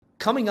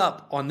Coming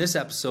up on this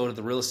episode of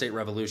the Real Estate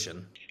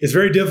Revolution. It's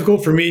very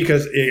difficult for me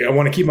because I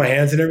want to keep my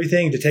hands in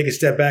everything, to take a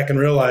step back and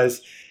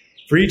realize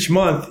for each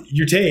month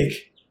you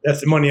take,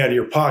 that's the money out of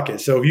your pocket.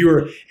 So if you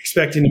were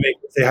expecting to make,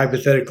 say,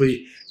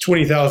 hypothetically,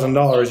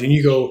 $20,000 and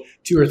you go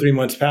 2 or 3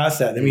 months past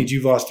that means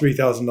you've lost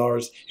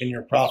 $3,000 in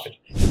your profit.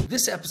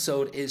 This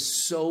episode is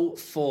so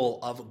full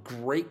of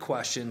great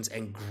questions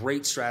and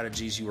great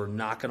strategies. You are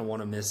not going to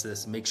want to miss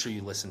this. Make sure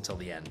you listen till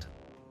the end.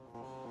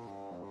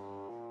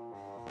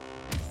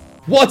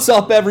 What's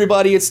up,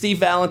 everybody? It's Steve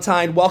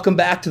Valentine. Welcome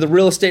back to the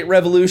Real Estate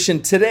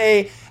Revolution.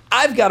 Today,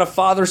 I've got a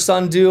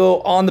father-son duo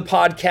on the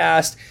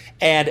podcast,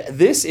 and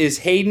this is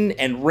Hayden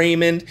and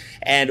Raymond,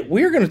 and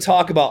we're going to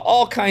talk about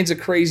all kinds of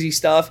crazy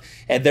stuff,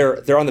 and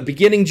they're on the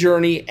beginning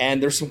journey,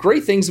 and there's some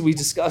great things that we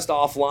discussed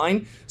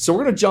offline, so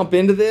we're going to jump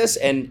into this,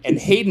 and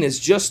Hayden is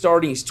just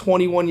starting. He's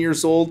 21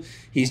 years old.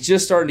 He's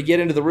just starting to get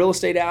into the real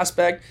estate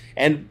aspect,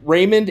 and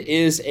Raymond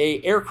is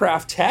a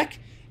aircraft tech,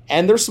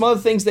 and there's some other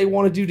things they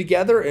want to do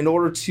together in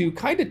order to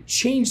kind of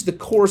change the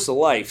course of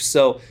life.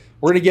 So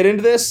we're going to get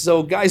into this.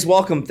 So guys,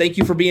 welcome. Thank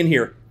you for being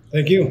here.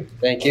 Thank you.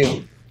 Thank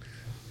you.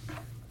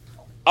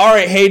 All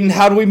right, Hayden,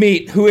 how do we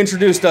meet? Who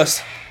introduced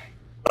us?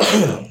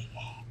 I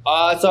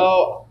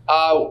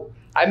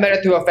met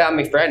her through a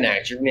family friend,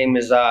 actually. Her name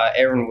is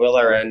Aaron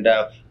Willer, and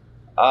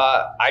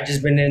I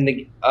just been in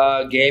the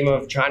game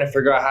of trying to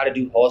figure out how to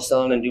do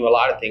wholesaling and do a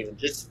lot of things and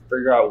just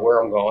figure out where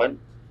I'm going.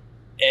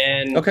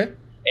 And okay.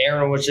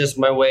 Aaron was just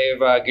my way of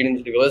getting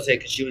into the real estate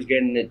because she was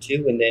getting it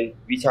too. And then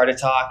we started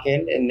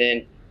talking, and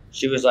then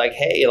she was like,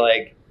 hey,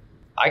 like,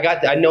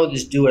 I know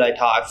this dude I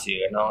talked to.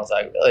 And I was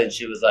like, really? And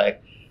she was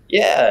like,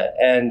 yeah.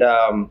 And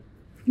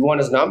you want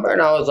his number? And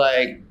I was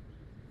like,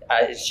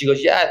 she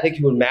goes, yeah, I think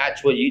he would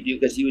match what you do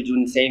because he was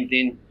doing the same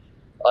thing.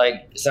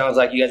 Like, it sounds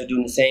like you guys are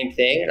doing the same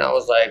thing. And I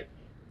was like,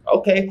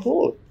 okay,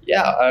 cool.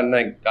 Yeah. And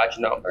I got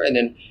your number and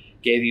then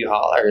gave you a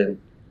holler, and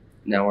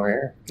now we're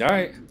here.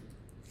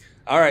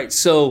 All right.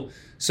 So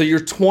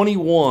you're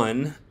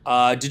 21.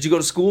 Did you go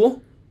to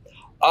school?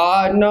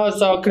 No,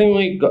 so I couldn't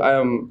really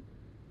go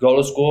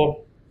to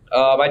school.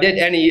 I did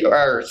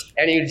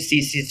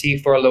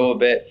NUCCC for a little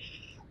bit,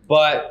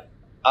 but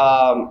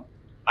I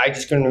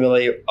just couldn't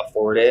really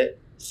afford it.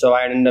 So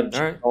I ended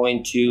up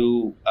going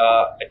to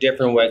a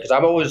different way because I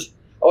was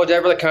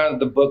never kind of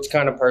the books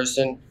kind of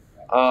person.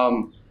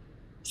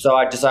 So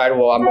I decided,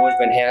 well, I've always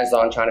been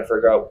hands-on trying to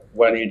figure out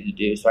what I needed to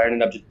do. So I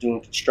ended up just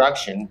doing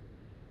construction.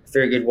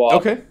 Figured,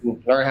 well,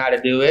 learn how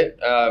to do it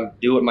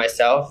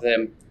myself,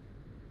 and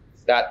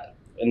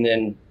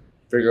then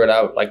figure it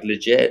out like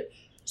legit.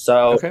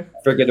 So I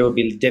figured there would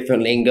be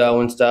different lingo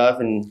and stuff,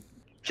 and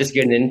just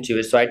getting into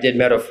it. So I did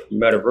metal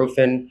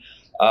roofing.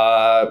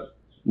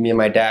 Me and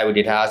my dad, we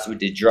did houses, we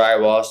did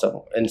drywall.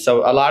 So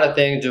a lot of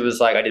things. It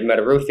was like I did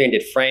metal roofing,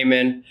 did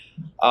framing,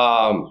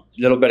 a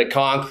little bit of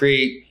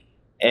concrete,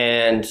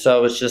 and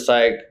so it's just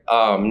like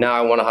now I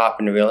want to hop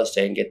into real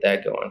estate and get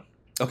that going.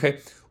 Okay.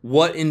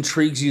 What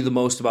intrigues you the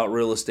most about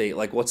real estate?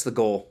 Like, what's the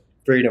goal?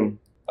 Freedom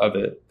of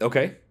it.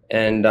 Okay.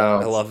 And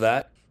I love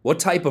that.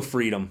 What type of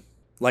freedom?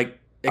 Like,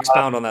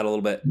 expound on that a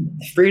little bit.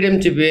 Freedom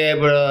to be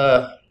able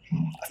to.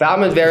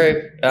 Family is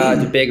very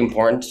big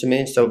importance to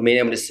me. So being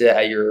able to sit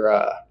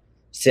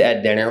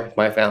at dinner with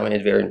my family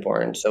is very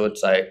important. So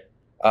it's like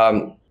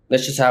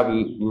that's just how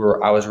we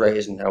were. I was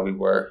raised and how we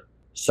were.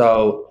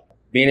 So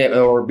being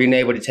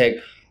able to take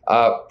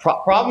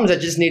problems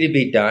that just need to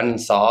be done and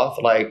solved,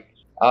 like.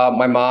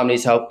 My mom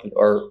needs help,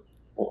 or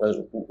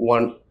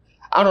one.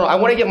 I don't know. I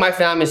want to get my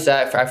family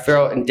set. I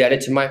feel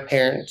indebted to my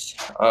parents.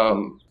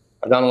 I've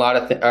done a lot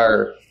of things.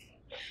 I've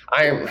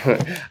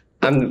had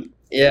a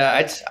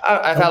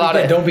lot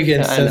of. Don't be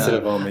getting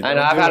sensitive on me. I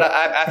know. I've had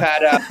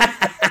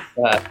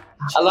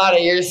a lot of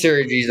ear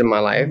surgeries in my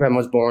life. I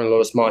was born a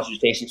little small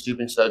gestation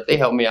tube, so they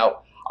helped me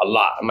out a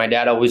lot. My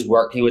dad always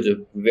worked. He was a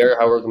very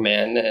hardworking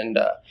man, and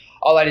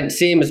all I didn't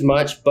see him as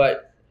much,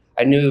 but.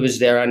 I knew he was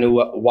there. I knew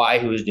why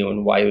he was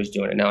doing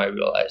it. Now I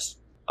realize.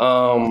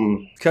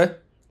 Okay.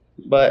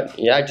 But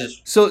yeah, I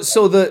just so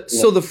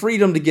the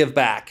freedom to give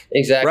back.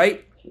 Exactly.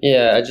 Right.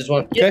 Yeah, I just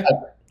want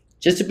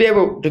just to be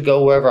able to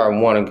go wherever I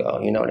want to go.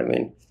 You know what I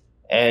mean?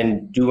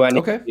 And do what I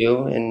need to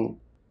do, and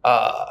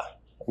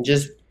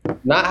just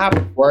not have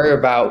to worry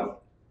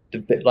about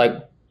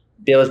the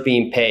bills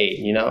being paid.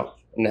 You know,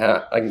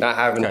 and not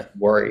having to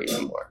worry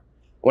anymore. I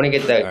want to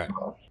get that.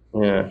 Right.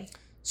 Yeah.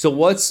 So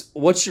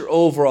what's your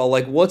overall,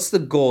 like, what's the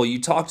goal?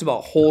 You talked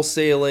about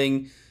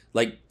wholesaling.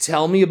 Like,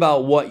 tell me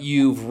about what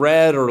you've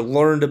read or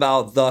learned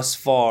about thus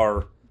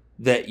far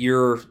that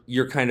you're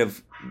kind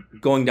of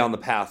going down the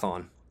path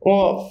on.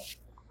 Well,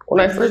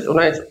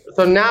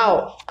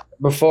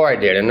 before I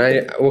did,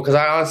 because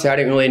I honestly I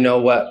didn't really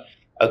know what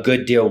a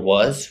good deal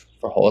was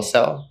for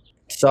wholesale.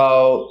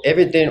 So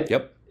everything.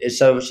 Yep.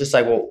 So it's just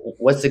like, well,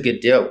 what's a good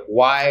deal?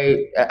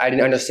 Why I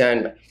didn't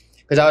understand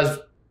because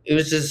it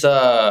was just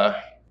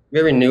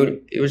very new.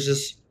 It was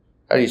just,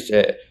 how do you say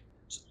it?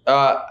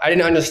 I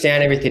didn't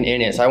understand everything in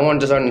it. So I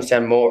wanted to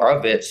understand more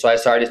of it. So I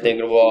started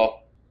thinking,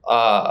 well,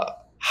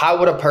 how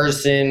would a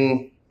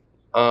person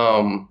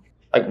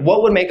like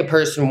what would make a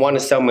person want to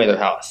sell me their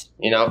house?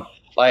 You know,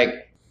 like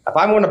if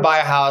I want to buy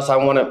a house, I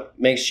want to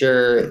make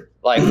sure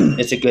like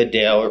it's a good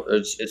deal or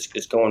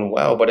it's going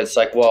well. But it's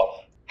like,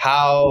 well,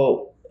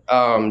 how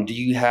do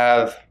you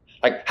have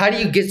like how do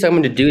you get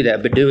someone to do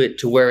that, but do it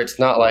to where it's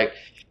not like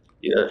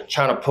you're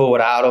trying to pull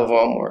it out of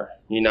them, or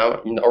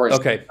or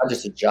it's not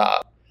just a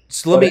job.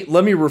 So let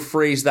me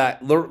rephrase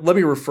that. Let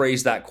me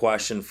rephrase that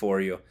question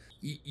for you.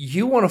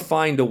 You want to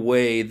find a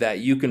way that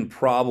you can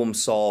problem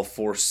solve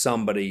for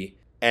somebody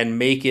and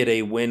make it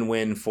a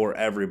win-win for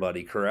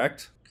everybody,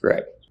 correct?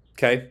 Correct.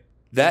 Okay.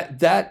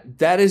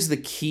 That is the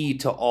key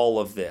to all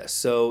of this.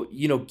 So,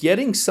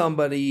 getting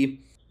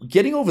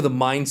over the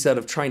mindset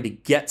of trying to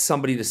get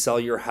somebody to sell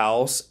your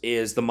house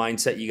is the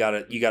mindset you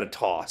gotta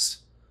toss.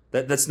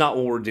 That's not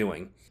what we're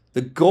doing.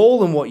 The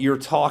goal in what you're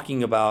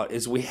talking about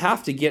is we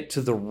have to get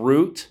to the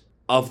root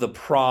of the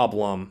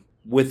problem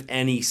with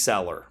any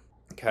seller.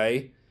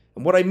 Okay.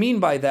 And what I mean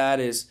by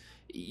that is,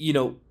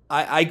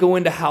 I go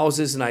into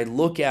houses and I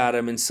look at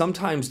them, and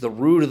sometimes the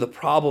root of the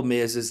problem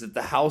is that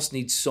the house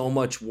needs so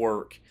much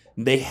work.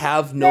 They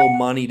have no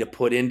money to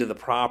put into the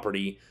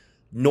property,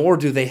 nor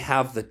do they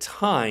have the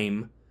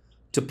time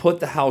to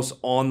put the house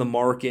on the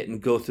market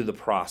and go through the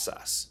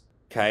process.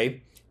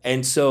 Okay.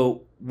 And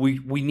so we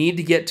need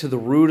to get to the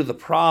root of the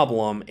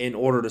problem in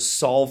order to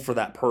solve for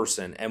that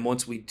person. And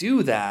once we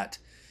do that,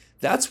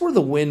 that's where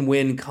the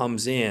win-win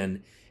comes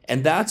in.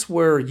 And that's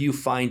where you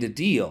find a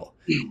deal.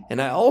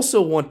 And I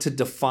also want to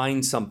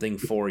define something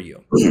for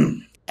you.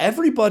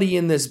 Everybody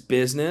in this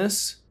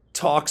business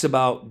talks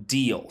about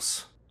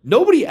deals.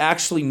 Nobody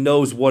actually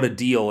knows what a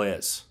deal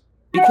is,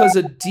 because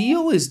a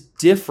deal is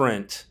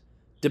different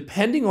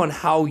depending on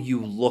how you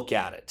look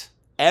at it.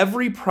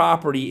 Every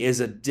property is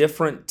a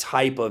different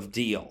type of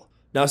deal.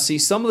 Now, see,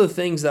 some of the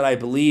things that I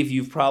believe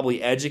you've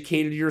probably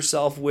educated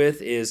yourself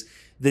with is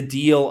the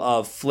deal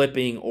of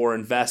flipping or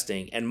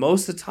investing. And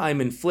most of the time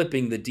in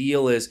flipping, the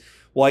deal is,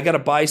 well, I got to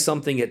buy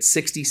something at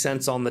 60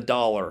 cents on the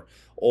dollar,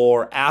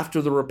 or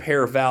after the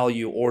repair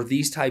value, or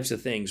these types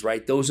of things,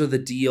 right? Those are the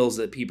deals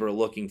that people are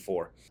looking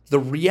for. The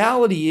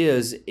reality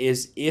is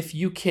if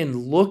you can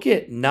look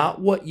at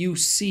not what you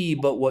see,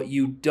 but what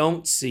you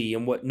don't see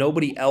and what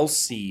nobody else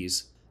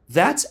sees,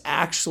 that's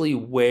actually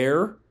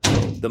where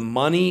the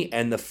money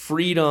and the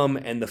freedom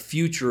and the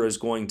future is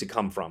going to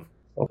come from.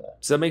 Okay.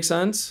 Does that make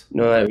sense?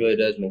 No, that really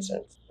does make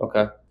sense.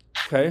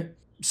 Okay.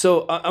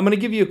 So I'm going to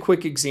give you a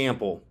quick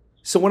example.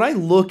 So when I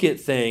look at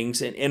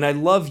things, and I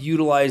love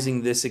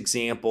utilizing this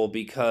example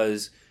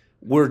because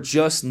we're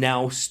just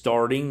now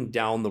starting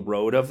down the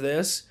road of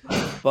this,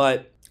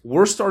 but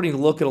we're starting to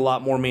look at a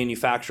lot more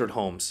manufactured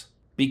homes,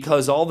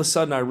 because all of a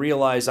sudden I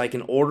realize I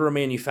can order a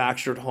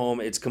manufactured home.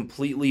 It's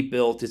completely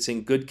built. It's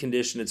in good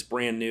condition. It's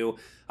brand new.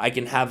 I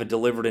can have it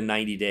delivered in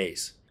 90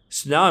 days.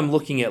 So now I'm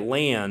looking at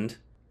land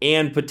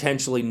and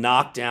potentially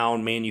knock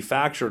down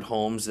manufactured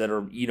homes that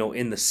are,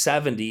 in the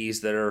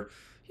 70s that are,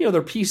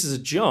 they're pieces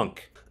of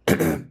junk.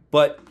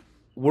 But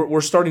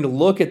we're starting to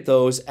look at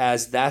those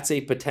as that's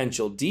a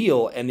potential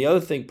deal. And the other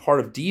thing, part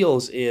of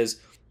deals is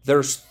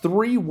there's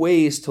 3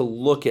 ways to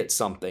look at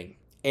something.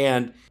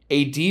 And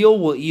a deal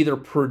will either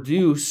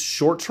produce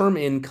short-term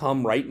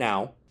income right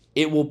now.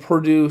 It will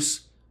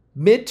produce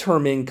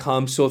midterm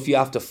income. So if you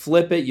have to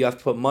flip it, you have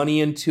to put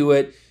money into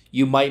it.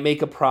 You might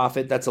make a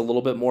profit. That's a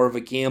little bit more of a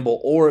gamble,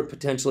 or it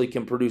potentially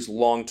can produce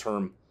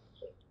long-term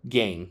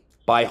gain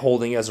by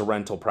holding as a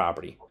rental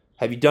property.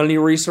 Have you done any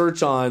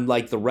research on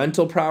like the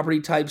rental property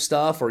type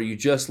stuff, or are you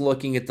just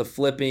looking at the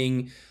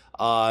flipping,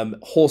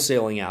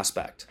 wholesaling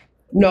aspect?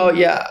 No,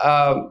 yeah,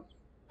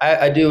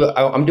 I do.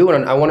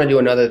 I want to do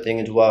another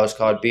thing as well. It's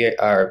called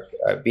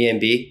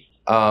B&B.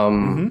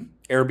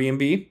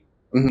 Airbnb.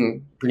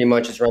 Pretty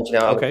much it's renting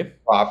out Okay.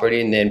 property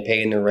and then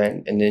paying the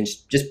rent, and then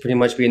just pretty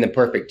much being the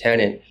perfect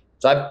tenant.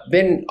 So I've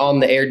been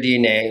on the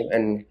AirDNA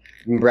and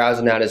been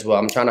browsing that as well.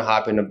 I'm trying to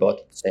hop into both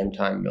at the same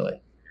time,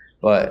 really.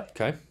 But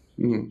okay.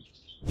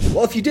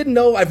 Well, if you didn't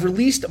know, I've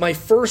released my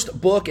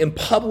first book and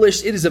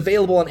published. It is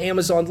available on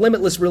Amazon,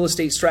 Limitless Real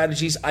Estate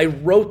Strategies. I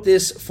wrote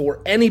this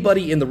for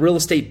anybody in the real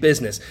estate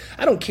business.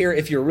 I don't care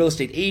if you're a real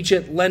estate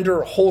agent,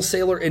 lender,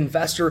 wholesaler,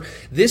 investor.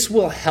 This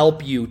will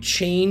help you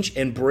change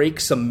and break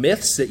some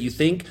myths that you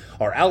think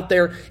are out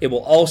there. It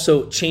will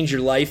also change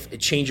your life,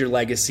 change your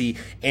legacy,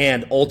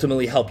 and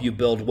ultimately help you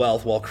build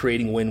wealth while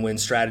creating win-win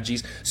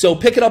strategies. So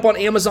pick it up on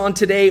Amazon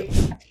today.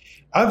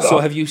 So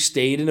have you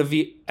stayed in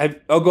a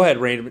go ahead,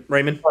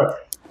 Raymond.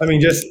 I mean,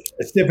 just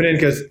stepping in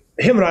because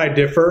him and I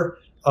differ.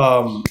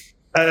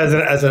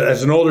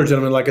 As an older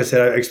gentleman, like I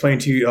said, I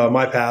explained to you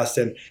my past,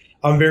 and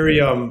I'm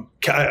very I'm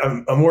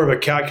more of a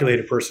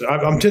calculated person.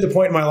 I'm to the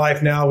point in my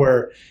life now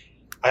where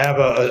I have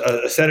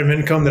a set of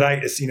income that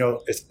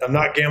I'm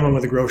not gambling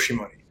with the grocery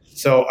money.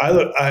 So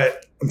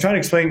I'm trying to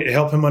explain to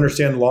help him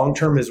understand long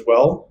term as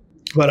well.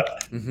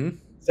 But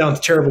sounds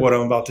terrible what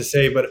I'm about to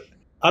say, but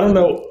I don't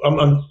know.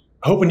 I'm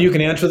hoping you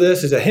can answer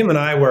this. Is that him and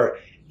I were.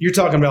 You're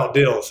talking about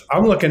deals.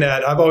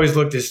 I've always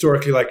looked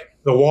historically like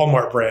the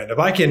Walmart brand. If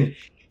I can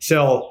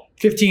sell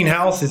 15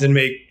 houses and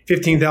make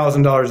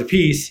 $15,000 a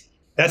piece,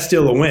 that's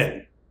still a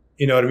win.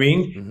 You know what I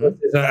mean?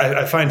 Mm-hmm.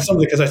 I find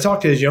something because I talk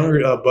to his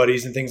younger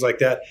buddies and things like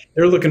that.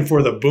 They're looking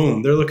for the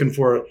boom. They're looking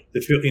for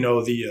They're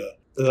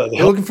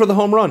looking for the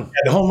home run. Yeah,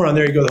 the home run.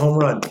 There you go, the home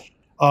run.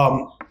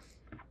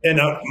 And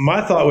my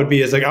thought would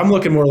be is like I'm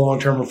looking more long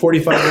term. I'm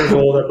 45 years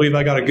old. I believe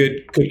I got a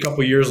good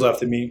couple years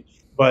left in me.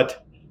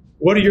 But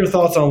what are your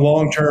thoughts on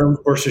long term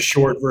versus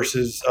short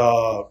versus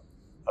what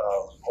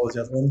was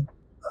the other one?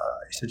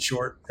 You said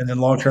short and then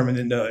long term and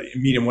then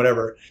medium,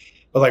 whatever.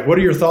 But like, what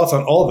are your thoughts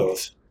on all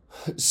those?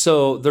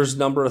 So there's a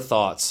number of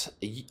thoughts.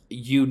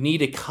 You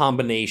need a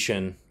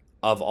combination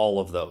of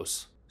all of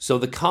those. So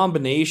the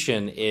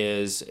combination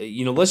is,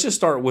 let's just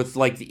start with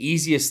like the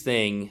easiest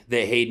thing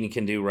that Hayden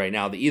can do right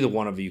now, that either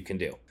one of you can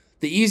do.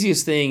 The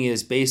easiest thing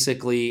is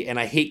basically, and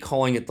I hate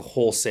calling it the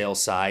wholesale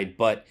side,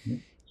 but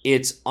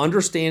it's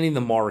understanding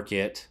the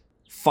market,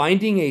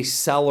 finding a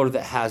seller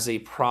that has a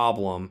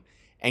problem,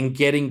 and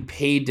getting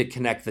paid to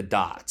connect the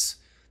dots.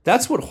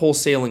 That's what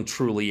wholesaling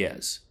truly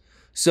is.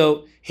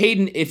 So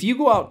Hayden, if you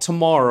go out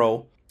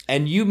tomorrow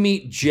and you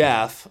meet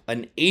Jeff,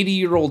 an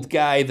 80-year-old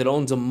guy that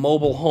owns a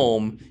mobile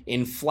home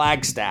in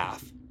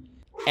Flagstaff,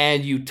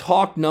 and you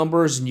talk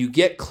numbers and you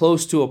get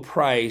close to a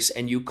price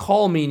and you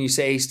call me and you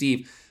say, hey,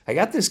 Steve, I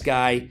got this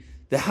guy.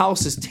 The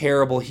house is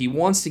terrible. He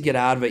wants to get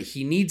out of it.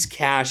 He needs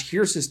cash.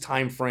 Here's his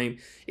time frame.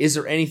 Is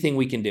there anything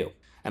we can do?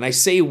 And I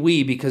say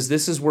we because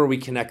this is where we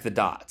connect the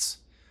dots.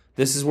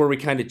 This is where we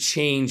kind of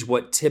change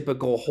what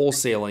typical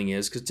wholesaling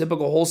is, because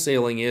typical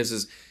wholesaling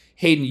is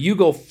Hayden, you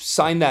go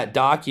sign that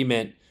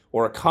document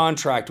or a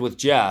contract with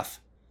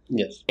Jeff.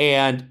 Yes.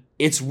 And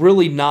it's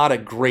really not a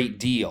great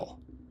deal.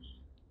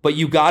 But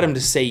you got him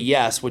to say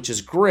yes, which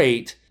is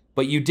great,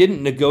 but you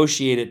didn't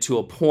negotiate it to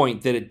a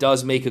point that it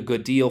does make a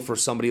good deal for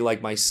somebody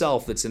like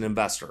myself that's an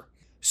investor.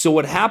 So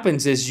what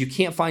happens is you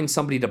can't find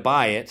somebody to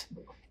buy it,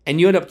 and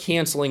you end up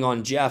canceling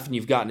on Jeff, and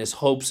you've gotten his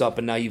hopes up,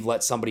 and now you've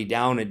let somebody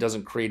down, and it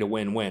doesn't create a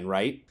win-win,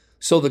 right?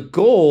 So the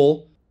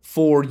goal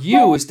for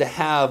you is to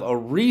have a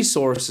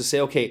resource to say,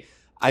 okay,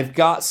 I've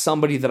got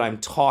somebody that I'm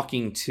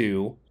talking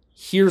to.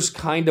 Here's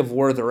kind of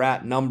where they're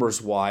at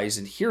numbers-wise,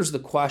 and here's the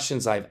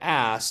questions I've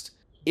asked.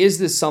 Is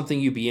this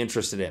something you'd be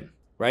interested in,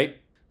 right?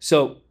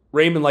 So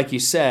Raymond, like you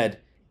said,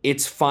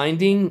 it's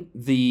finding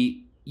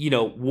the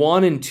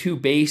 1 and 2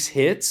 base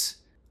hits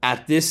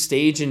at this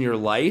stage in your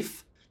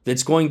life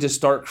that's going to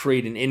start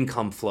creating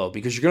income flow,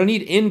 because you're going to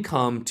need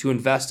income to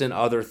invest in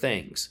other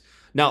things.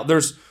 Now,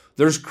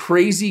 there's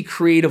crazy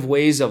creative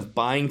ways of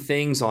buying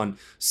things on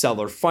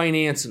seller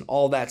finance and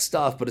all that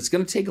stuff, but it's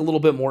going to take a little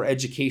bit more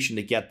education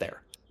to get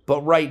there.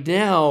 But right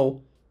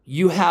now,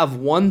 you have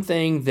one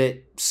thing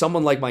that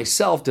someone like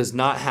myself does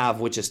not have,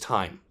 which is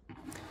time.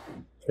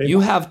 You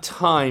have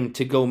time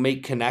to go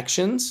make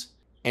connections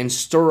and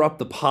stir up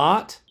the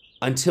pot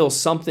until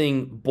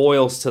something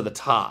boils to the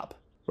top,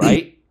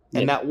 right?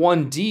 And that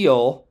one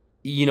deal,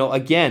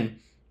 again,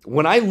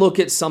 when I look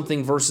at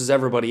something versus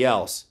everybody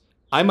else,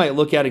 I might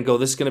look at it and go,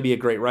 this is going to be a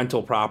great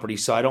rental property,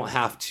 so I don't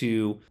have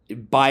to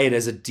buy it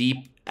as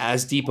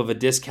deep of a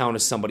discount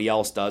as somebody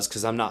else does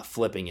because I'm not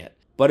flipping it.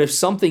 But if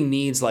something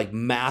needs like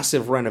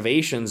massive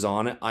renovations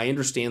on it, I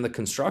understand the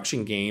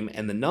construction game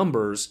and the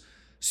numbers,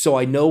 so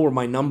I know where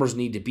my numbers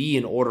need to be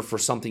in order for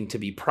something to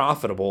be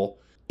profitable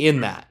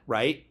in that,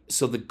 right?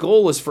 So the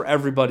goal is for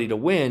everybody to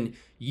win.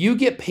 You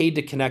get paid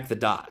to connect the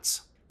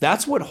dots.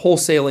 That's what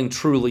wholesaling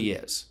truly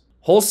is.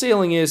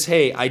 Wholesaling is,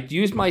 hey, I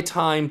use my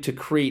time to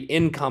create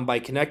income by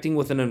connecting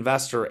with an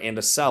investor and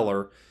a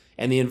seller,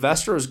 and the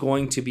investor is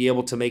going to be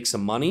able to make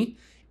some money,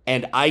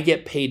 and I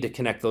get paid to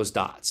connect those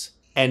dots.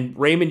 And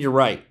Raymond, you're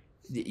right.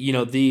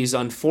 These,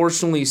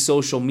 unfortunately,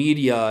 social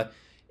media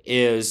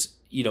is,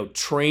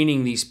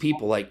 training these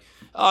people like,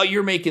 oh,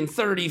 you're making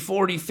 30,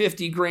 40,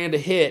 50 grand a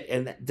hit.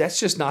 And that's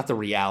just not the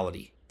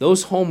reality.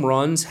 Those home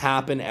runs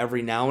happen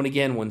every now and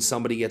again when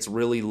somebody gets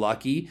really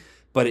lucky,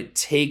 but it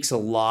takes a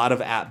lot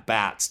of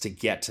at-bats to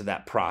get to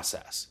that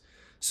process.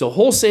 So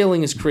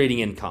wholesaling is creating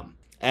income.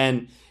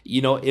 And,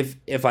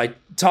 if I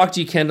talk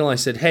to you, Kendall, I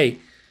said, hey,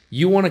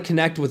 you want to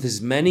connect with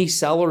as many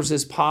sellers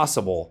as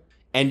possible,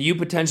 and you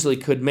potentially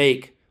could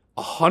make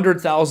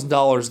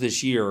 $100,000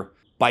 this year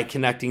by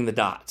connecting the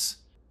dots.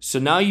 So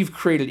now you've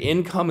created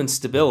income and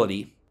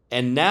stability,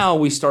 and now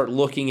we start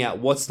looking at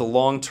what's the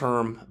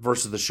long-term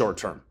versus the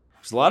short-term.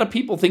 Because a lot of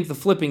people think the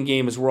flipping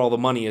game is where all the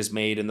money is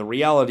made, and the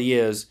reality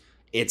is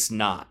it's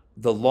not.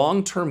 The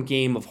long-term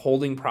game of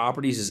holding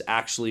properties is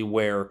actually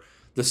where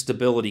the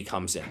stability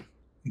comes in.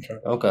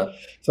 Okay.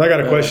 So I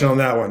got a question on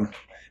that one.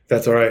 If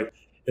that's all right.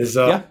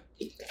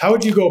 How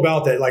would you go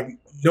about that? Like,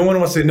 no one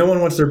wants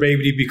their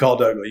baby to be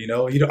called ugly.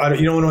 No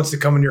one wants to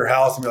come into your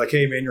house and be like,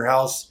 hey man, your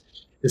house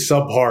is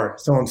subpar,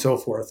 so on and so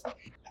forth.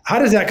 How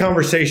does that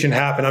conversation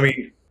happen? I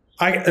mean,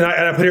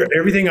 I put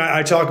everything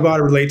I talk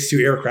about relates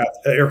to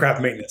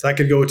aircraft maintenance. I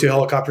could go to a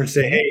helicopter and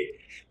say, hey,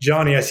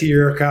 Johnny, I see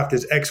your aircraft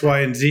is X,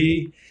 Y, and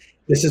Z.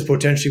 This is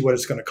potentially what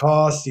it's going to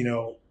cost.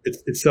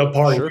 It's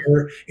subpar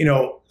here.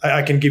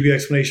 I can give you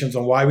explanations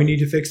on why we need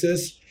to fix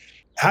this.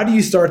 How do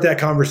you start that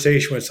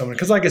conversation with someone?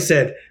 Because like I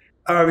said,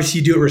 obviously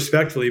you do it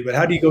respectfully, but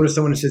how do you go to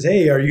someone and says,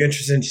 hey, are you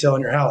interested in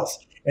selling your house?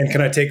 and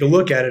can I take a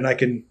look at it and I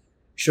can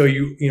show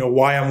you,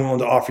 why I'm willing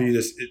to offer you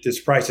this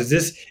price.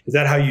 Is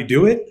that how you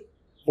do it?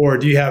 Or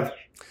do you have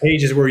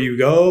pages where you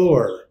go,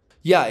 or?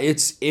 Yeah,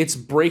 it's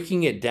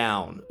breaking it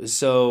down.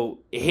 So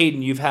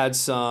Hayden, you've had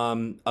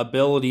some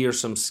ability or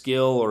some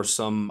skill or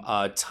some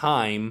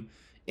time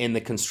in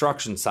the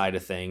construction side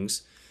of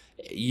things.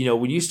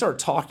 When you start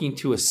talking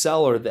to a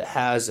seller that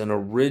has an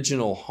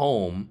original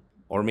home,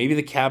 or maybe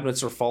the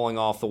cabinets are falling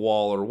off the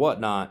wall or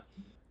whatnot,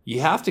 you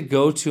have to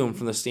go to them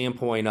from the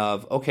standpoint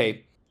of,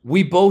 okay,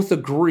 we both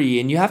agree,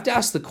 and you have to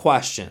ask the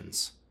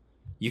questions.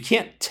 You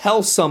can't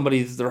tell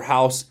somebody that their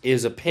house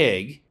is a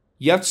pig.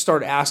 You have to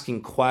start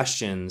asking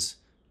questions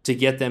to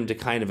get them to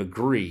kind of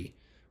agree,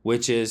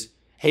 which is,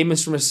 hey,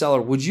 Mr. and Miss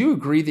Seller, would you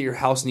agree that your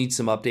house needs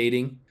some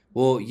updating?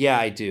 Well, yeah,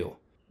 I do.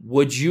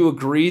 Would you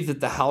agree that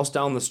the house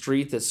down the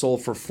street that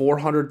sold for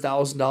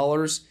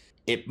 $400,000,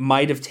 it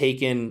might have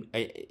taken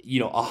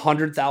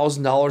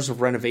 $100,000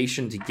 of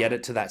renovation to get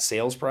it to that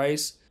sales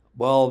price?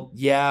 Well,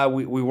 yeah,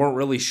 we weren't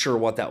really sure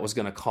what that was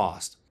going to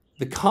cost.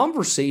 The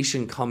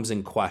conversation comes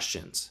in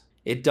questions.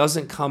 It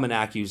doesn't come in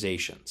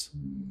accusations.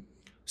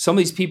 Some of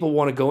these people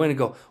want to go in and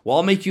go, well,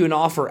 I'll make you an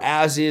offer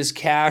as is,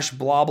 cash,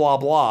 blah, blah,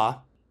 blah.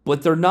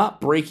 But they're not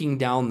breaking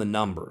down the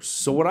numbers.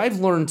 So what I've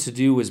learned to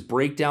do is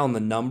break down the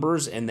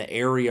numbers and the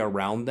area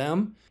around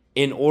them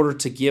in order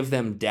to give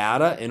them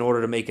data in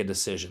order to make a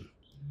decision.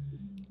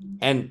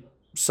 And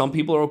some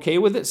people are okay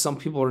with it, some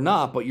people are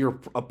not, but your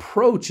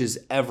approach is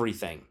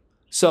everything.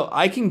 So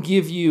I can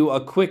give you a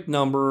quick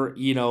number,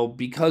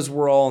 because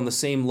we're all in the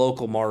same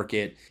local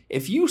market.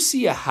 If you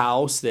see a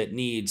house that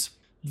needs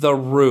the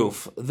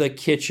roof, the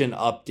kitchen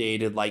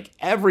updated, like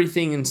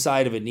everything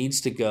inside of it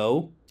needs to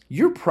go,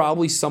 you're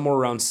probably somewhere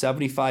around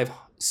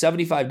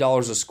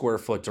 $75 a square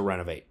foot to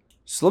renovate.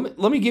 So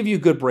let me give you a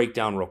good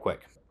breakdown real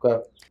quick.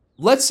 Okay.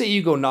 Let's say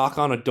you go knock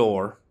on a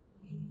door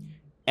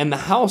and the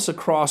house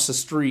across the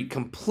street,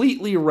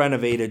 completely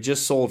renovated,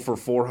 just sold for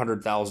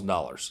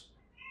 $400,000.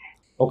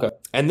 Okay.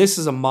 And this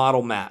is a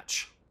model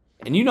match.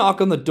 And you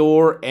knock on the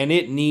door and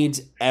it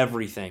needs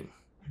everything.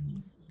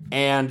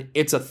 And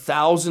it's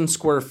 1,000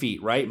 square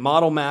feet, right?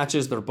 Model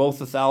matches, they're both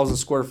 1,000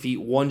 square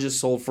feet. One just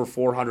sold for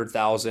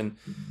 $400,000.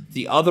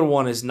 The other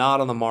one is not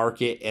on the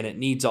market and it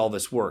needs all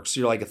this work. So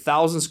you're like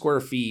 1,000 square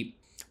feet.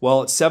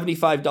 Well, it's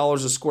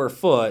 $75 a square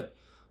foot.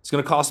 It's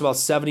going to cost about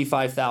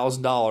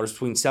 $75,000,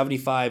 between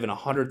 $75,000 and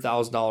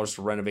 $100,000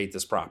 to renovate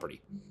this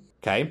property.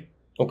 Okay?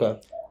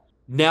 Okay.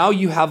 Now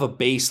you have a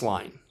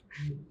baseline.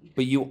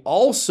 But you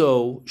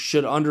also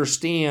should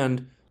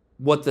understand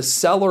what the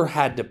seller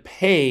had to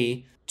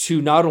pay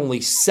to not only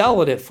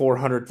sell it at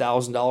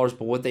 $400,000,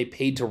 but what they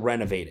paid to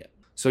renovate it.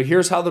 So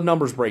here's how the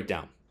numbers break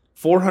down.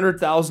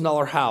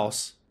 $400,000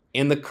 house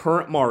in the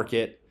current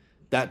market,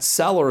 that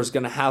seller is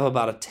going to have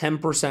about a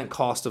 10%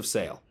 cost of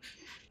sale.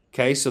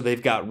 Okay, so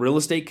they've got real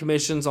estate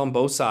commissions on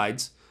both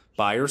sides,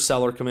 buyer,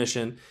 seller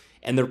commission,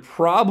 and they're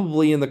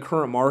probably in the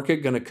current market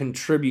going to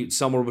contribute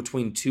somewhere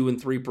between 2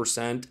 and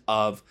 3%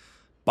 of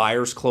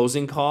buyer's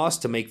closing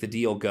costs to make the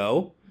deal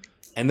go.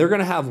 And they're going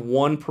to have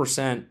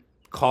 1%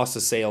 cost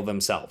of sale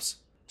themselves.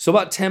 So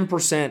about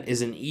 10%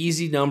 is an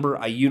easy number.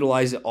 I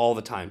utilize it all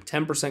the time.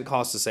 10%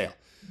 cost of sale.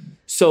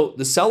 So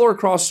the seller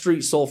across the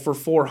street sold for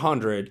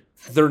 $400,000.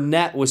 Their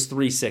net was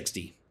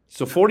 $360,000.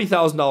 So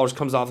 $40,000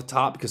 comes off the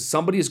top because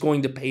somebody is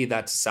going to pay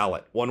that to sell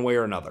it one way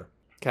or another.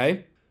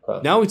 Okay.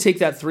 Now we take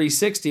that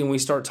 $360,000 and we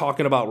start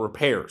talking about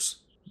repairs.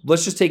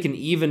 Let's just take an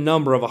even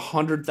number of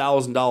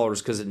 $100,000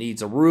 because it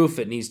needs a roof,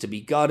 it needs to be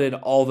gutted,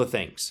 all the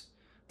things.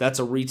 That's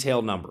a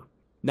retail number.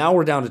 Now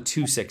we're down to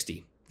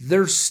 $260,000.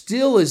 There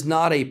still is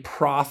not a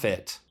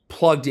profit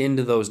plugged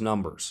into those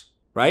numbers,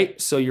 right?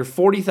 So your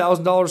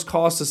 $40,000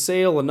 cost of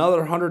sale,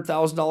 another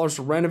 $100,000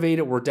 to renovate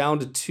it, we're down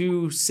to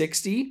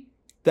 $260,000.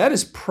 That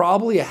is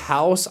probably a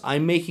house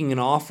I'm making an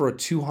offer of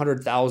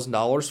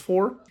 $200,000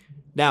 for.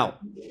 Now,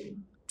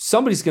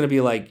 somebody's going to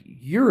be like,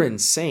 you're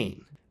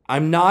insane.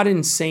 I'm not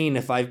insane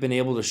if I've been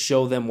able to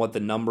show them what the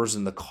numbers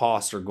and the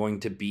costs are going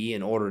to be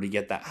in order to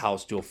get that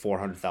house to a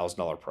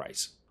 $400,000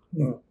 price.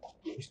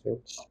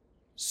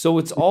 So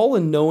it's all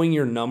in knowing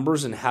your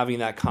numbers and having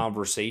that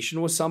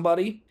conversation with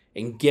somebody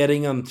and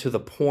getting them to the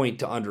point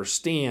to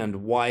understand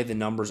why the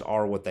numbers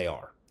are what they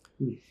are.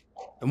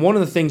 And one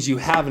of the things you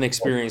haven't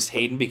experienced,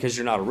 Hayden, because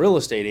you're not a real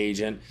estate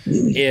agent,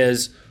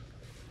 is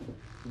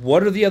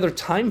what are the other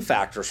time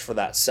factors for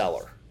that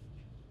seller?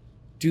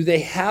 Do they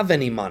have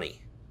any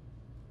money?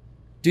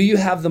 Do you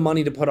have the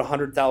money to put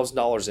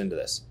 $100,000 into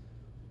this?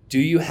 Do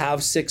you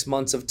have 6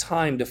 months of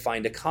time to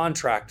find a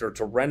contractor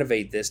to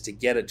renovate this to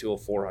get it to a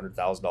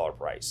 $400,000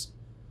 price?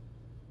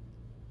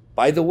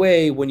 By the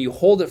way, when you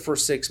hold it for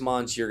 6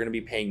 months, you're going to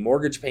be paying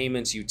mortgage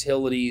payments,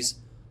 utilities,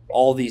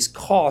 all these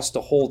costs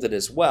to hold it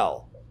as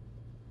well.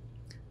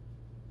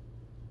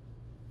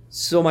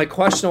 So my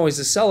question always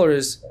to the seller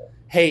is,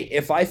 hey,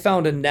 if I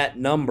found a net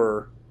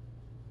number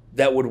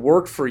that would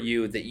work for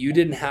you, that you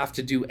didn't have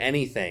to do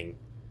anything,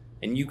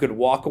 and you could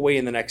walk away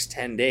in the next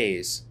 10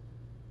 days,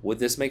 would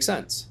this make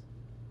sense?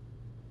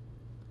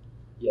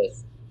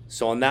 Yes.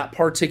 So on that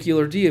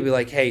particular deal, be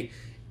like, hey,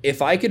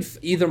 if I could,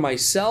 either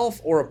myself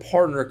or a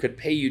partner could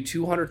pay you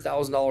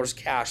 $200,000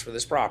 cash for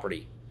this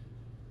property,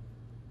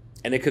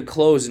 and it could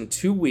close in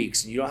 2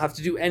 weeks, and you don't have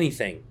to do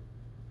anything,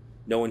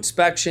 no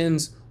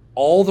inspections,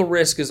 all the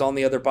risk is on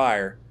the other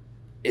buyer,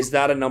 is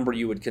that a number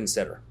you would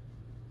consider?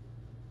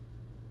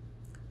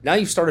 Now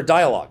you start a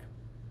dialogue.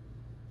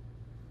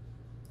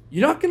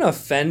 You're not going to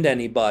offend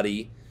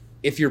anybody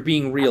if you're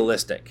being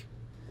realistic.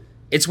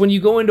 It's when you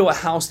go into a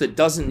house that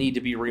doesn't need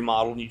to be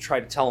remodeled and you try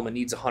to tell them it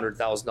needs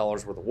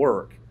 $100,000 worth of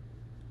work,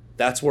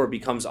 that's where it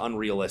becomes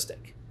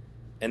unrealistic.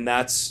 And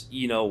that's,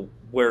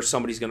 where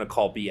somebody's going to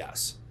call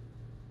BS.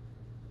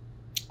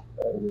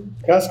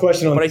 Last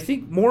question on. But I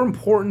think more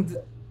important.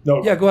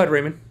 No. Yeah, go ahead,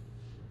 Raymond.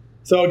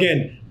 So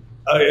again,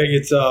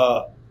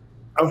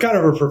 I'm kind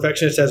of a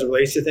perfectionist as it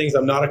relates to things.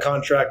 I'm not a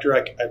contractor.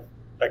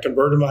 I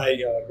converted my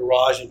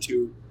garage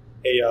into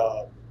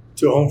a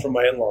home for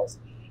my in-laws,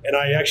 and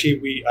I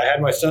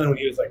had my son when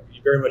he was like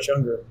very much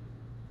younger.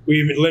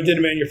 We lived in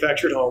a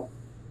manufactured home,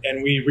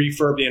 and we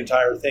refurbed the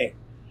entire thing.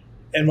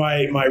 And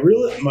my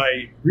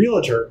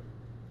realtor,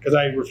 because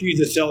I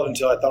refused to sell it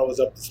until I thought it was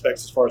up to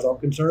specs as far as I'm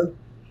concerned,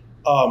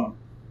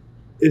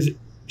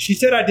 she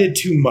said I did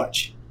too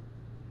much.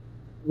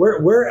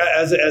 Where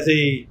as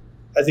a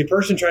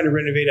person trying to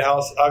renovate a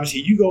house,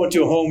 obviously you go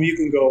into a home, you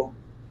can go,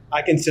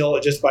 I can sell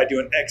it just by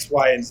doing X,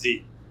 Y, and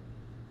Z.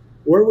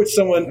 Where would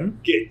someone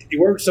get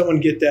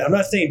that? I'm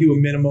not saying do a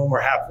minimum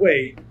or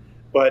halfway,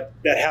 but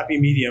that happy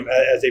medium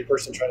as a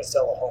person trying to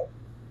sell a home.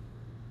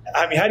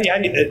 I mean, how do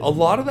you a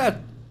lot of that?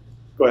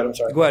 Go ahead. I'm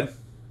sorry. Go ahead.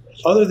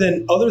 Other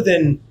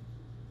than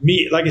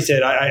me, like I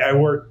said, I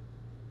work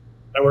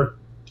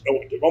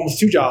almost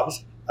 2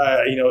 jobs.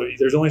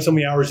 There's only so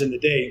many hours in the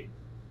day.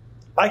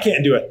 I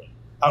can't do it.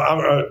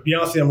 I'm be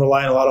honest with you, I'm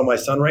relying a lot on my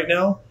son right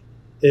now.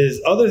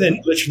 Is other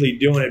than literally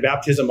doing it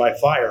baptism by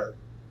fire,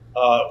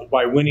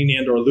 by winning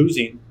and or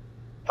losing,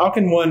 how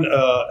can one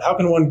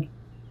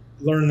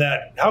learn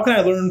that? How can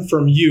I learn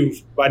from you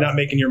by not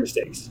making your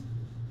mistakes?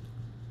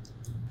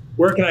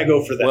 Where can I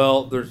go for that?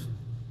 Well,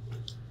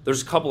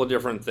 there's a couple of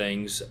different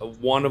things.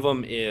 One of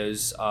them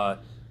is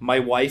my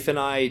wife and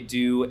I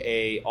do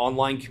a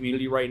online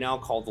community right now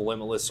called the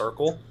Limitless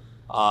Circle,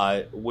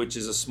 which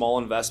is a small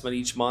investment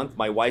each month.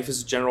 My wife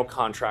is a general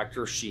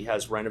contractor. She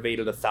has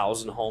renovated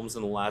 1,000 homes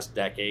in the last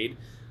decade.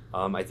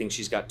 I think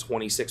she's got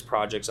 26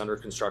 projects under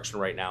construction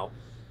right now.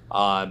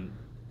 And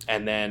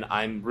then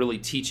I'm really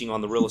teaching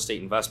on the real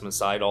estate investment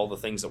side, all the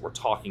things that we're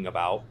talking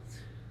about.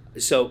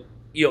 So,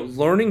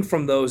 learning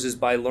from those is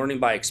by learning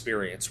by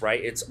experience,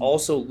 right? It's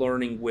also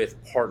learning with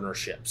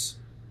partnerships.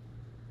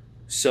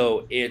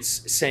 So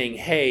it's saying,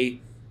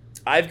 hey,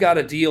 I've got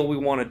a deal. We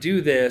want to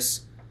do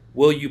this.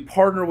 Will you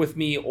partner with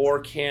me, or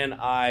can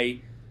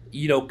I,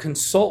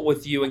 consult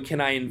with you, and can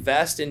I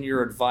invest in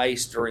your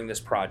advice during this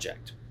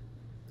project?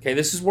 Okay,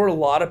 this is where a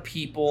lot of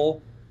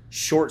people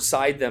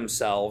short-side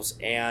themselves,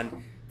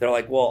 and they're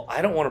like, well,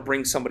 I don't want to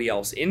bring somebody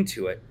else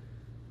into it.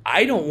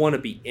 I don't want to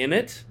be in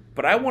it,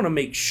 but I want to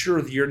make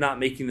sure that you're not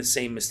making the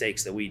same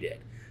mistakes that we did.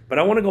 But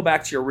I want to go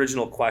back to your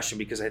original question,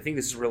 because I think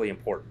this is really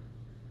important.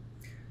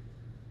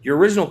 Your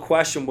original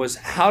question was,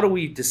 how do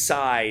we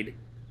decide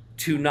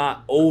to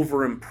not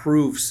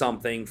over-improve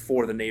something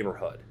for the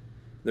neighborhood?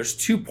 There's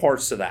 2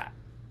 parts to that.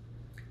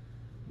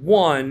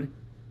 One,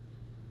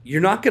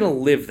 you're not going to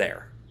live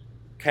there,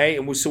 okay?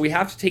 And so we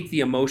have to take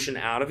the emotion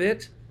out of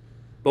it,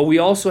 but we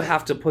also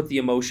have to put the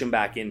emotion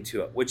back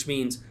into it, which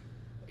means,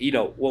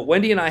 what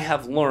Wendy and I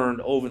have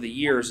learned over the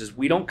years is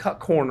we don't cut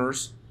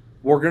corners.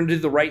 We're going to do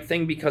the right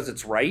thing because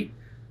it's right,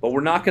 but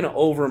we're not going to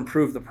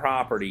over-improve the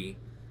property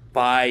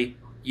by,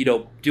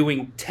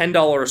 doing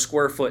 $10 a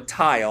square foot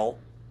tile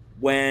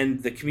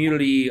when the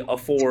community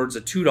affords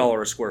a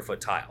 $2 a square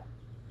foot tile.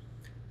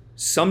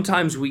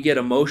 Sometimes we get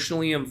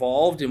emotionally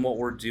involved in what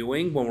we're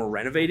doing when we're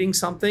renovating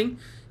something,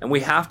 and we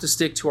have to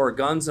stick to our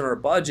guns and our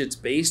budgets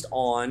based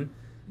on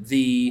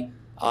the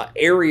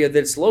area that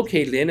it's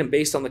located in and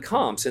based on the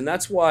comps. And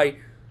that's why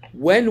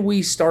when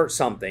we start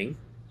something,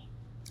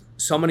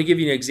 so I'm going to give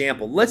you an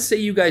example. Let's say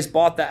you guys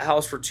bought that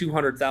house for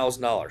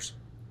 $200,000.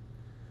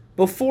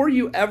 Before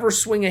you ever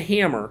swing a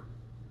hammer,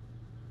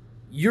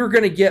 you're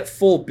going to get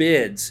full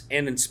bids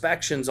and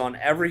inspections on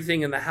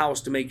everything in the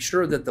house to make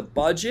sure that the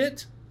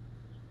budget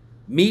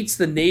meets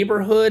the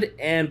neighborhood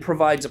and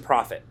provides a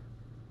profit.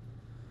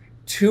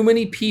 Too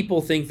many people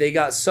think they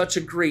got such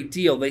a great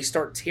deal, they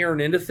start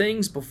tearing into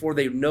things before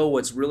they know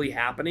what's really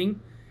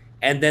happening,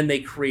 and then they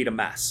create a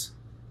mess.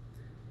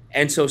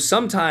 And so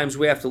sometimes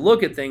we have to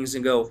look at things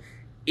and go,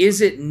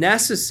 is it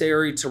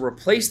necessary to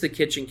replace the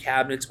kitchen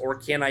cabinets, or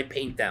can I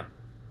paint them?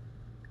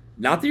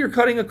 Not that you're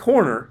cutting a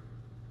corner,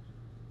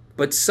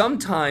 but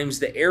sometimes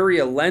the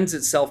area lends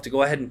itself to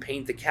go ahead and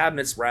paint the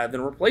cabinets rather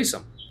than replace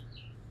them.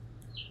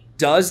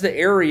 Does the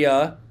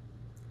area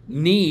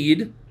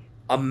need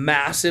a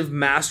massive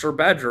master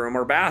bedroom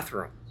or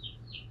bathroom?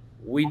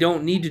 We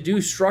don't need to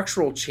do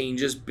structural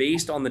changes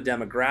based on the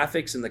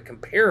demographics and the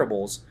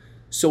comparables.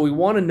 So we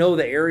want to know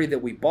the area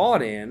that we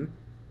bought in.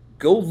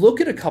 Go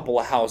look at a couple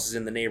of houses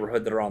in the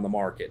neighborhood that are on the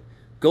market.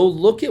 Go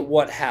look at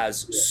what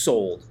has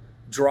sold.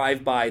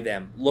 drive by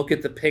them, look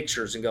at the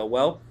pictures and go,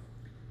 well,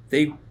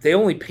 they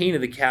only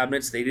painted the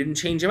cabinets, they didn't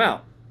change them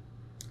out.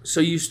 So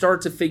you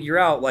start to figure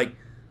out, like,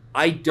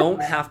 I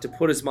don't have to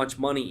put as much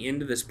money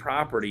into this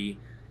property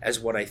as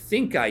what I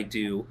think I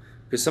do,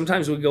 because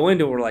sometimes we go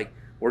into it, we're like,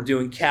 we're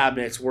doing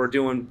cabinets, we're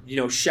doing,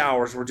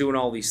 showers, we're doing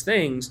all these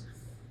things,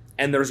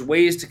 and there's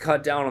ways to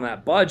cut down on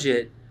that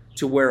budget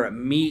to where it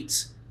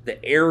meets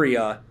the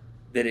area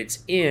that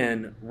it's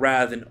in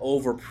rather than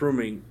over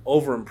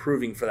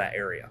improving for that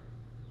area.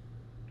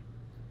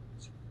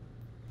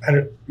 And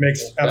it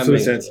makes absolute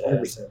sense,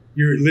 100%.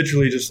 You're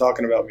literally just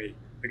talking about me,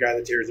 the guy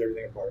that tears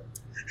everything apart.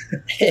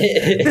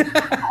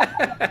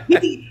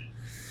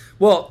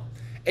 Well,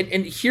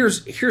 and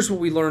here's what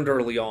we learned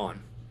early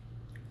on.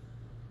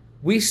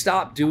 We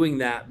stopped doing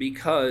that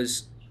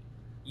because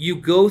you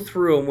go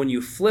through, and when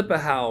you flip a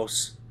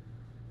house,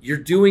 you're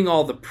doing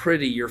all the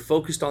pretty, you're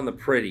focused on the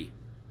pretty.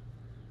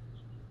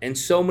 And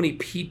so many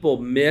people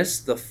miss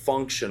the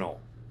functional.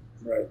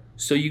 Right.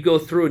 So you go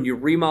through and you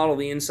remodel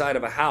the inside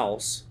of a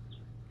house,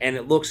 and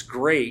it looks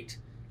great,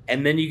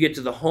 and then you get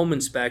to the home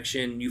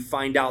inspection, you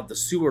find out the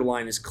sewer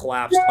line is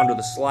collapsed under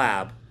the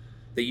slab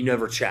that you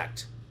never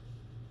checked.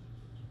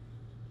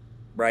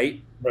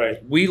 Right?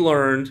 Right. We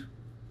learned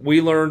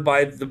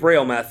by the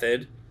Braille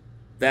method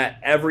that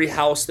every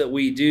house that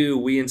we do,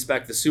 we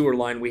inspect the sewer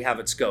line, we have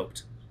it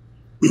scoped.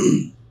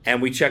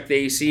 And we check the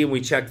AC and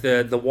we check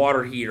the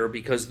water heater,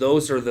 because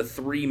those are the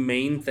three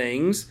main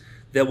things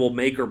that will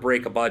make or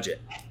break a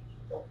budget.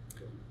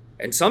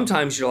 And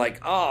sometimes you're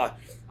like, I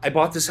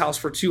bought this house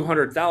for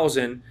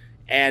 $200,000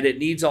 and it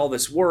needs all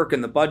this work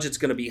and the budget's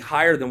going to be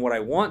higher than what I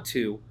want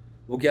to.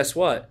 Well, guess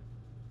what?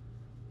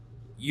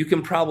 You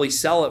can probably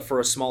sell it for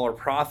a smaller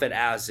profit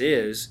as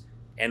is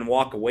and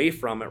walk away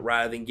from it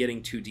rather than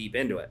getting too deep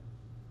into it.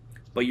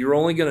 But you're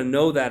only going to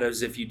know that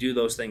as if you do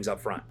those things up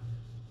front.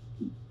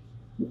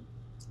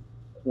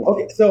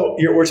 Okay, so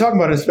we're talking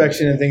about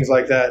inspection and things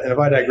like that, and if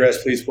I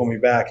digress, please pull me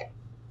back.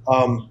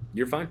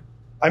 You're fine.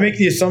 I make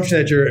the assumption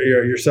that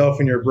yourself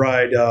and your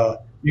bride,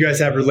 you guys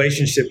have a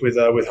relationship with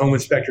home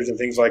inspectors and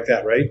things like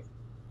that, right?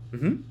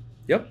 Mm-hmm.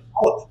 Yep.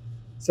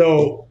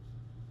 So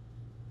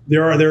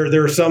there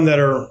are some that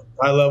are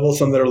high level,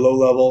 some that are low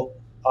level.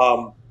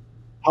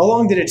 How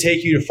long did it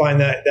take you to find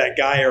that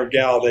guy or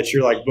gal that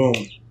you're like, boom,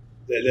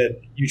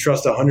 that you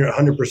trust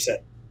 100%?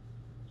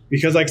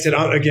 Because like I said,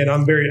 I'm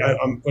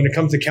when it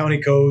comes to county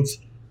codes,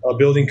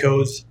 building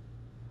codes,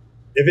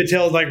 if it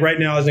tells, like right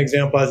now as an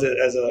example,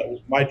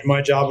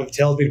 my job, if it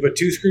tells me to put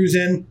 2 screws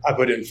in, I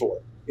put in 4.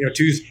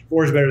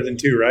 4 is better than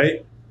 2,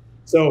 right?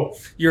 So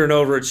you're an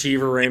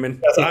overachiever,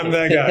 Raymond. I'm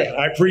that guy.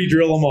 I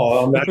pre-drill them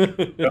all.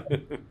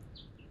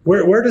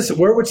 Where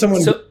would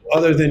someone go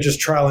other than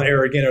just trial and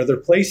error? Again, are there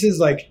places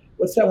like,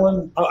 what's that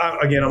one?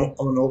 Again, I'm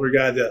an older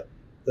guy. The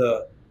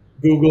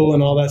Google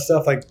and all that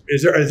stuff. Like,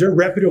 is there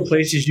reputable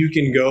places you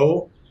can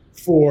go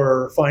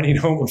for finding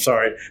home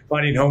inspectors,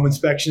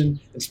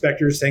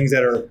 things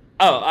that are?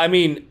 Oh, I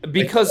mean,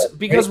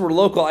 because we're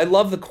local, I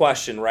love the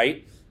question,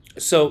 right?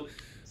 So,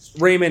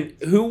 Raymond,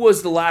 who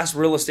was the last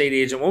real estate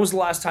agent? When was the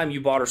last time you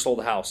bought or sold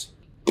a house?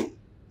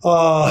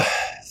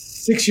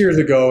 6 years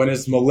ago, and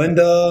it's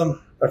Melinda.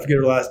 I forget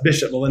her last.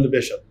 Melinda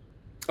Bishop.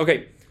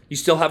 Okay, you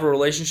still have a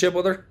relationship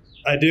with her?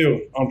 I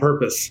do, on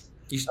purpose.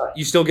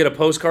 You still get a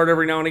postcard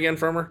every now and again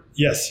from her?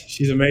 Yes,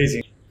 she's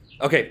amazing.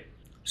 Okay,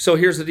 so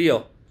here's the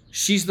deal.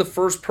 She's the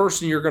first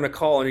person you're going to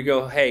call and you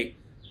go, hey,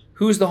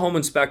 who's the home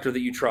inspector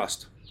that you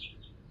trust?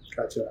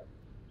 Gotcha.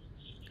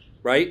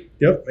 Right?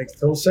 Yep, makes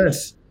total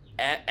sense.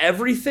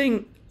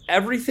 Everything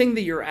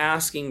that you're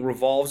asking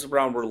revolves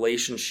around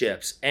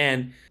relationships.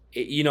 And,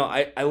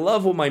 I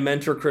love what my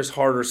mentor, Chris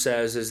Harder,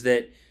 says is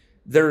that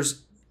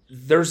there's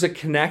a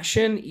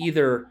connection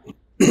either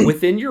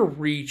within your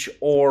reach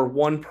or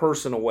one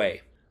person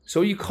away.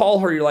 So you call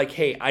her, you're like,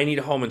 hey, I need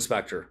a home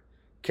inspector.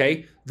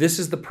 Okay, this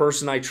is the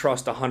person I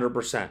trust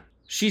 100%.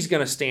 She's going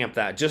to stamp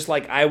that, just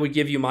like I would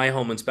give you my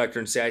home inspector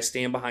and say, I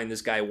stand behind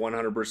this guy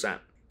 100%.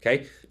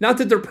 Okay, not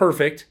that they're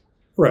perfect,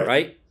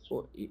 right?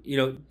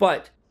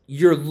 But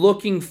you're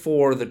looking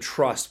for the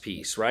trust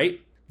piece,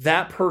 right?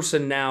 That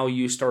person now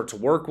you start to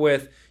work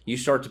with, you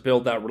start to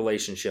build that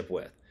relationship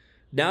with.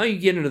 Now you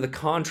get into the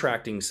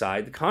contracting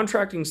side. The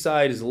contracting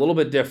side is a little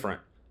bit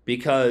different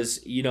because,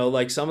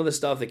 like some of the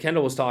stuff that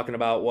Hayden was talking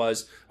about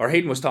was,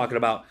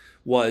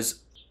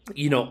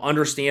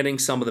 understanding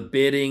some of the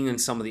bidding and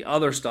some of the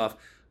other stuff.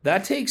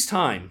 That takes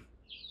time.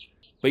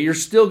 But you're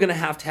still going to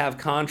have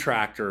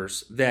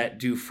contractors that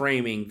do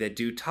framing, that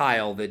do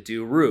tile, that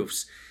do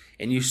roofs.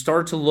 And you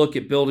start to look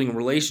at building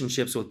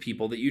relationships with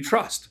people that you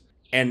trust.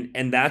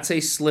 And that's a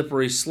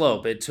slippery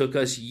slope. It took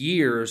us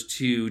years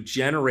to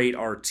generate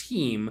our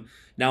team.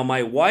 Now,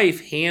 my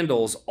wife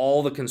handles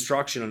all the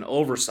construction and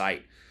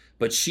oversight,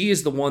 but she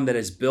is the one that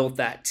has built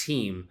that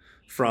team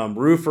from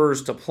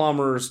roofers to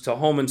plumbers to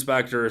home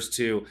inspectors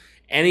to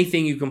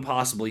anything you can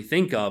possibly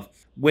think of,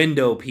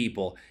 window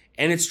people.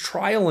 And it's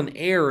trial and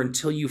error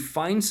until you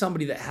find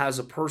somebody that has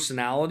a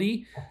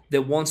personality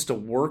that wants to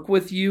work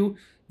with you,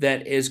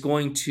 that is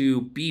going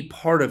to be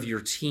part of your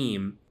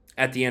team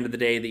at the end of the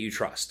day that you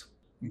trust.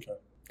 Okay.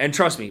 And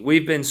trust me,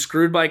 we've been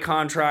screwed by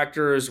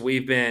contractors.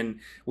 We've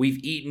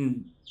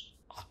eaten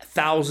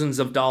thousands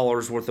of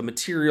dollars worth of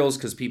materials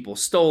because people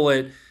stole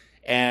it,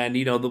 and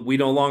we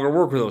no longer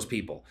work with those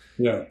people.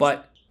 Yeah.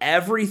 But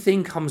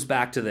everything comes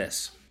back to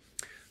this.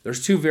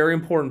 There's two very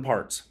important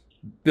parts: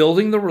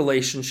 building the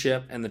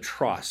relationship and the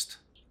trust.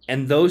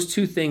 And those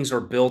two things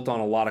are built on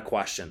a lot of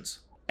questions.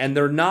 And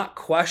they're not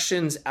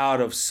questions out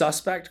of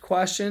suspect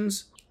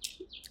questions.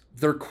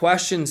 They're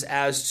questions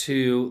as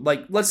to,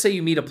 like, let's say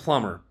you meet a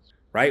plumber,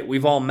 right?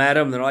 We've all met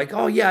them. They're like,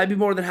 oh yeah, I'd be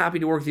more than happy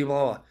to work with you,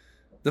 blah, blah, blah.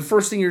 The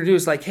first thing you're gonna do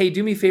is like, hey,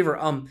 do me a favor.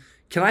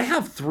 Can I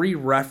have 3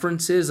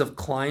 references of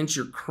clients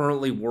you're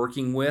currently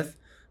working with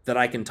that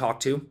I can talk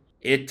to?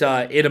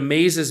 It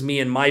amazes me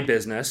in my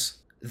business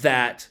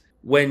that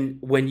when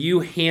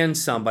you hand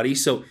somebody,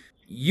 so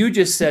you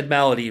just said,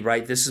 Melody,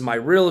 right? This is my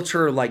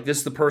realtor. Like, this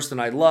is the person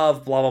I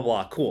love, blah, blah,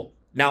 blah. Cool.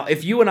 Now,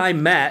 if you and I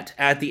met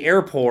at the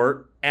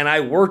airport and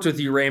I worked with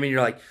you, Raymond,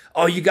 you're like,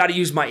 oh, you got to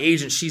use my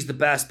agent. She's the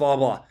best, blah,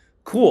 blah.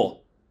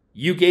 Cool.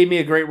 You gave me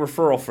a great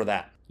referral for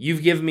that.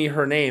 You've given me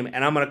her name,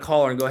 and I'm going to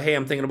call her and go, hey,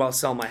 I'm thinking about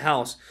selling my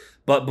house.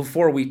 But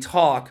before we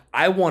talk,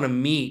 I want to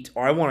meet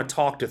or I want to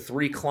talk to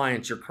 3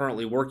 clients you're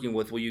currently working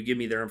with. Will you give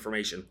me their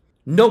information?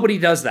 Nobody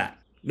does that.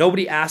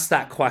 Nobody asks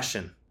that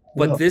question.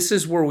 But this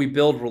is where we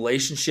build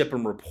relationship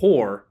and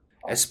rapport,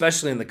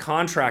 especially in the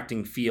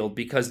contracting field,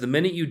 because the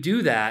minute you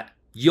do that,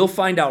 you'll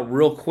find out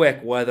real quick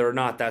whether or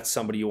not that's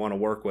somebody you want to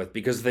work with,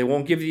 because if they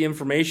won't give you the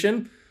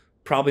information,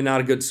 probably not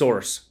a good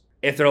source.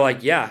 If they're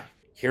like, yeah,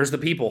 here's the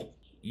people,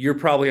 you're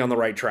probably on the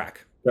right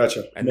track.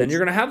 Gotcha. And then you're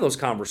going to have those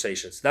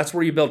conversations. That's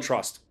where you build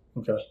trust.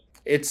 Okay.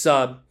 It's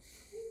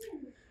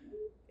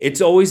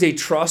always a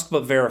trust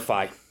but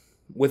verify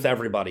with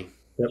everybody.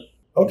 Yep.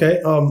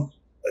 Okay.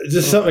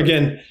 Just something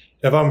again.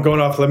 If I'm going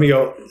off, let me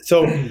go.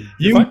 So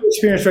you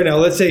experience right now,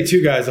 let's say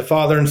 2 guys, a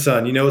father and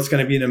son. You know it's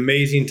going to be an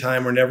amazing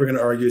time. We're never going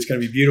to argue. It's going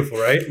to be beautiful,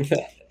 right?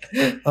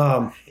 You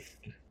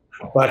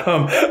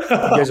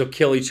guys will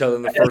kill each other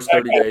in the first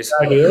 30 days.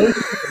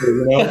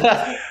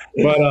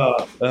 But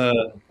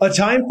a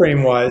time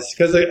frame wise,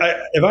 because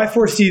if I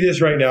foresee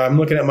this right now, I'm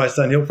looking at my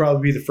son. He'll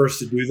probably be the first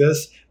to do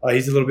this.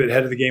 He's a little bit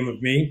ahead of the game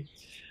of me.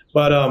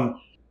 But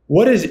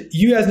what is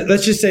you guys?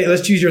 Let's use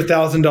your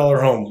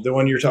 $1,000 home, the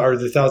one or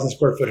the 1,000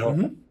 square foot home.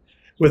 Mm-hmm.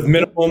 With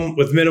minimal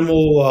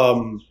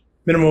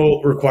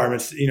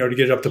requirements, to get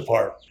it up to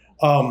par.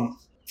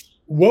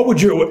 What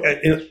would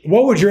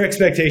your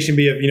expectation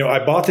be if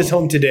I bought this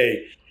home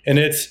today and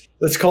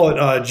let's call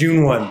it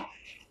June 1?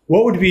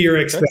 What would be your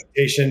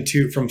expectation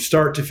from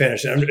start to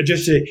finish?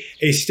 Just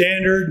a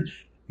standard,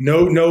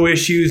 no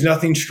issues,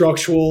 nothing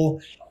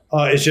structural.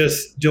 It's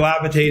just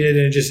dilapidated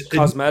and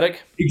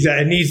cosmetic.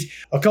 Exactly. It needs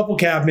a couple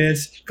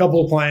cabinets, a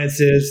couple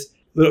appliances,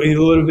 a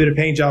little bit of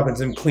paint job and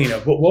some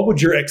cleanup. But what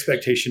would your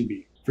expectation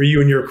be for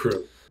you and your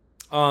crew?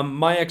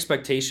 My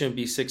expectation would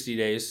be 60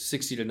 to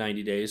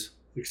 90 days.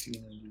 60 to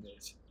 90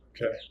 days.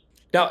 Okay.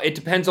 Now, it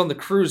depends on the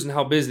crews and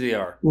how busy they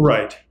are.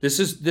 Right. This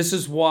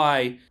is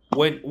why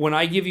when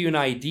I give you an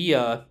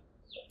idea,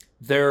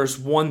 there's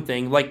one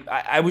thing. Like,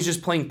 I was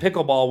just playing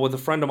pickleball with a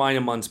friend of mine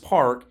in Munns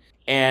Park,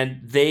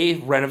 and they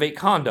renovate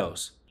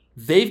condos.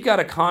 They've got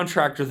a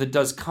contractor that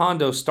does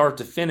condos start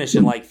to finish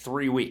in like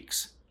 3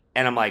 weeks.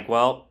 And I'm like,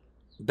 well,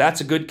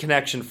 that's a good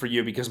connection for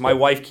you, because my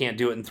wife can't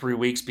do it in 3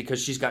 weeks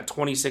because she's got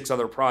 26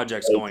 other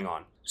projects going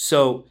on.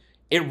 So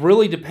it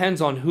really depends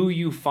on who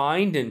you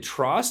find and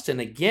trust. And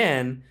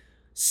again,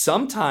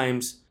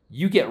 sometimes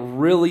you get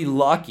really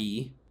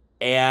lucky.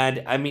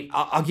 And I mean,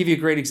 I'll give you a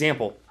great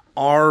example.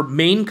 Our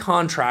main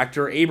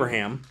contractor,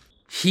 Abraham,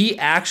 he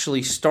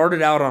actually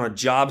started out on a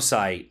job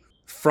site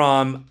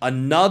from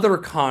another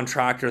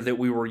contractor that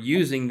we were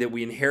using that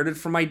we inherited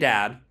from my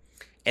dad.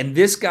 And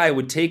this guy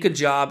would take a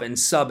job and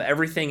sub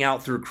everything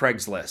out through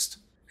Craigslist.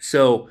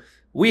 So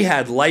we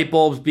had light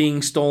bulbs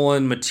being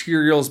stolen,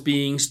 materials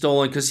being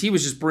stolen, because he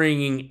was just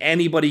bringing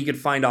anybody he could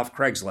find off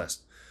Craigslist.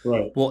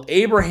 Right. Well,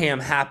 Abraham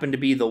happened to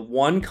be the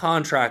one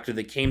contractor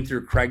that came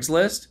through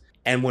Craigslist.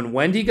 And when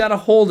Wendy got a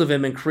hold of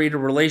him and created a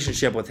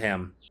relationship with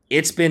him,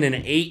 it's been an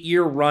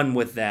 8-year run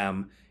with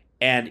them.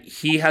 And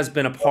he has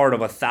been a part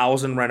of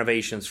 1,000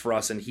 renovations for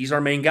us. And he's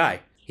our main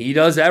guy. He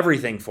does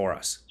everything for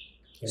us.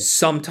 Okay.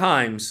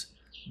 Sometimes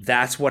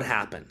that's what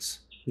happens.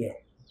 Yeah.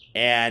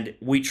 And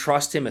we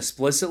trust him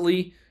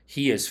explicitly.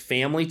 He is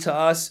family to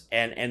us.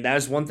 And that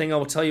is one thing I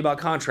will tell you about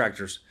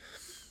contractors.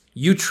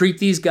 You treat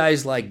these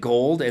guys like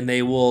gold and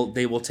they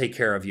will take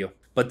care of you.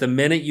 But the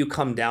minute you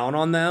come down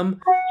on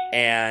them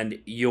and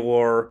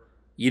you're,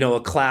 a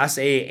class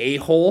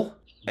A-hole,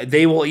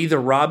 they will either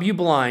rob you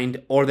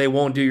blind or they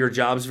won't do your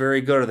jobs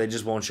very good or they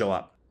just won't show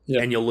up.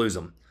 Yeah. And you'll lose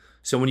them.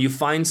 So when you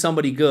find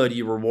somebody good,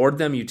 you reward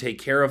them, you take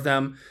care of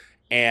them,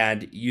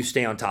 and you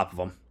stay on top of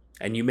them.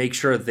 And you make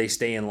sure that they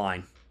stay in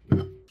line.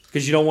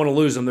 Because you don't want to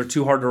lose them. They're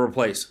too hard to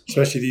replace.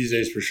 Especially these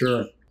days, for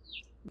sure.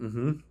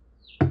 Mm-hmm.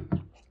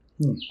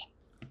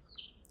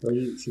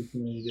 30, 60,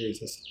 90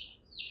 days.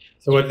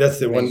 So that's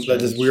the one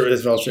that is weird.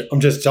 I'm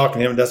just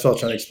talking to him. That's what I was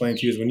trying to explain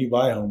to you is when you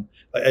buy a home,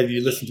 like, if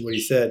you listen to what he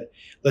said,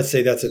 let's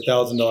say that's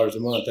 $1,000 a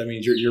month. That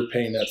means you're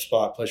paying that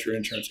spot plus your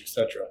insurance,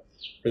 etc.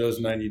 for those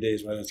 90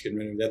 days while that's getting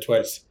rented. That's why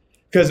it's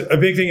because a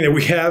big thing that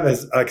we have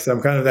is, like I said,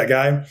 I'm kind of that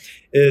guy,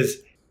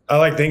 is I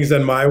like things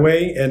done my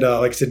way. And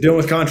like I said, dealing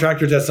with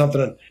contractors, that's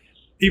something.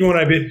 Even when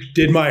I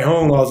did my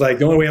home, I was like,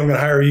 the only way I'm going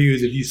to hire you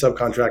is if you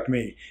subcontract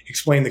me,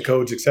 explain the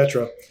codes,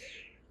 etc.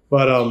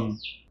 But I'm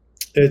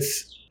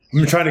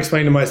trying to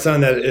explain to my son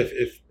that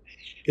if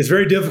it's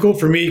very difficult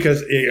for me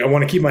because I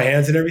want to keep my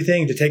hands in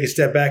everything, to take a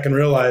step back and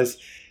realize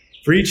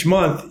for each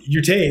month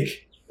you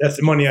take, that's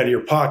the money out of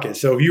your pocket.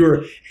 So if you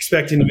were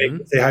expecting to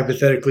make, say,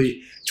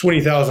 hypothetically,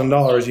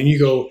 $20,000 and you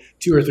go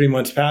 2 or 3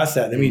 months past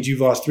that means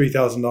you've lost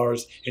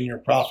 $3,000 in your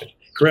profit.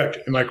 Correct?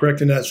 Am I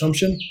correct in that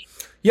assumption?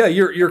 Yeah,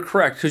 you're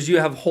correct because you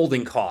have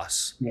holding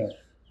costs. Yeah.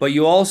 But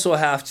you also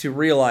have to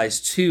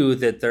realize too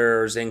that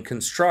in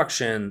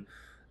construction,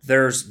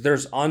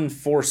 there's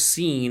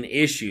unforeseen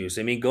issues.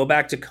 I mean, go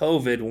back to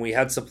COVID when we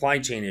had supply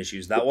chain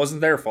issues. That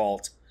wasn't their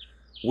fault.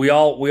 We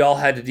all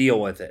had to deal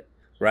with it,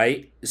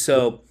 right?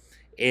 So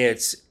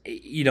it's,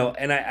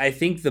 and I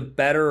think the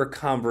better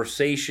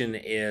conversation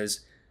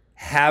is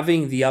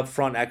having the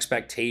upfront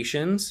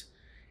expectations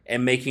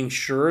and making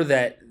sure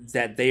that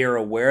they are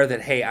aware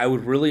that, hey, I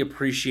would really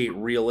appreciate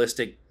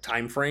realistic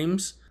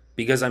timeframes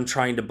because I'm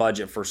trying to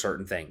budget for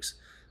certain things.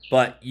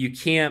 But you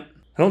can't,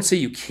 I don't say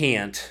you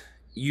can't,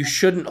 you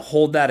shouldn't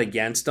hold that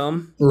against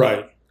them.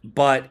 Right.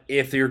 But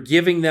if you're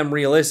giving them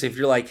realistic, if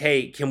you're like,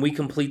 hey, can we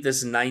complete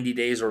this in 90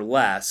 days or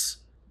less?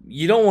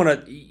 You don't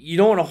want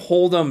to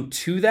hold them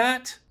to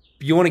that.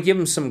 You want to give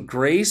them some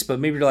grace, but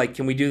maybe you're like,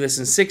 can we do this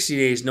in 60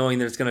 days knowing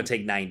that it's going to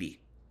take 90?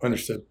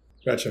 Understood.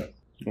 Gotcha.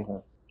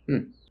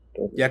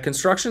 Yeah,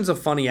 construction's a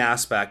funny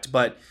aspect,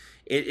 but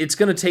it's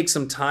going to take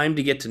some time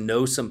to get to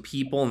know some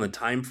people and the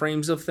time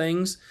frames of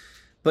things.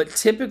 But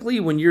typically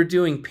when you're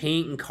doing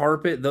paint and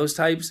carpet, those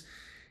types,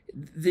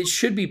 it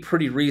should be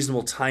pretty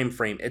reasonable time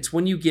frame. It's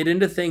when you get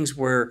into things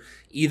where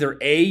either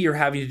A, you're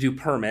having to do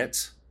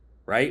permits,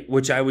 right?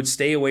 Which I would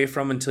stay away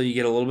from until you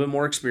get a little bit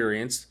more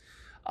experience.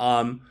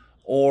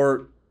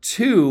 Or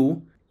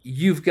 2,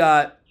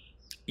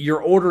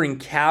 you're ordering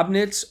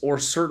cabinets or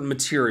certain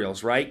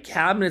materials, right?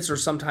 Cabinets are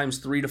sometimes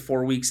 3 to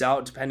 4 weeks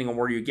out, depending on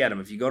where you get them.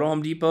 If you go to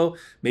Home Depot,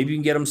 maybe you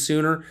can get them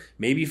sooner.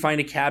 Maybe you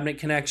find a cabinet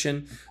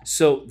connection.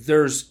 So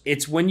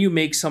it's when you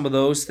make some of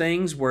those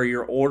things where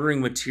you're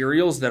ordering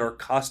materials that are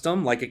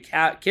custom, like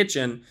a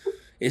kitchen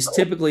is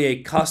typically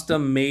a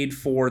custom made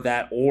for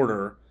that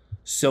order.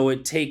 So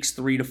it takes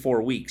 3 to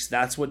 4 weeks.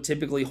 That's what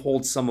typically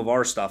holds some of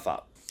our stuff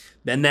up.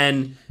 And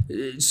then,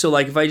 so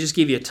like if I just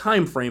give you a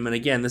time frame, and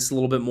again, this is a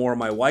little bit more of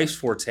my wife's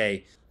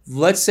forte.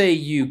 Let's say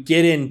you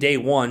get in day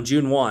 1,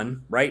 June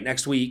 1, right?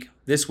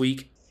 This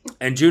week,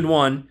 and June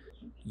 1,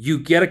 you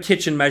get a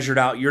kitchen measured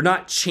out. You're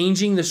not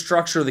changing the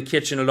structure of the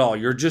kitchen at all.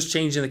 You're just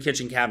changing the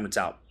kitchen cabinets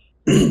out.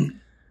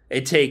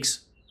 It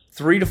takes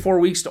 3 to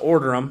 4 weeks to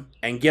order them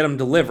and get them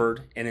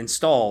delivered and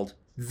installed.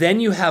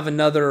 Then you've got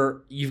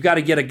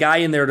to get a guy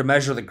in there to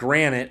measure the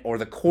granite or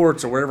the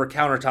quartz or whatever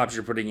countertops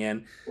you're putting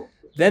in.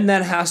 Then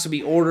that has to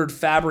be ordered,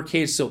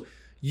 fabricated. So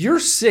you're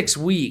 6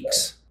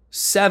 weeks,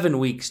 7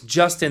 weeks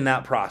just in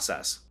that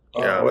process.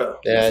 Yeah, well,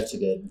 Yeah, that's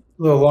good.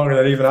 a little longer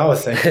than even I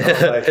was thinking. I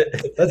was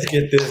like, let's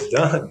get this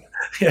done.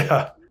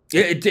 Yeah.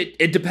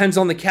 It depends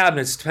on the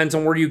cabinets. It depends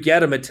on where you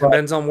get them. It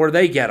depends on where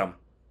they get them.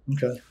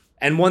 Okay.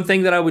 And one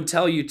thing that I would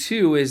tell you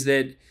too is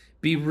that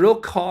be real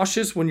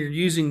cautious when you're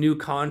using new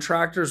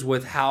contractors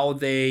with how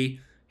they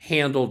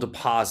handle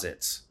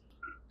deposits.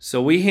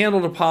 So we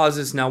handle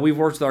deposits. Now, we've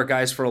worked with our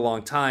guys for a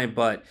long time,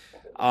 but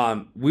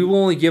we will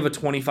only give a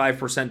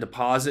 25%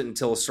 deposit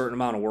until a certain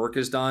amount of work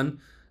is done.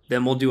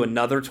 Then we'll do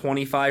another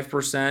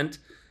 25%,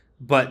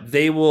 but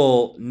they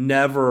will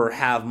never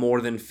have more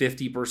than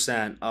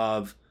 50%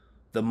 of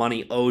the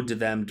money owed to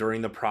them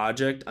during the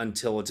project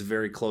until it's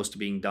very close to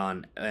being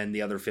done, and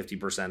the other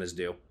 50% is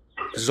due.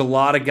 There's a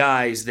lot of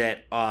guys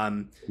that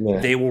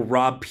they will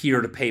rob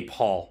Peter to pay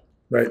Paul.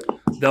 Right.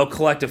 They'll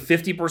collect a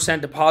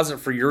 50% deposit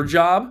for your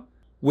job,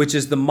 which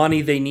is the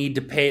money they need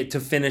to pay to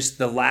finish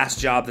the last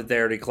job that they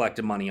already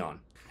collected money on.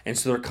 And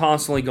so they're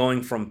constantly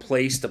going from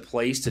place to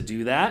place to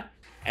do that.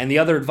 And the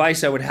other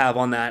advice I would have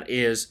on that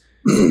is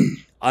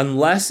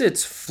unless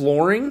it's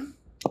flooring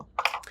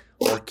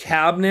or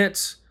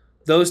cabinets,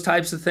 those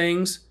types of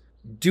things,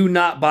 do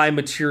not buy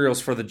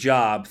materials for the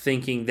job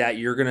thinking that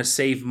you're going to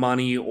save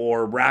money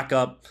or rack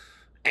up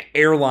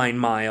airline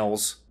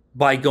miles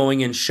by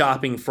going and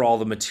shopping for all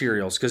the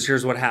materials. Because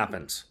here's what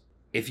happens.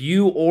 If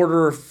you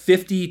order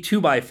 50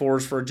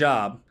 2x4s for a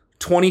job,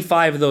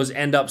 25 of those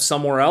end up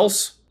somewhere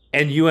else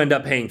and you end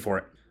up paying for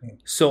it.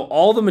 So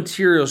all the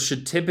materials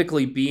should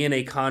typically be in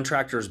a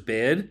contractor's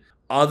bid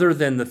other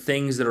than the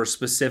things that are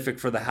specific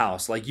for the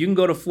house. Like you can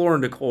go to Floor &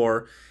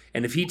 Decor,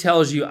 and if he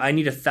tells you I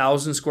need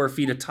 1,000 square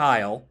feet of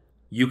tile,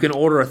 you can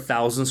order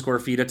 1,000 square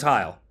feet of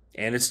tile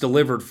and it's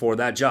delivered for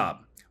that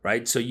job,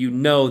 right? So you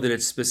know that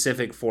it's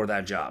specific for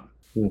that job.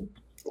 Okay.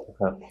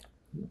 All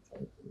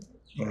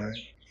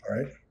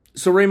right.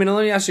 So Raymond,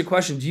 let me ask you a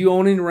question. Do you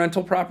own any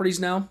rental properties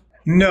now?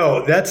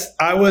 No,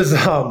 I was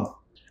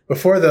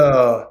before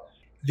the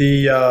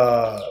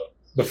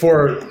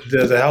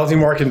housing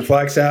market in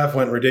Flagstaff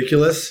went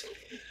ridiculous.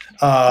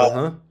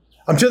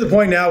 I'm to the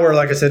point now where,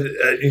 like I said,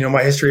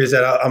 my history is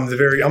that I'm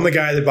the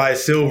guy that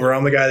buys silver.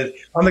 I'm the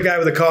guy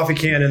with a coffee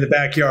can in the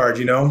backyard.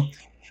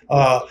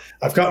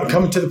 I've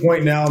come to the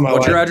point now in my life.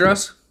 What's your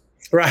address?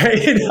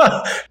 Right.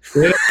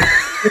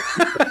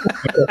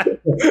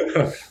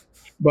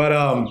 But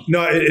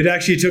no, it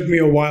actually took me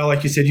a while.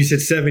 Like you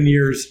said 7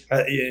 years,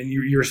 and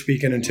you were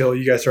speaking until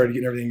you guys started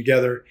getting everything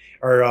together.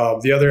 Or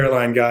the other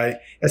airline guy.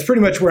 That's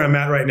pretty much where I'm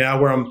at right now.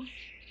 Where I'm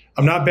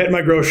not betting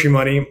my grocery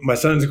money. My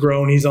son's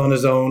grown; he's on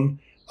his own.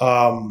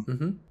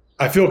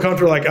 I feel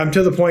comfortable. Like, I'm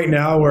to the point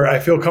now where I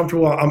feel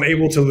comfortable. I'm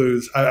able to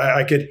lose.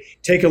 I could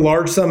take a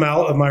large sum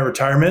out of my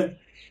retirement,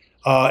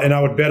 and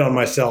I would bet on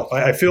myself.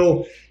 I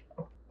feel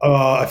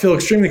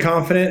extremely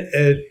confident.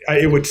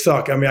 It would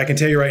suck. I mean, I can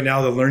tell you right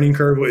now, the learning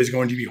curve is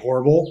going to be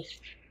horrible.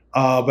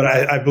 But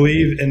I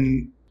believe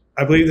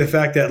the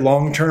fact that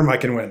long term I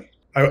can win.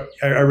 I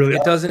really.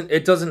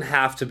 It doesn't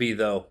have to be,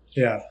 though.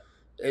 Yeah.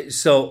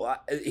 So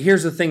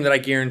here's the thing that I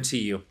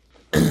guarantee you.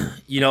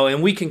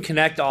 And we can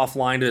connect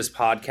offline to this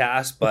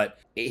podcast, but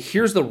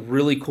here's the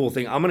really cool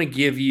thing. I'm going to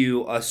give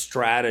you a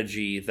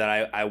strategy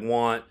that I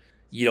want,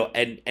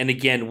 and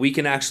again, we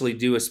can actually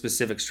do a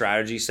specific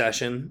strategy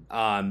session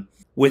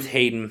with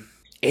Hayden.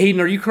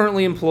 Hayden, are you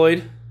currently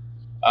employed?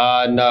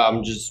 No,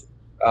 I'm just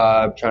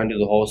trying to do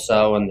the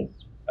wholesale and the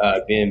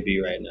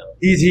B&B right now.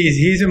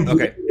 He's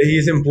employed. Okay.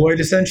 He's employed,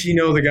 essentially.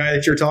 The guy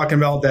that you're talking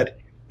about that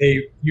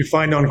you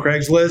find on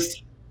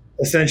Craigslist.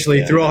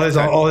 Essentially, through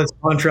all his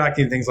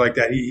contracting and things like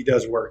that, he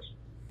does work.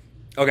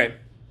 Okay.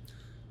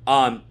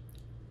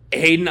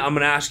 Hayden, I'm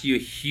going to ask you a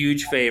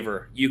huge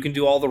favor. You can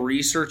do all the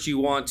research you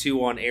want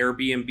to on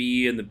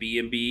Airbnb and the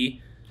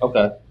B&B.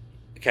 Okay.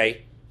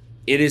 Okay.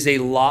 It is a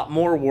lot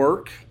more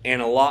work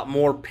and a lot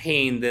more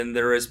pain than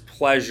there is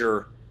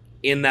pleasure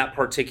in that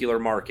particular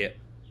market.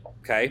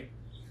 Okay.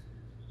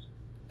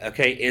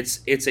 Okay.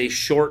 It's a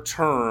short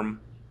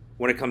term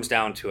when it comes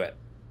down to it.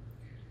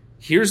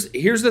 Here's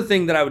the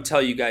thing that I would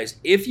tell you guys.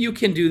 If you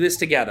can do this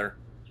together,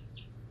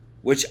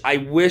 which I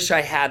wish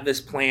I had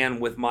this plan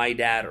with my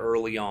dad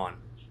early on,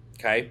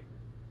 okay?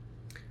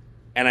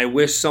 And I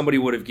wish somebody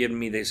would have given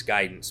me this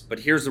guidance. But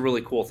here's the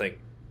really cool thing.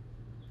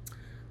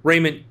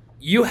 Raymond,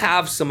 you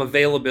have some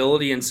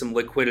availability and some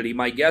liquidity.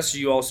 My guess is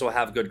you also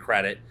have good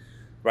credit,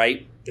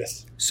 right?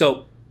 Yes.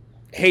 So,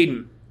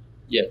 Hayden.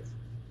 Yes.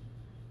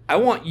 I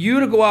want you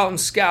to go out and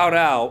scout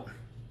out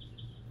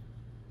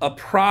a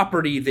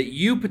property that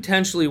you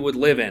potentially would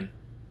live in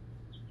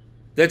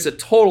that's a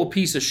total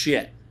piece of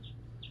shit.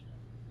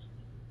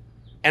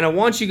 And I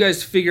want you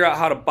guys to figure out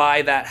how to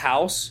buy that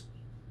house,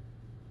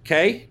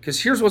 okay?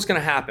 Because here's what's going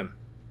to happen.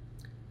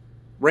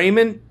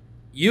 Raymond,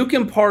 you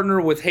can partner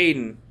with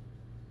Hayden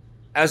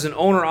as an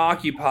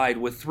owner-occupied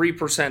with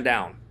 3%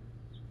 down.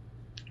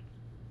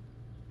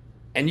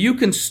 And you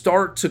can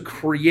start to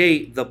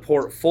create the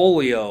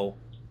portfolio,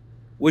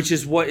 which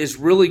is what is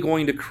really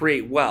going to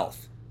create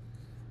wealth.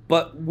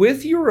 But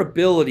with your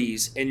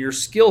abilities and your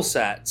skill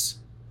sets,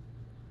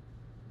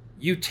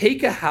 you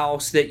take a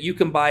house that you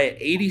can buy at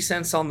 80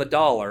 cents on the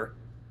dollar.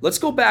 Let's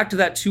go back to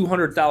that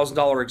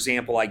 $200,000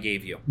 example I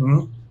gave you.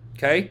 Mm-hmm.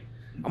 Okay?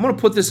 I'm going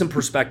to put this in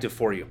perspective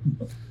for you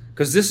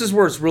because this is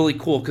where it's really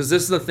cool, because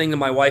this is the thing that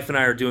my wife and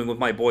I are doing with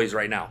my boys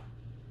right now.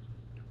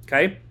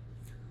 Okay?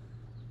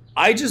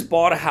 I just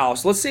bought a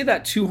house. Let's say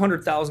that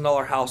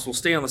 $200,000 house, will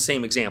stay on the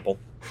same example.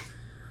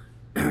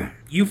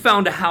 You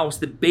found a house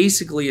that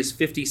basically is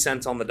 50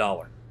 cents on the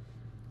dollar.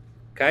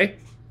 Okay?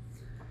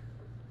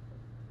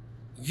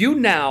 You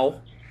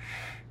now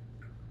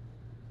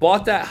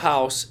bought that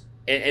house,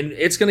 and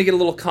it's going to get a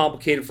little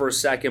complicated for a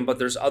second, but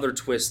there's other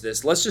twists to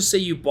this. Let's just say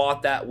you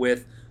bought that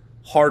with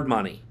hard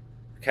money.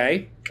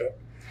 Okay?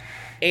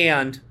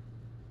 And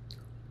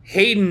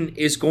Hayden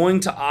is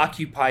going to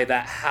occupy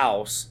that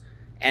house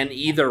and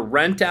either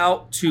rent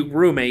out to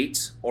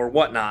roommates or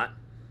whatnot.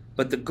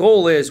 But the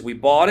goal is, we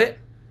bought it,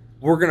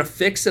 we're going to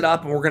fix it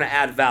up, and we're going to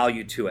add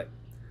value to it.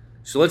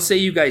 So let's say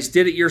you guys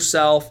did it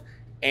yourself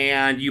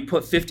and you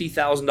put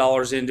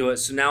 $50,000 into it.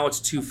 So now it's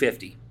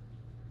 $250,000.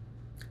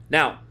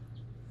 Now,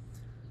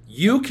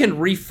 you can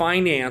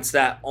refinance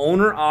that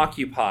owner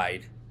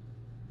occupied.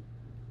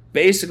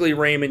 Basically,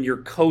 Raymond,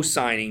 you're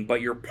co-signing,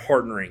 but you're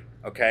partnering.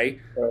 Okay.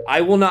 Right.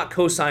 I will not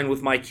co-sign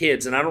with my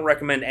kids, and I don't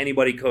recommend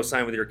anybody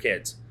co-sign with your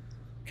kids.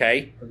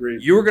 Okay.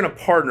 Agreed. You're going to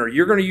partner.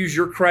 You're going to use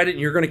your credit, and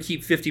you're going to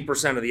keep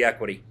 50% of the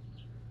equity.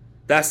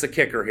 That's the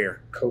kicker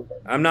here. Cool.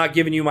 I'm not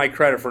giving you my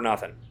credit for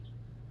nothing.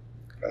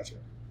 Gotcha.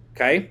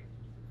 Okay?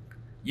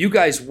 You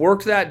guys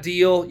worked that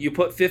deal. You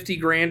put 50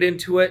 grand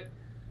into it.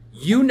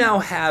 You now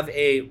have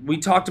we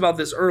talked about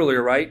this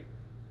earlier, right?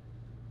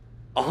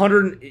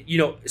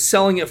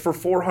 Selling it for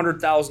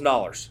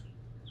 $400,000.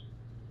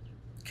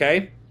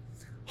 Okay?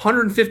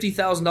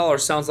 $150,000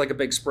 sounds like a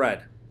big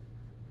spread.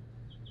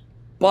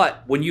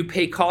 But when you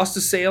pay cost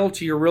of sale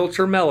to your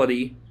realtor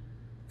Melody,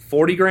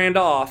 40 grand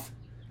off,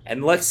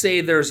 and let's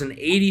say there's an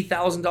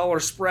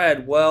 $80,000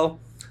 spread, well,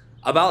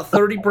 about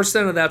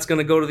 30% of that's going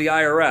to go to the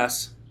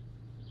IRS,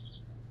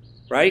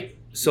 right?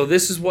 So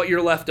this is what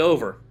you're left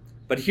over.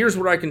 But here's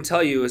what I can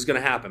tell you is going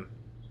to happen.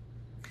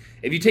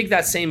 If you take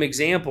that same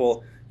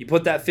example, you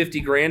put that 50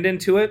 grand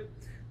into it,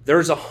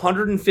 there's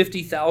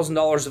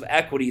 $150,000 of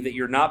equity that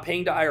you're not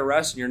paying to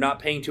IRS and you're not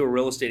paying to a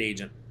real estate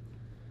agent.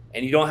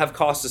 And you don't have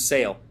cost of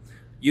sale.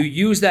 You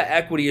use that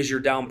equity as your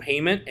down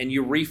payment and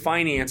you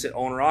refinance it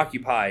owner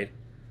occupied.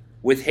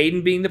 With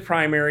Hayden being the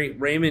primary,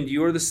 Raymond,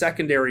 you are the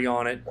secondary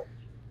on it.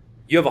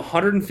 You have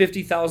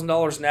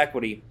 $150,000 in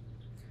equity.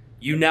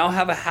 You now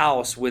have a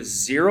house with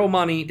zero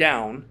money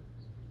down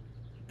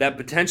that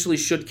potentially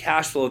should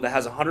cash flow that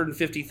has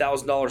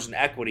 $150,000 in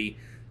equity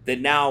that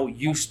now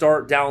you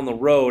start down the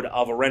road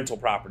of a rental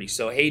property.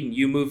 So Hayden,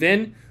 you move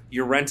in,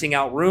 you're renting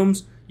out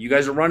rooms, you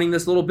guys are running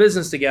this little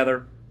business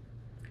together.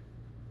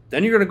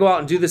 Then you're going to go out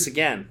and do this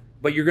again,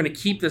 but you're going to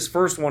keep this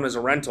first one as a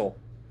rental.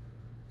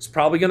 It's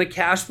probably going to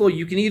cash flow.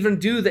 You can even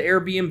do the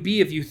Airbnb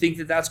if you think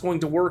that that's going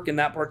to work in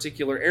that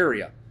particular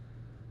area,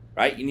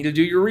 right? You need to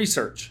do your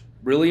research.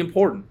 Really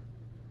important.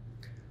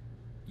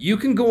 You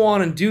can go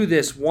on and do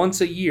this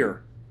once a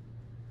year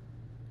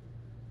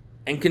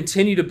and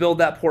continue to build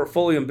that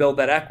portfolio and build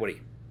that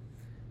equity.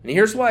 And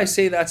here's why I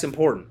say that's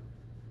important.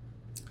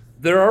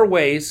 There are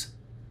ways,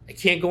 I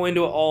can't go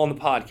into it all on the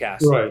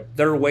podcast. Right.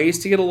 There are ways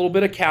to get a little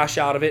bit of cash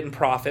out of it and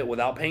profit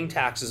without paying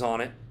taxes on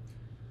it.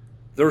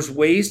 There's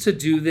ways to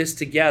do this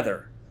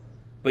together.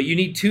 But you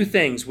need two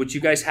things, which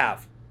you guys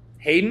have.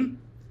 Hayden,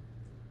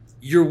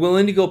 you're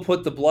willing to go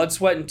put the blood,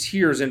 sweat, and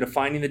tears into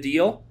finding the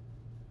deal.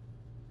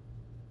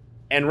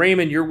 And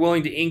Raymond, you're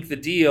willing to ink the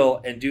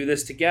deal and do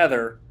this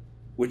together,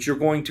 which you're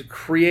going to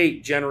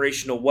create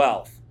generational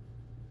wealth.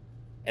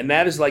 And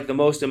that is like the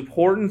most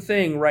important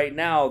thing right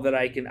now that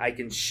I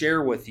can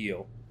share with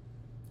you.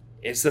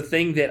 It's the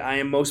thing that I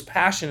am most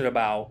passionate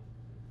about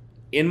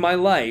in my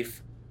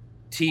life,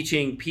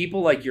 teaching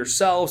people like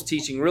yourselves,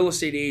 teaching real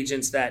estate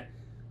agents that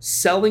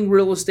selling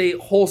real estate,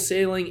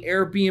 wholesaling,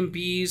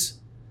 Airbnbs,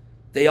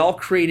 they all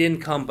create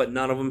income, but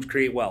none of them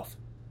create wealth.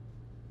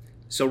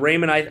 So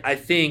Raymond, I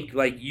think,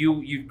 like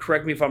you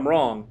correct me if I'm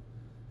wrong,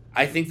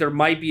 I think there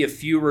might be a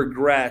few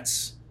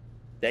regrets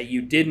that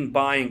you didn't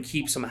buy and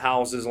keep some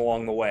houses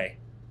along the way.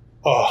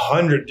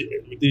 100.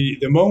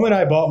 The moment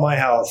I bought my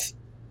house,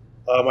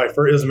 it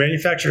was a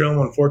manufactured home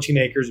on 14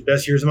 acres,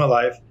 best years of my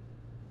life.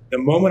 The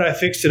moment I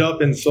fixed it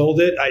up and sold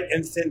it,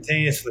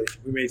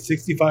 we made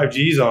 65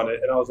 G's on it.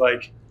 And I was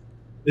like,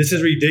 this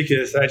is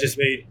ridiculous. I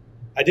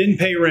didn't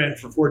pay rent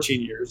for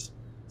 14 years.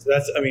 So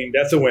that's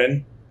a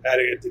win. I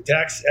had the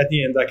tax at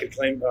the end, I could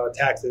claim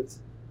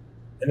taxes.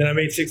 And then I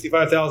made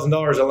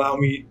 $65,000, allow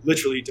me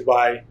literally to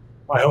buy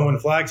my home in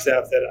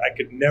Flagstaff that I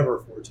could never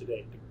afford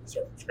today to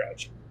start from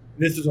scratch.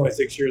 And this was only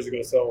 6 years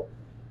ago. So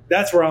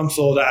that's where I'm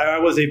sold. I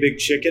was a big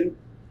chicken.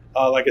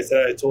 Like I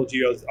said, I told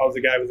you, I was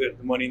the guy with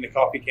the money in the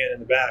coffee can in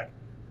the back.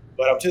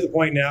 But I'm to the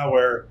point now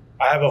where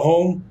I have a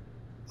home.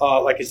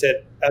 Like I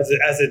said,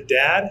 as a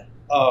dad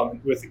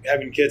with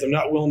having kids, I'm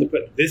not willing to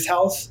put this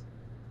house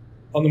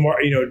on the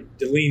market,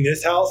 to lean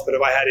this house. But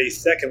if I had a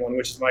second one,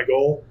 which is my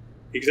goal,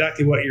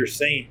 exactly what you're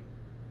saying,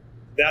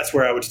 that's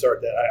where I would start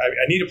that.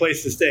 I need a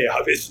place to stay.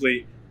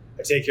 Obviously,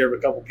 I take care of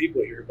a couple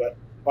people here. But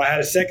if I had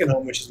a second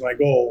home, which is my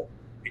goal,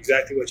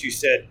 exactly what you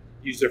said,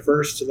 use the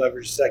first to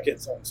leverage second,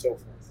 so on and so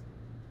forth.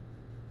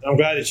 And I'm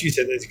glad that you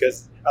said this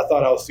because I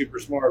thought I was super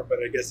smart, but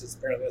I guess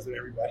apparently that's what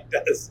everybody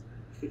does.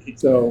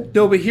 So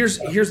no, but here's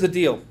the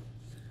deal.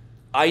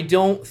 I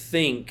don't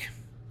think,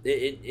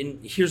 and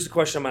here's the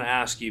question I'm going to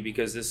ask you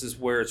because this is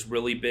where it's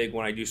really big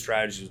when I do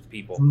strategies with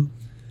people. Mm-hmm.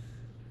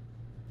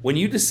 When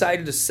you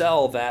decided to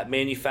sell that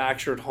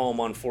manufactured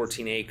home on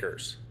 14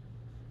 acres,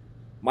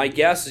 my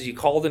guess is you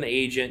called an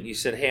agent and you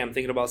said, hey, I'm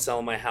thinking about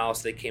selling my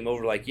house. They came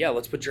over like, yeah,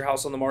 let's put your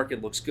house on the market.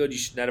 It looks good. You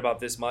should net about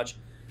this much.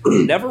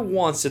 Never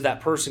once did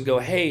that person go,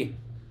 hey,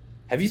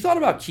 have you thought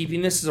about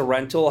keeping this as a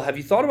rental? Have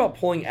you thought about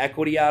pulling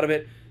equity out of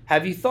it?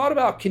 Have you thought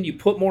about, can you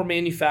put more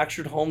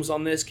manufactured homes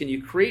on this? Can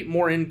you create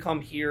more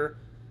income here?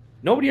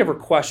 Nobody ever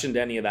questioned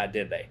any of that,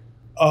 did they?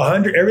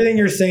 100. Everything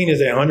you're saying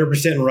is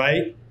 100%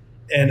 right.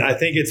 And I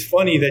think it's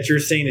funny that you're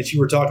saying that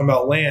you were talking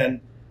about land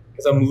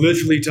because I'm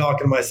literally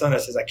talking to my son. I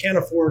says, I can't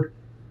afford,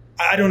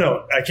 I don't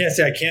know. I can't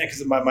say I can't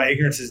because my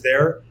ignorance is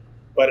there.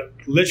 But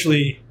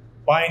literally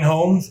buying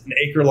homes and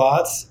acre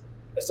lots,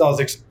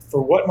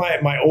 for what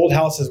my old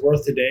house is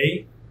worth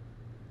today,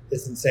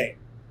 it's insane.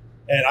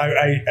 And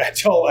I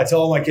tell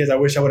all my kids, I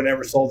wish I would have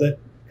never sold it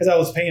because I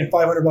was paying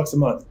 $500 a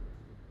month.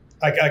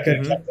 I could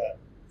have kept that,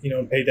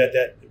 and paid that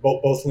debt,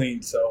 both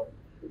liens. So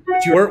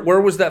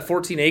where was that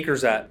 14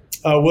 acres at?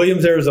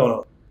 Williams,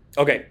 Arizona.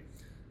 Okay.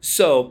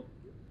 So,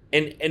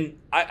 and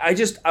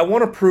I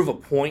want to prove a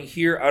point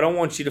here. I don't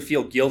want you to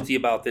feel guilty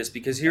about this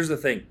because here's the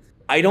thing.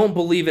 I don't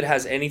believe it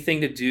has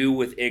anything to do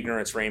with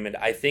ignorance, Raymond.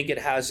 I think it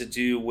has to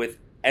do with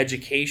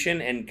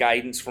education and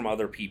guidance from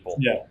other people.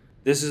 Yeah.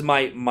 This is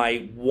my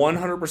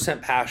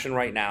 100% passion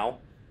right now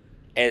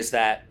is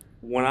that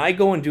when I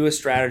go and do a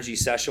strategy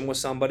session with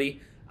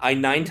somebody, I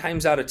 9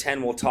 times out of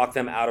 10 will talk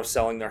them out of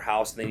selling their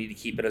house, and they need to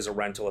keep it as a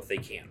rental if they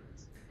can.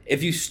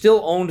 If you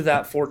still owned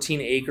that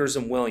 14 acres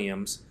in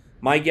Williams,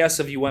 my guess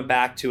if you went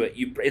back to it,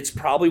 it's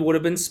probably would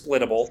have been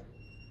splittable.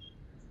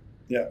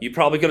 Yeah. You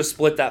probably could have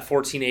split that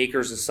 14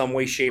 acres in some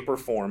way, shape, or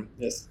form.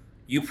 Yes.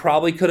 You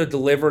probably could have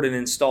delivered and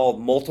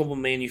installed multiple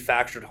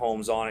manufactured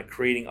homes on it,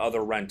 creating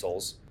other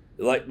rentals.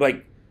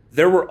 Like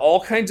there were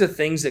all kinds of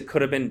things that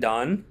could have been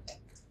done,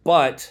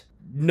 but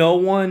no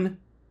one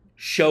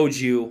showed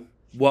you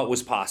what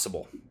was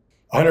possible.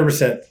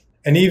 100%.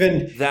 And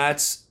even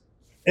that's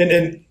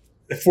and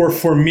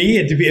for me,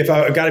 if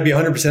I got to be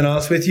 100%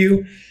 honest with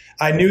you,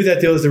 I knew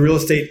that there was the real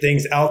estate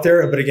things out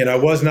there, but again, I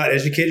was not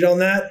educated on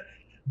that.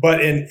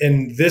 But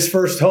in this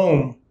first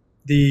home,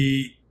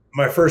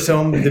 my first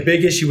home, the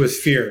big issue was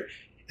fear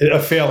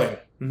of failing.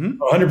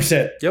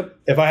 100%. Yep.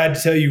 If I had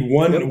to tell you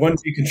one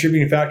big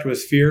contributing factor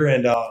was fear,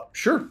 and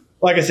sure.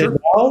 Like I said,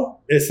 now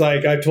it's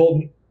like I've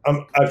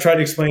tried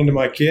to explain to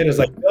my kid, it's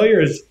like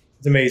failure is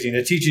amazing.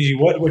 It teaches you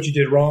what you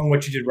did wrong,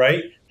 what you did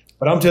right.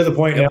 But I'm to the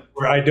point now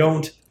where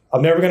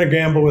I'm never going to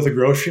gamble with the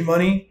grocery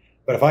money.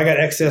 But if I got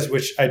excess,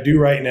 which I do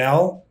right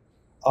now,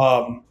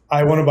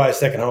 I want to buy a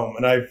second home,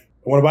 and I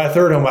want to buy a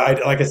third home.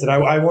 Like I said,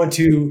 I want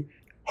to.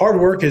 Hard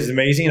work is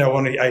amazing.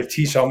 I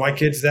teach all my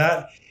kids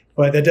that,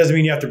 but that doesn't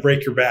mean you have to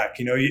break your back.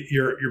 You know,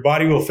 your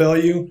body will fail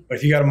you, but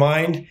if you got a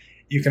mind,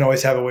 you can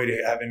always have a way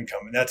to have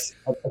income, and that's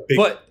a big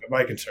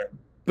my concern.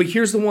 But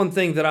here's the one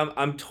thing that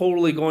I'm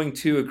totally going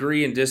to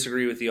agree and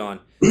disagree with you on.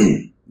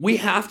 We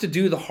have to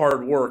do the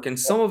hard work, and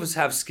some of us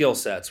have skill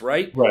sets,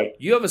 right? Right.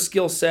 You have a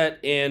skill set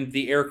in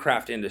the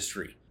aircraft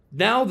industry.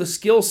 Now the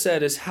skill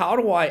set is how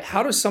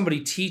does somebody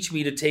teach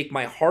me to take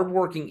my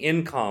hardworking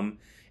income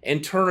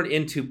and turn it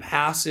into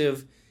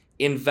passive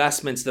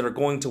investments that are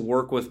going to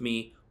work with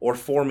me or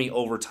for me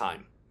over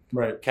time?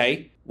 Right.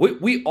 Okay.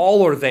 We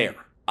all are there.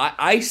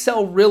 I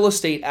sell real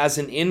estate as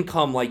an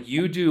income like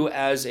you do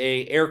as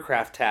a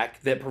aircraft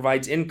tech that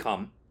provides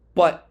income.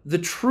 But the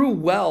true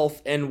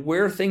wealth and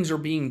where things are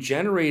being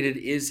generated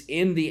is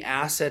in the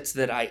assets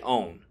that I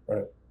own,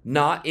 right,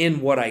 not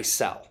in what I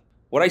sell.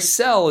 What I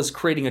sell is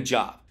creating a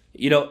job.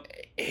 You know,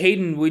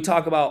 Hayden, we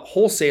talk about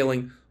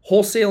wholesaling.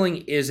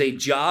 Wholesaling is a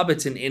job.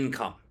 It's an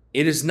income.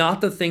 It is not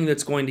the thing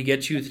that's going to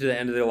get you to the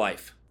end of their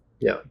life.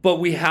 Yeah.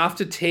 But we have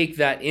to take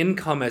that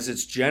income as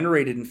it's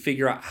generated and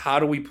figure out how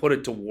do we put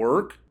it to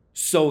work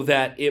so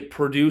that it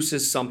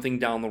produces something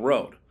down the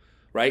road,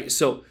 right?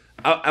 So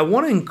I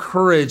want to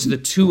encourage the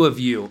two of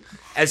you,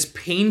 as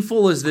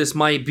painful as this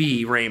might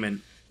be,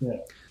 Raymond,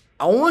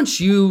 I want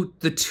you,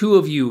 the two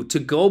of you, to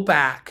go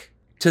back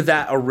to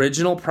that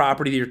original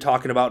property that you're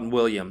talking about in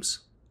Williams.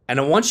 And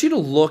I want you to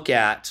look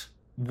at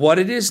what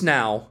it is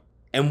now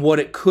and what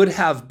it could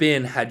have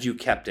been had you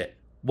kept it.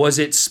 Was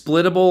it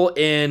splittable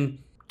in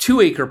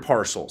 2-acre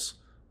parcels?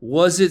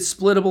 Was it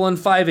splittable in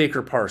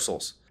 5-acre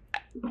parcels?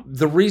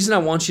 The reason I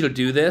want you to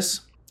do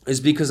this is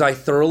because I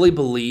thoroughly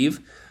believe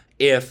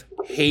if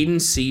Hayden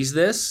sees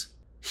this,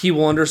 he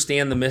will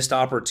understand the missed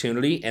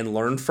opportunity and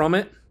learn from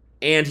it.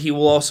 And he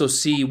will also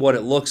see what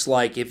it looks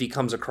like if he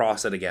comes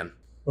across it again.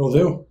 Will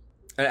do.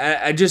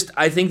 I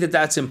think that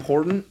that's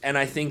important. And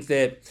I think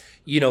that,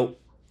 you know,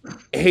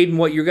 Hayden,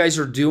 what you guys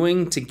are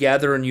doing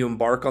together and you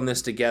embark on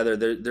this together,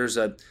 there's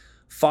a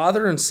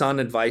father and son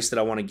advice that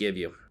I want to give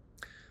you.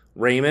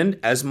 Raymond,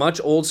 as much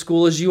old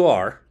school as you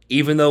are,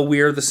 even though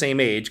we are the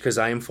same age, because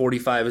I am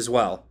 45 as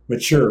well.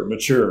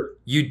 Mature.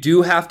 You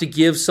do have to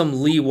give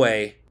some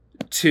leeway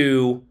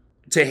to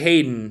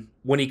Hayden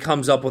when he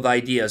comes up with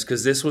ideas,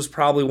 because this was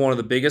probably one of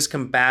the biggest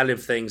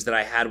combative things that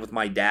I had with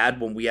my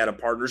dad when we had a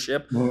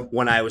partnership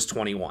when I was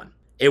 21.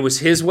 It was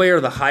his way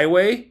or the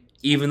highway,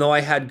 even though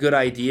I had good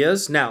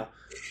ideas. Now,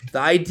 the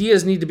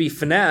ideas need to be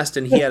finessed,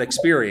 and he had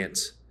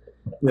experience.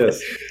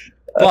 Yes.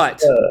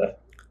 But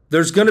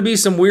there's going to be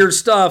some weird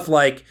stuff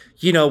like,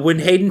 you know, when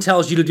Hayden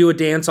tells you to do a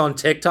dance on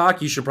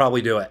TikTok, you should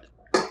probably do it.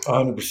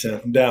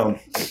 100%. I'm down.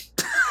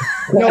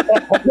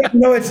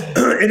 No,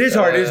 it is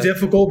hard. It is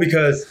difficult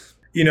because,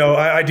 you know,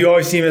 I do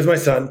always see him as my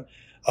son.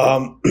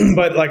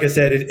 But like I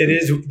said, it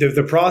is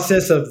the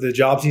process of the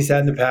jobs he's had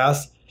in the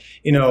past.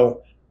 You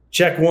know,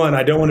 check 1,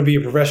 I don't want to be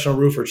a professional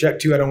roofer. Check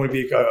 2, I don't want to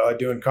be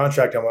doing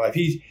contract on my life.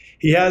 He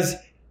has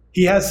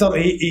a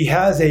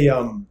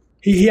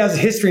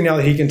history now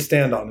that he can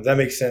stand on. Does that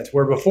make sense?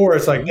 Where before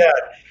it's like, Dad,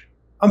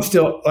 I'm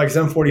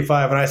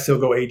 45 and I still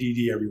go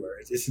ADD everywhere.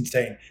 It's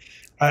insane.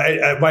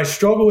 My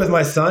struggle with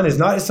my son is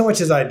not so much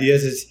his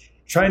ideas, it's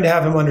trying to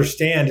have him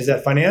understand is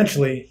that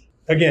financially,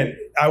 again,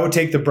 I would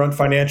take the brunt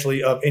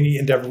financially of any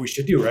endeavor we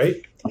should do, right?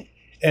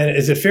 And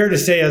is it fair to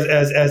say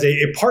as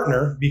a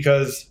partner,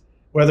 because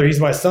whether he's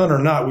my son or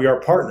not, we are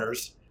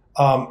partners,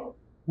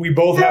 we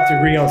both have to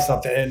agree on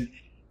something. And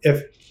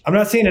if I'm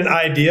not saying an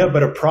idea,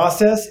 but a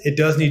process, it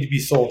does need to be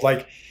sold.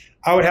 Like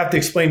I would have to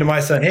explain to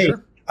my son, hey,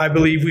 sure, I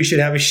believe we should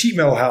have a sheet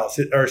metal house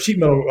or sheet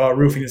metal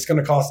roofing. It's going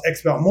to cost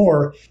X amount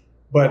more,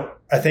 but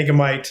I think it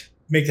might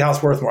make the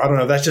house worth more. I don't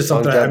know. That's just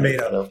something I made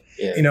up,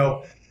 you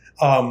know?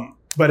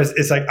 But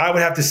it's like, I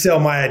would have to sell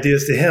my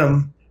ideas to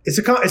him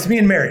it's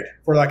being married,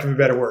 for lack of a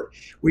better word.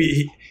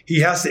 He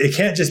has to. It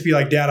can't just be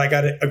like, Dad, I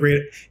got a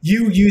great.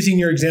 You using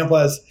your example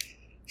as,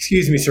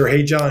 excuse me, sir.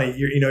 Hey, Johnny,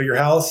 your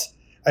house.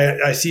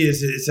 I see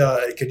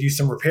it could use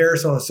some repair,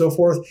 so on and so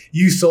forth.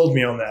 You sold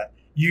me on that.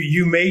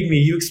 You made me.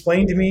 You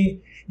explained to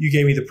me. You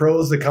gave me the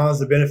pros, the cons,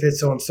 the benefits,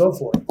 so on and so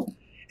forth.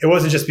 It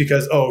wasn't just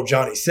because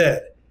Johnny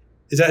said.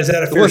 Is that a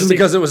fair It wasn't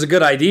because it was a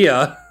good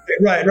idea.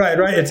 Right.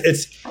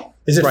 Is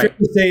it fair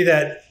to say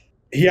that?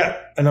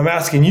 Yeah, and I'm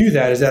asking you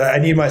that, is that I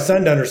need my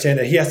son to understand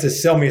that he has to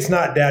sell me. It's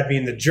not Dad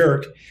being the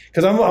jerk,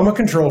 because I'm a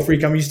control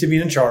freak. I'm used to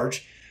being in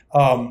charge,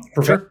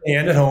 professionally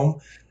and at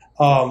home.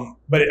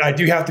 But I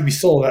do have to be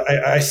sold.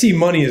 I see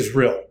money as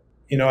real.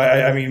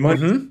 I mean,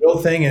 money is a real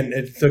thing, and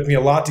it took me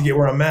a lot to get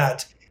where I'm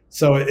at.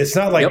 So it's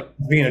not like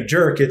being a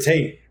jerk. It's,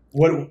 hey,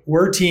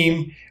 we're a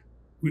team.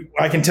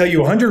 I can tell you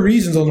 100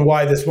 reasons on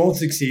why this won't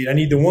succeed. I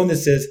need the one that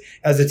says,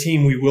 as a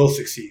team, we will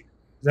succeed.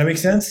 Does that make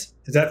sense?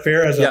 Is that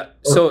fair?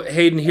 So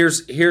Hayden,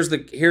 here's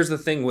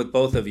the thing with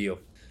both of you.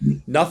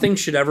 Nothing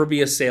should ever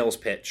be a sales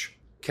pitch.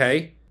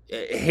 Okay,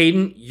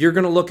 Hayden, you're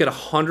going to look at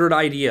 100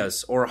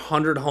 ideas or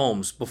 100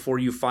 homes before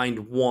you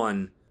find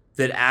one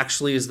that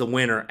actually is the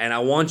winner. And I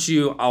want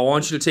you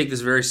to take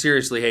this very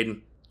seriously,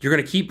 Hayden. You're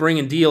going to keep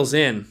bringing deals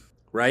in,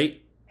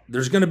 right?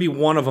 There's going to be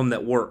one of them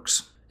that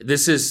works.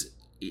 This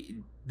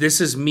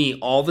is me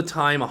all the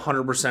time,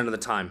 100% of the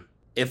time.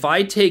 If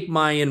I take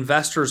my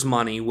investors'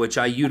 money, which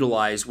I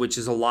utilize, which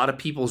is a lot of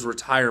people's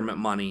retirement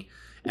money,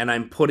 and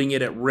I'm putting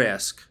it at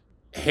risk,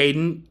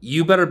 Hayden,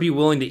 you better be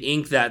willing to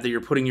ink that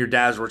you're putting your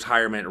dad's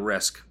retirement at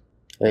risk.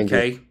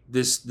 Okay?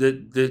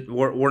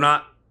 We're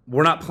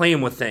not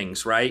playing with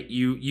things, right?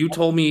 You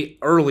told me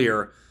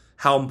earlier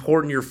how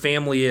important your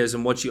family is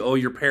and what you owe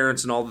your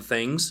parents and all the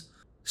things.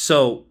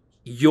 So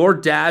your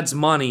dad's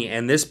money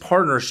and this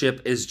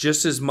partnership is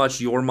just as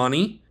much your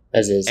money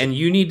as is. And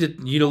you need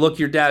to look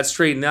your dad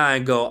straight in the eye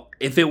and go,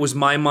 if it was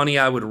my money,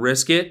 I would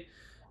risk it.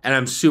 And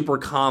I'm super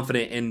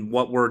confident in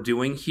what we're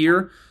doing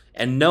here.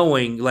 And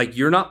knowing, like,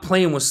 you're not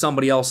playing with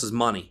somebody else's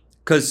money.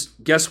 Because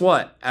guess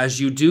what?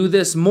 As you do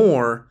this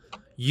more,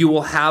 you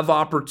will have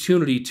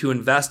opportunity to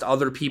invest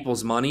other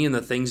people's money in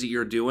the things that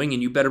you're doing.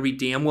 And you better be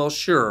damn well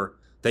sure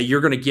that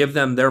you're going to give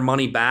them their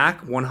money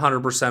back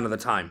 100% of the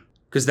time.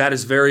 Because that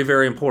is very,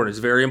 very important. It's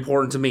very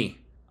important to me.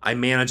 I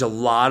manage a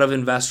lot of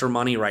investor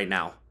money right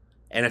now.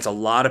 And it's a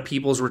lot of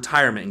people's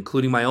retirement,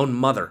 including my own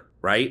mother,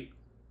 right?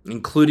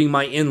 Including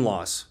my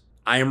in-laws.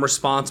 I am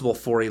responsible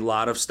for a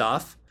lot of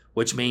stuff,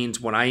 which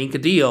means when I ink a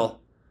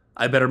deal,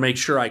 I better make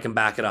sure I can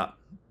back it up.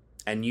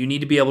 And you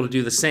need to be able to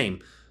do the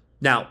same.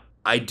 Now,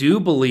 I do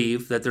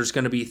believe that there's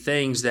going to be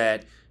things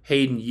that,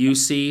 Hayden, you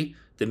see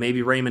that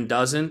maybe Raymond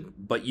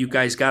doesn't, but you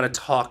guys got to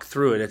talk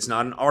through it. It's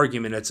not an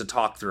argument, it's a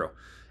talk through.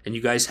 And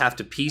you guys have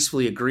to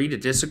peacefully agree to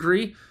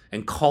disagree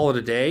and call it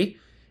a day.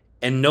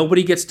 And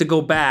nobody gets to go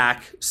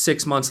back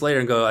 6 months later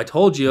and go, I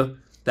told you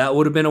that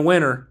would have been a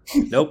winner.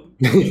 Nope.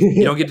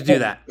 You don't get to do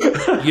that.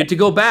 You get to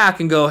go back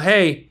and go,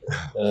 hey,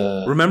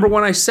 remember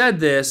when I said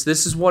this?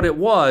 This is what it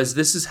was.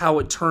 This is how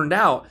it turned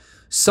out.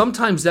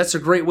 Sometimes that's a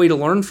great way to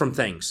learn from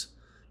things.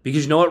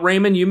 Because you know what,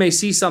 Raymond? You may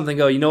see something and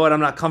go, you know what? I'm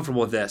not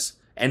comfortable with this.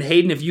 And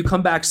Hayden, if you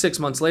come back 6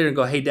 months later and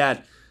go, hey,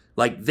 Dad,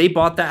 like they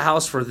bought that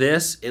house for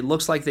this. It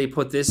looks like they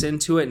put this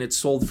into it and it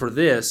sold for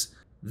this.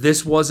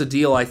 This was a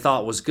deal I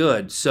thought was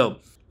good. So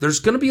there's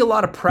going to be a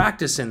lot of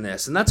practice in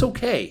this, and that's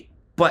okay.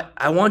 But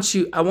I want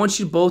you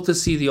both to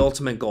see the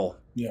ultimate goal.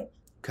 Yeah.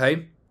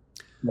 Okay?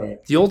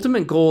 Right. The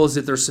ultimate goal is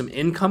that there's some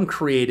income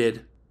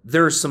created.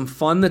 There's some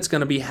fun that's going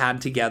to be had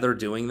together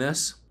doing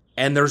this.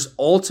 And there's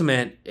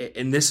ultimate,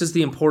 and this is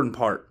the important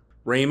part.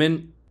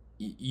 Raymond,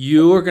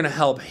 you are going to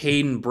help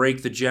Hayden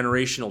break the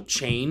generational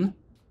chain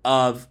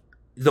of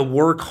the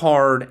work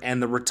hard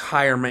and the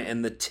retirement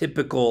and the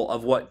typical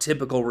of what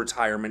typical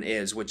retirement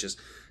is, which is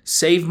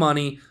save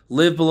money,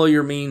 live below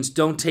your means,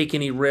 don't take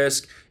any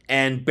risk,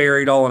 and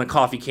bury it all in a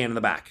coffee can in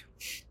the back.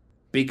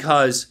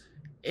 Because,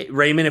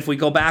 Raymond, if we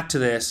go back to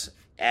this,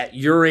 at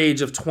your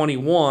age of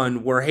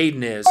 21, where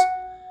Hayden is,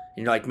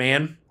 and you're like,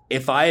 man,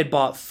 if I had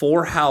bought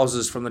 4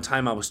 houses from the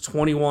time I was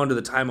 21 to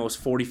the time I was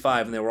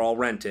 45 and they were all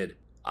rented,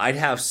 I'd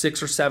have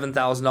 $6,000 or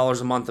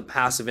 $7,000 a month of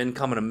passive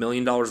income and $1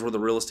 million worth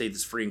of real estate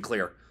that's free and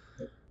clear.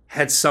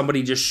 Had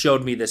somebody just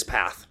showed me this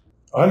path.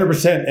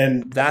 100%.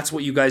 And that's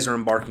what you guys are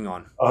embarking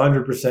on.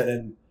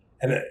 100%.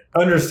 And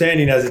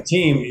understanding as a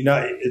team,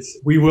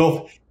 we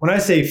will, when I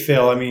say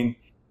fail, I mean,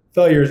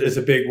 failure is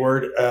a big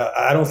word.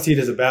 I don't see it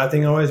as a bad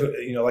thing always.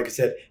 Like I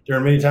said, there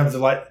are many times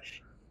in life,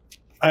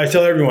 I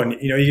tell everyone,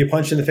 you get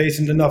punched in the face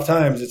enough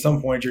times, at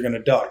some point you're going to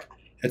duck.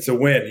 It's a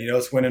win.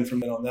 It's winning from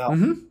then on out.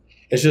 Mm-hmm.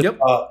 It's just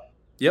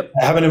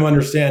having them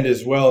understand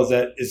as well is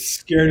that as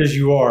scared as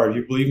you are, if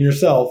you believe in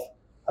yourself,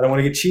 I don't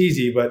want to get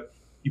cheesy, but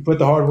you put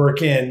the hard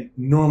work in,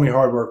 normally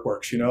hard work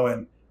works,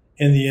 and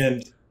in the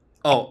end,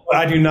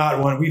 I do not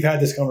want, we've had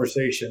this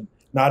conversation,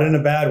 not in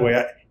a bad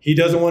way. He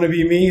doesn't want to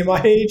be me at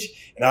my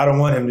age, and I don't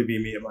want him to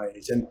be me at my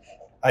age. And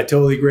I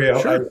totally agree.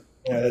 Sure.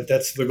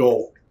 That's the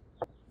goal.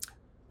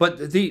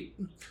 But the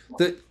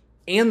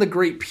the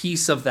great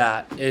piece of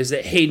that is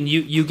that, Hayden,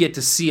 you get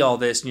to see all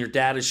this, and your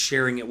dad is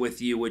sharing it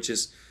with you, which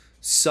is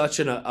such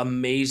an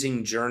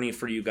amazing journey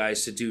for you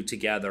guys to do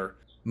together.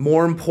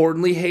 More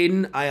importantly,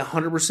 Hayden, I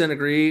 100%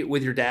 agree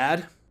with your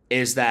dad,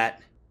 is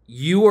that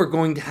you are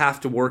going to have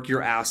to work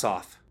your ass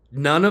off.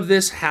 None of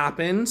this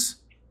happens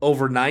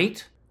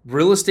overnight.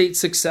 Real estate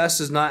success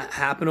does not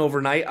happen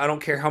overnight. I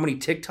don't care how many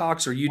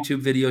TikToks or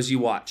YouTube videos you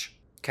watch,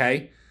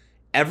 okay?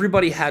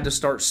 Everybody had to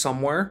start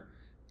somewhere,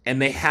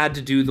 and they had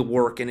to do the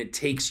work, and it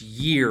takes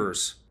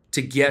years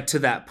to get to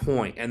that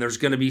point. And there's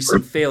going to be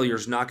some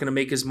failures, not going to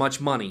make as much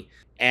money.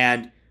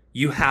 And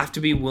you have to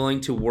be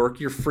willing to work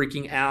your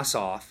freaking ass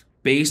off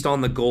based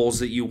on the goals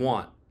that you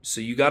want.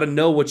 So you got to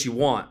know what you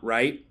want,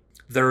 right?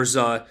 There's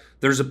a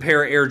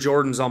pair of Air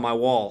Jordans on my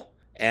wall,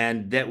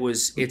 and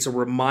it's a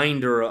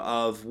reminder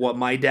of what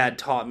my dad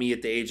taught me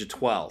at the age of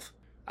 12.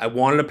 I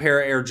wanted a pair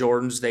of Air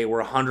Jordans. They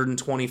were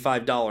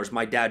 $125.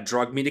 My dad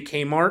drugged me to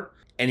Kmart,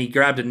 and he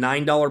grabbed a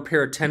 $9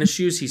 pair of tennis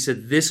shoes. He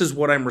said, "This is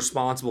what I'm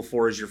responsible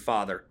for as your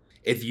father.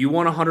 If you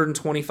want a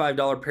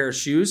 $125 pair of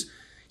shoes,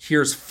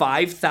 here's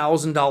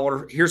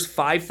 $5,000. Here's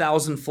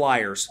 5,000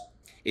 flyers.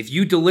 If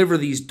you deliver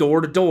these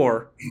door to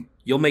door,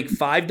 you'll make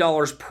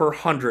 $5 per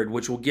 100,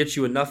 which will get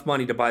you enough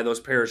money to buy those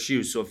pair of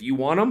shoes. So if you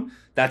want them,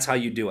 that's how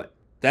you do it."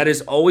 That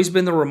has always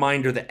been the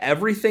reminder that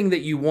everything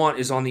that you want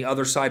is on the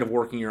other side of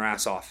working your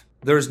ass off.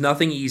 There's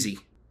nothing easy,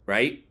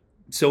 right?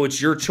 So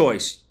it's your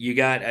choice.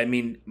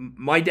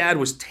 My dad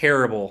was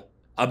terrible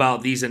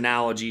about these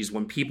analogies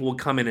when people would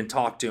come in and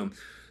talk to him.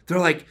 They're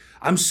like,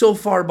 "I'm so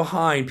far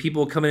behind."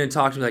 People would come in and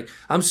talk to me like,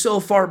 "I'm so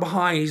far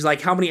behind." He's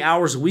like, "How many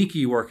hours a week are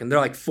you working?" They're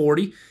like,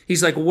 40.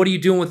 He's like, "Well, what are you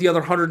doing with the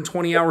other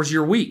 120 hours of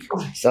your week?"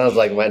 Sounds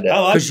like my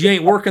dad. Because you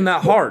ain't working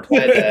that hard.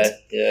 My dad,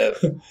 yeah.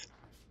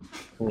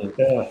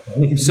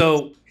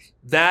 So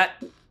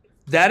that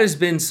has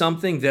been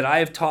something that I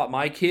have taught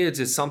my kids.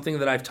 It's something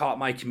that I've taught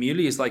my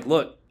community. Is like,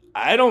 look,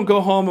 I don't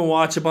go home and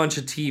watch a bunch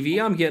of TV.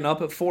 I'm getting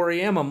up at 4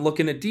 a.m. I'm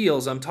looking at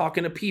deals. I'm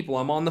talking to people.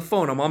 I'm on the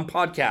phone. I'm on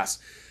podcasts.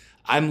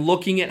 I'm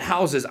looking at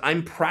houses.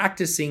 I'm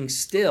practicing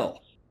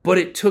still. But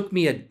it took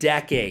me a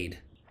decade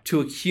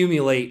to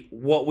accumulate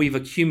what we've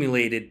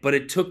accumulated. But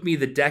it took me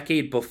the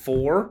decade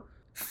before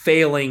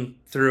failing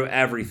through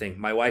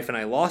everything. My wife and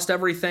I lost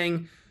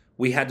everything.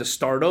 We had to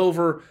start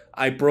over.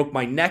 I broke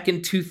my neck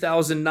in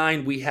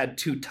 2009. We had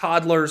 2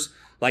 toddlers.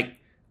 Like,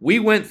 we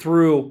went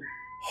through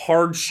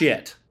hard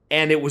shit.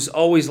 And it was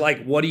always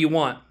like, "What do you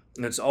want?"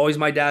 And it's always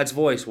my dad's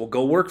voice. "Well,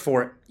 go work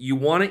for it. You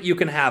want it, you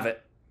can have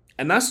it."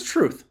 And that's the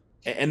truth.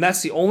 And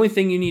that's the only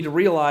thing you need to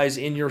realize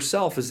in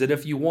yourself, is that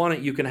if you want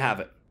it, you can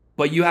have it.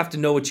 But you have to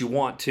know what you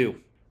want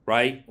too,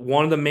 right?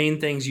 One of the main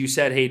things you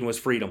said, Hayden, was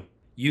freedom.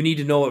 You need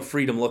to know what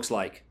freedom looks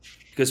like,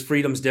 because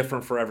freedom's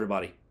different for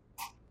everybody.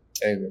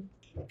 I agree.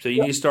 So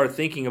you need to start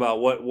thinking about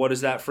what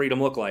does that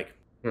freedom look like.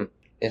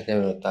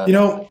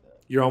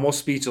 You're almost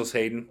speechless,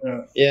 Hayden.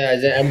 Yeah,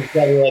 I'm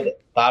probably like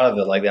thought of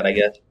it like that. I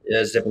guess it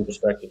has a different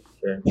perspective.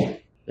 For sure.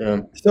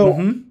 Yeah. So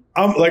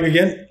I'm like,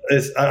 again,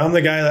 I'm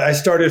the guy that I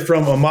started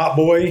from a mop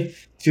boy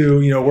to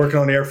working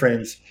on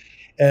airframes.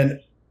 And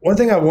one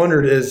thing I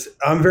wondered is,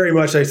 I'm very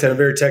much, like I said, I'm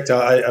very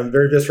tactile. I'm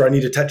very visceral. I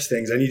need to touch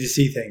things. I need to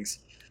see things.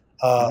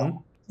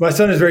 My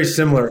son is very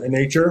similar in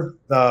nature.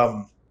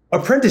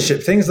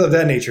 Apprenticeship, things of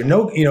that nature.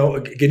 No,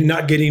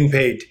 not getting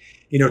paid.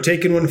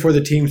 Taking one for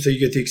the team so you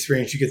get the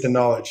experience, you get the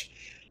knowledge.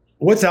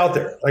 What's out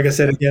there? Like I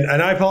said again,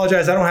 and I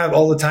apologize, I don't have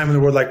all the time in the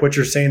world. Like what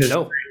you're saying is,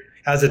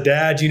 as a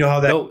dad, you know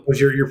how that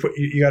goes.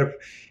 You got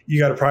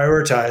to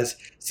prioritize.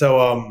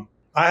 So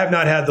I have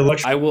not had the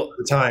luxury of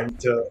the time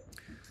to.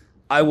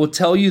 I will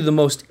tell you the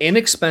most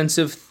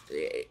inexpensive,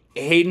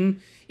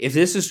 Hayden, if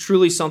this is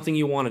truly something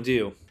you want to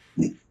do.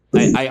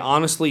 I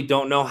honestly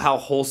don't know how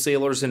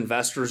wholesalers,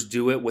 investors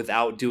do it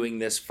without doing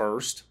this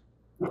first.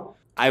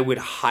 I would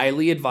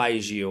highly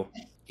advise you.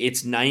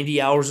 It's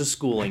 90 hours of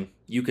schooling.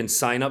 You can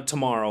sign up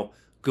tomorrow.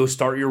 Go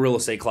start your real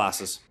estate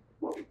classes.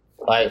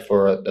 Apply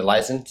for the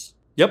license?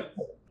 Yep.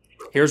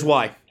 Here's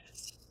why.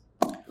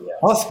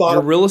 I'll spot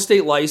your real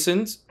estate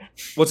license.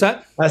 What's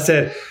that? I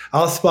said,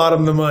 I'll spot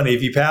him the money. If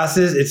he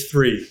passes, it's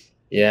free.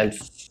 Yeah.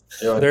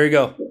 There you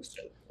go.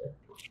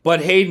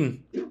 But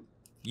Hayden,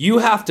 you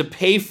have to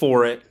pay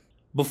for it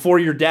before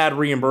your dad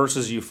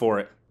reimburses you for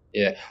it.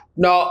 Yeah.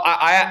 No,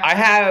 I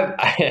have.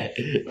 I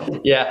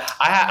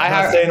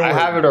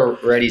have it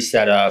already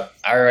set up.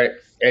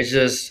 It's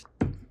just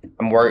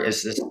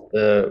It's just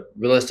the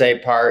real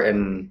estate part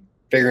and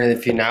figuring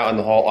everything out and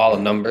all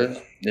the numbers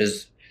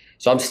is.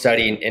 So I'm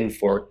studying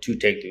to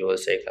take the real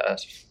estate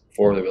class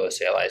for the real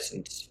estate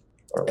license.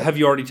 Have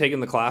you already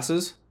taken the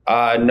classes?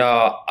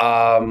 No.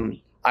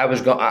 I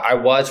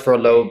was for a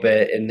little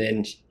bit, and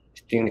then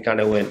things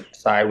kind of went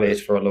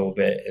sideways for a little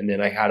bit, and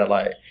then I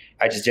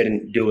just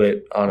didn't do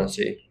it,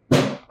 honestly.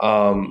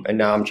 And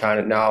now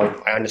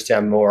I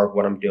understand more of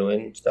what I'm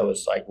doing. So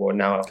it's like, well,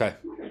 now okay.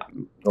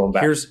 I'm going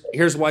back.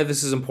 Here's why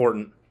this is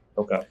important.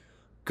 Okay.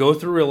 Go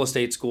through real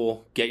estate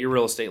school, get your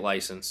real estate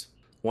license.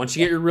 Once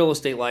you get your real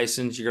estate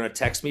license, you're going to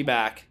text me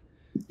back,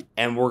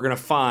 and we're going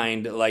to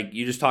find, like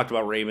you just talked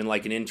about, Raymond,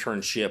 like an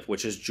internship,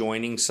 which is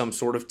joining some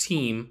sort of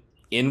team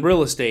in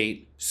real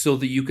estate so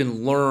that you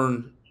can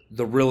learn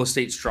the real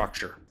estate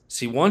structure.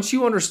 See, once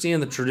you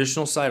understand the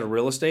traditional side of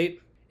real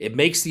estate, it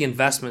makes the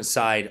investment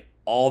side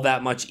all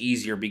that much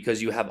easier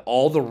because you have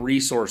all the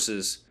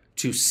resources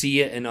to see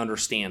it and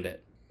understand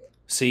it.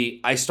 See,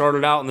 I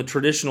started out in the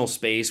traditional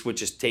space,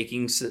 which is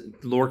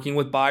working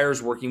with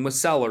buyers, working with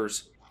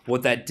sellers.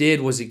 What that did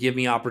was it gave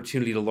me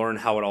opportunity to learn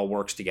how it all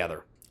works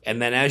together. And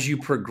then as you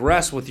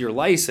progress with your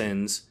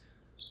license,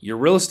 your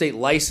real estate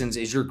license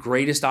is your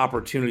greatest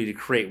opportunity to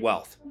create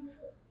wealth,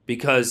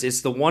 because it's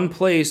the one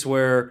place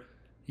where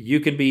you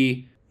can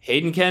be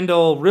Hayden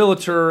Kendall,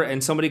 realtor,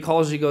 and somebody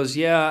calls you and goes,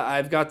 yeah,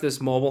 I've got this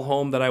mobile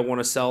home that I want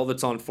to sell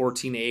that's on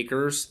 14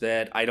 acres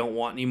that I don't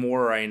want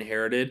anymore or I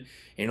inherited.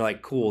 And you're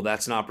like, cool,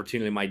 that's an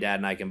opportunity my dad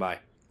and I can buy.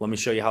 Let me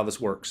show you how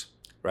this works,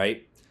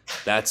 right?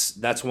 That's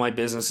what my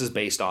business is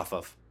based off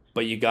of.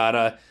 But you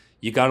gotta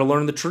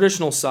learn the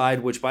traditional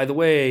side, which, by the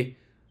way,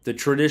 the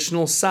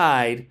traditional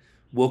side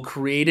will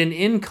create an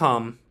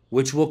income,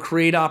 which will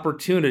create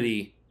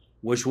opportunity,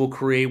 which will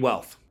create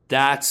wealth.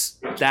 That's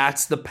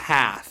the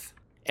path.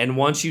 And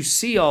once you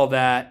see all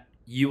that,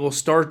 you will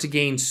start to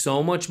gain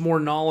so much more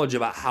knowledge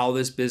about how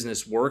this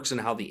business works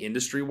and how the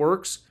industry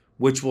works,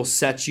 which will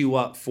set you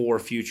up for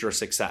future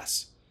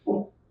success.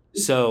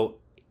 So,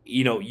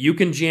 you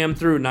can jam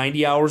through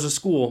 90 hours of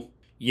school,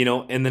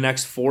 in the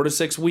next 4 to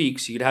 6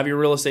 weeks. You could have your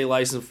real estate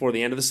license before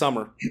the end of the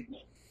summer.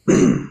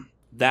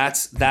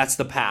 That's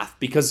the path,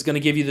 because it's going to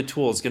give you the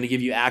tools. It's going to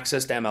give you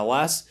access to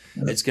MLS.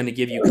 It's going to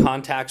give you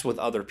contacts with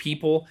other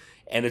people,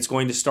 and it's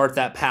going to start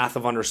that path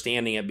of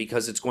understanding it,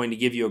 because it's going to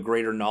give you a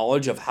greater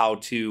knowledge of how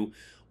to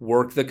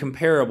work the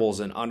comparables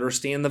and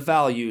understand the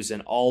values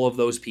and all of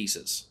those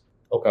pieces.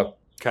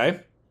 Okay.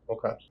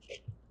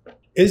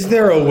 Is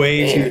there a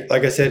way to,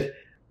 like I said,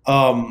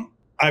 I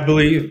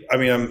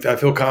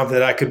feel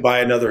confident I could buy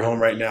another home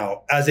right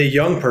now. As a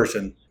young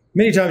person,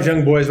 many times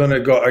young boys want to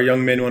go, or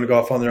young men want to go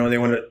off on their own. They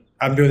want to,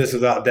 I'm doing this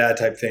without dad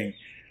type thing.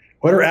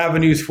 What are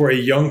avenues for a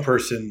young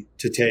person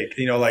to take?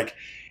 Like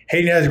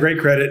Hayden has great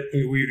credit.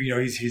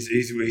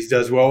 He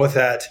does well with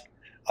that.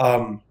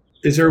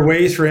 Is there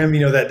ways for him,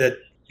 the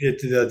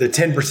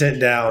 10%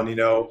 down,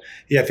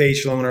 the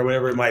FH loan or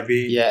whatever it might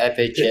be? Yeah,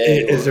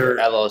 FHA is there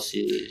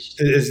LLCs.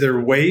 Is there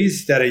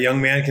ways that a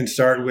young man can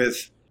start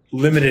with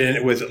limited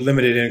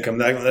income?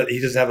 He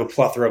doesn't have a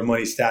plethora of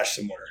money stashed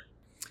somewhere.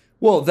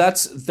 Well,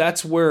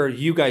 that's where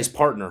you guys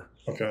partner.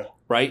 Okay.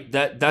 Right?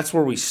 That's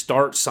where we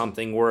start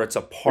something where it's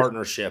a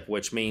partnership,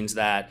 which means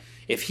that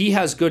if he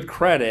has good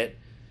credit,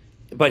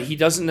 but he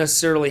doesn't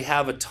necessarily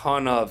have a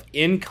ton of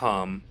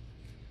income,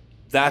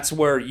 that's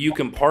where you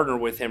can partner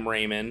with him,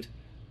 Raymond,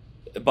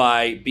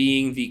 by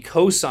being the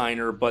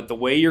co-signer. But the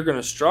way you're going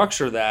to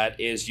structure that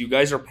is you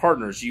guys are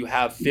partners. You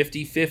have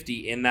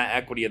 50-50 in that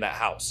equity of that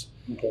house.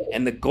 Okay.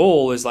 And the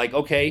goal is like,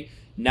 okay,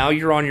 now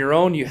you're on your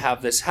own. You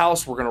have this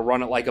house. We're going to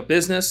run it like a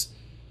business,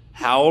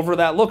 however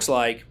that looks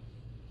like.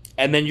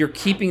 And then you're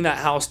keeping that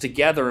house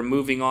together and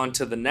moving on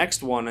to the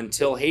next one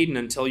until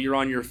you're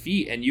on your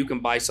feet and you can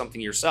buy something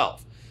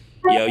yourself.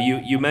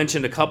 You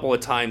mentioned a couple of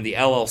times the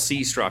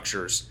LLC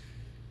structures.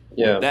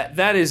 Yeah.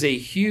 That is a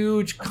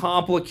huge,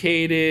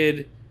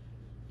 complicated,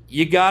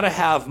 you got to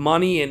have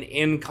money and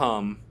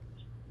income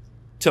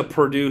to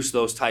produce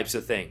those types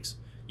of things.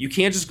 You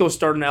can't just go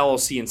start an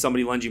LLC and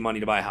somebody lends you money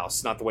to buy a house.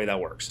 It's not the way that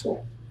works.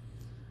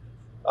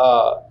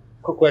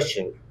 Quick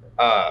question.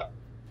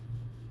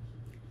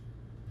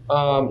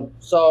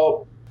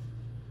 So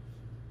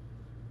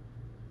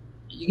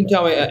you can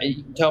tell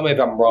me if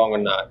I'm wrong or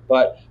not,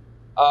 but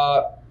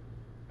I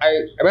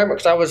remember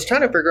because I was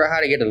trying to figure out how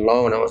to get a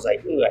loan. I was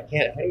like, ooh, I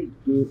can't. How do you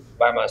do it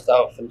by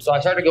myself? And so I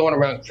started going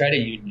around credit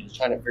unions,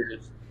 trying to figure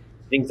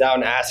things out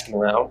and asking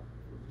around.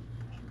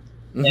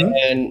 Mm-hmm.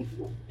 And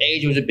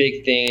age was a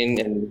big thing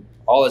and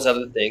all this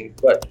other thing.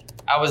 But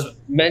I was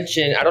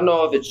mentioned, I don't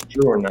know if it's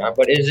true or not,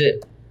 but is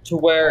it to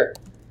where,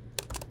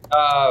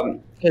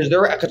 because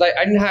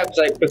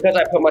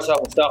I put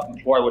myself in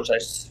self-employed, which I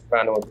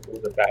found out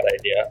was a bad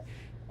idea.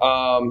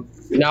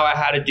 Now I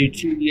had to do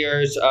 2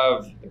 years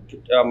of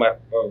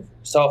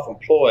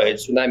self-employed,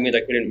 so that means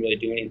I couldn't really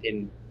do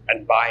anything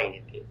and buy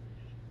anything.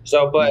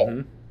 So, but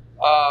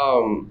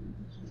I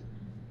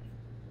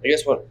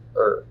guess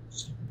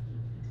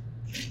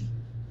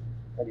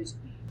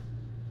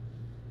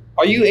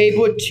are you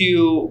able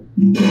to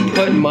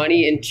put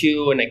money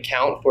into an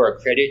account for a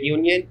credit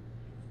union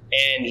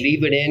and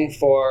leave it in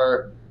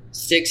for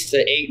 6 to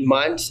 8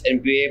 months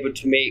and be able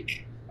to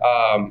make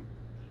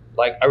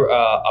like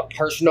a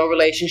personal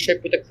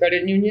relationship with a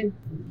credit union?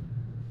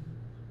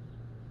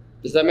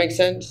 Does that make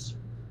sense?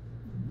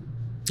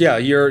 Yeah,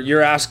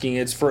 you're asking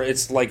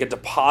it's like a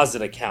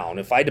deposit account.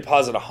 If I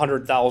deposit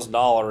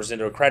 $100,000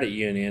 into a credit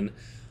union,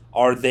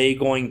 are they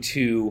going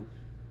to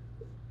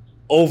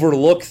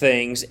overlook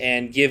things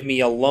and give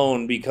me a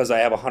loan because I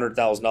have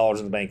 $100,000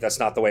 in the bank? That's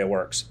not the way it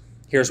works.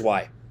 Here's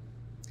why.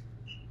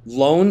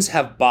 Loans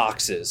have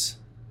boxes,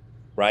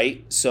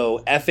 right? So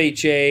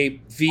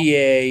FHA,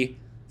 VA,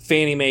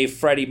 Fannie Mae,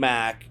 Freddie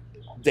Mac,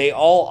 they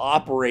all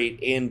operate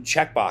in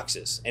check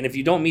boxes. And if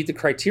you don't meet the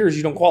criteria,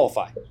 you don't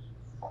qualify.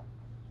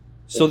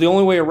 So the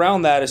only way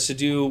around that is to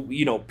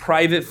do,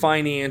 private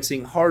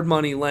financing, hard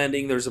money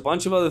lending. There's a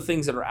bunch of other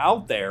things that are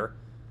out there,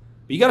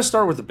 but you got to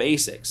start with the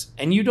basics.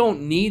 And you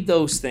don't need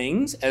those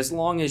things as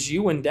long as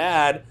you and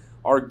dad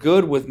are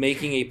good with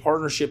making a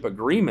partnership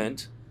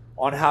agreement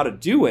on how to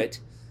do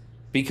it,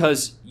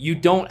 because you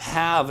don't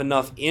have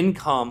enough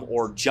income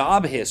or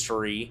job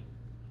history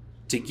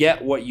to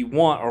get what you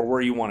want or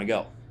where you want to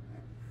go.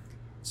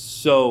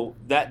 So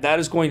that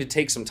is going to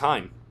take some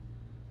time.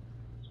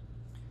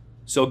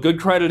 So good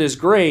credit is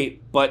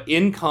great, but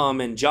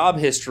income and job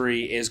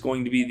history is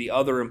going to be the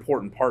other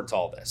important part to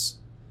all this,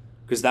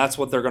 because that's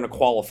what they're going to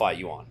qualify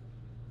you on.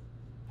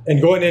 And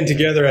going in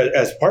together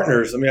as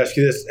partners, let me ask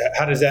you this: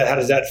 how does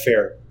that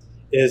fare?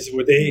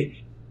 Would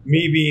they,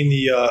 me being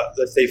the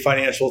let's say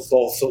financial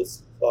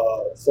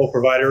sole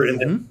provider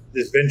in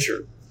this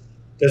venture,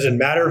 does it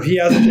matter if he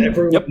has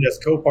everyone as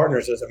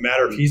co-partners? Does it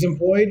matter if he's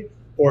employed,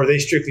 or are they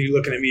strictly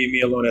looking at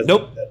me alone as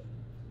Nope.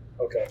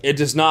 Okay. It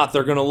does not.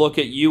 They're going to look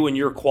at you and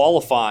you're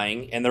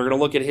qualifying, and they're going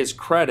to look at his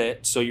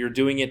credit, so you're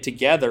doing it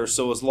together.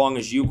 So as long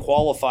as you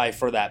qualify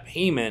for that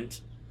payment,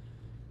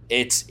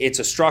 it's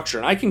a structure.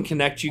 And I can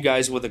connect you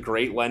guys with a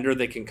great lender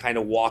that can kind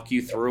of walk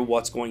you through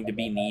what's going to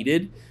be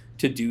needed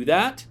to do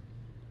that.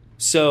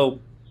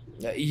 So,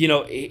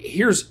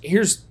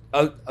 here's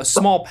a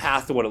small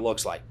path to what it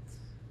looks like.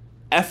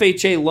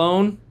 FHA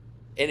loan,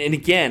 and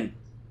again,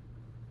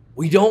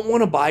 we don't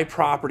want to buy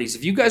properties.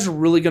 If you guys are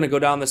really going to go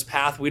down this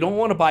path, we don't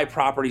want to buy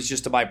properties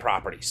just to buy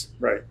properties.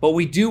 Right. But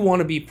we do want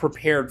to be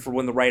prepared for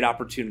when the right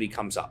opportunity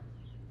comes up.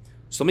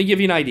 So let me give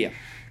you an idea.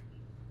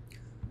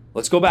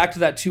 Let's go back to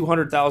that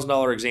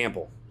 $200,000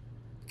 example.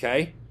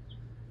 Okay?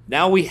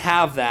 Now we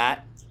have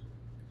that.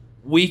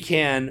 We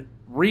can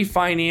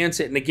refinance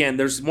it. And again,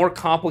 there's more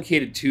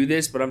complicated to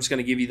this, but I'm just going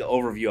to give you the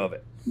overview of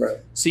it. Right.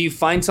 So you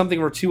find something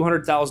for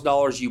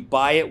 $200,000, you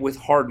buy it with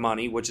hard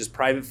money, which is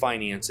private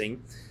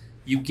financing.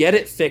 You get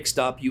it fixed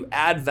up, you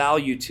add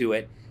value to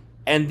it,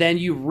 and then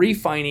you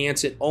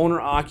refinance it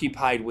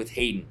owner-occupied with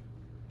Hayden.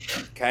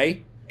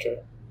 Okay? Okay.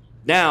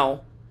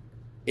 Now,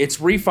 it's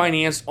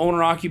refinanced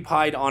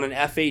owner-occupied on an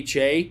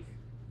FHA.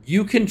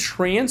 You can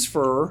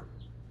transfer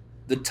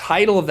the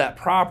title of that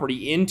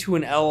property into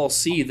an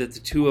LLC that the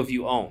two of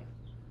you own.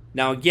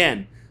 Now,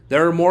 again,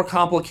 there are more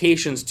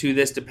complications to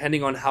this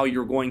depending on how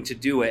you're going to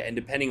do it and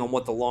depending on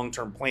what the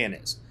long-term plan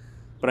is.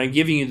 But I'm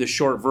giving you the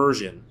short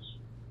version.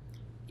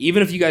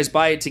 Even if you guys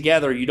buy it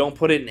together, you don't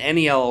put it in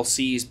any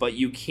LLCs, but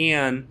you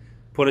can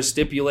put a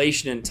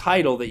stipulation in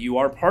title that you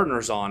are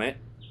partners on it,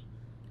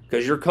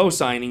 because you're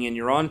co-signing and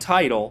you're on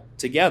title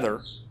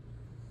together,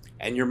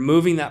 and you're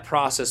moving that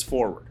process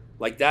forward.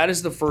 Like, that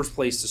is the first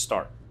place to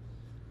start.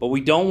 But we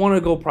don't want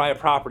to go buy a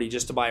property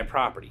just to buy a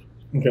property.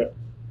 Okay.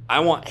 I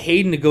want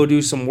Hayden to go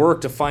do some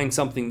work to find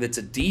something that's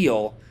a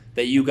deal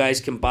that you guys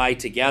can buy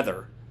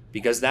together,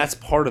 because that's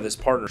part of this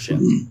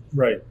partnership.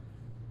 Right.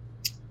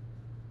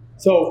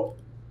 So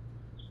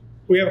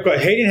we have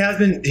Hayden has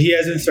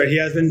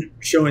been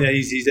showing that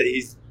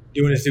he's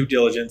doing his due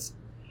diligence,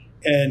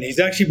 and he's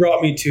actually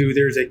brought me to,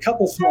 there's a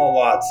couple small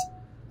lots.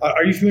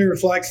 Are you familiar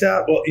with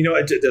Flagstaff? Well,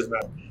 it doesn't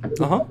matter. A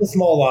couple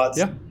small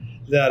lots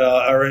that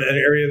are in an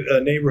area,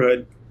 a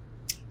neighborhood,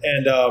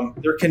 and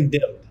they're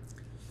condemned.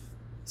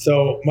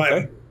 So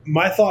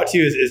my thought to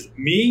you is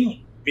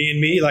me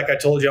being me, like I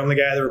told you, I'm the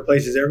guy that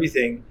replaces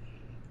everything.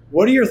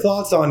 What are your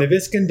thoughts on, if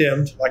it's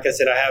condemned? Like I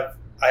said,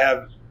 I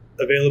have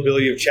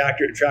availability of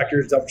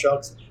tractors, dump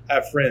trucks. I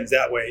have friends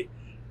that way.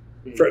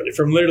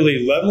 From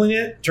literally leveling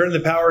it, turning the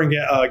power and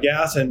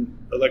gas and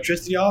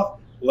electricity off,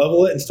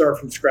 level it and start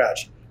from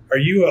scratch. Are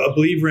you a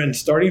believer in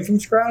starting from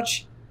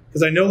scratch?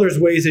 Because I know there's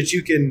ways that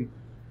you can,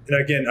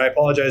 and again, I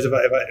apologize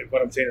if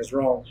what I'm saying is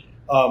wrong,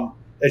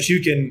 that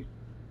you can,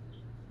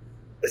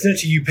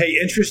 essentially you pay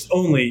interest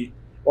only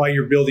while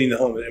you're building the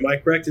home. Am I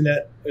correct in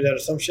that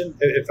assumption?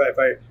 If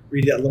I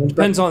read that loan,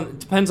 depends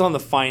on the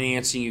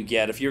financing you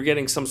get. If you're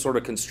getting some sort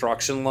of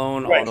construction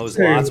loan on those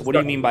lots, what do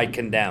you mean by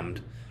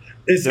condemned?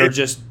 They're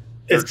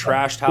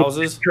trashed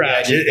houses. It's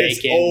trash.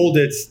 It's old.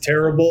 It's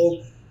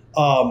terrible.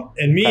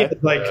 And me,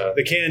 like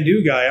the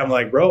can-do guy, I'm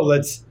like, bro,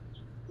 let's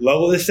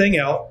level this thing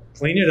out,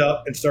 clean it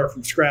up, and start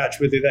from scratch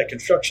with that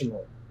construction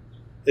loan.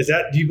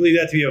 Do you believe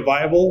that to be a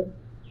viable?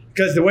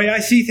 Because the way I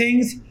see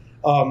things,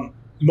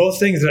 most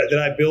things that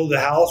I build a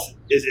house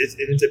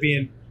it ends up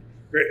being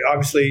very,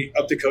 obviously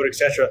up to code,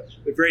 etc.,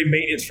 but very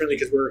maintenance friendly,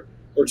 because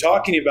we're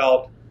talking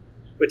about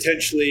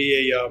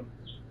potentially a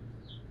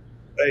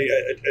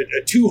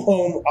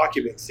 2-home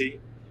occupancy,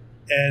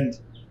 and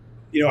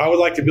I would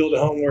like to build a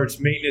home where it's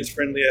maintenance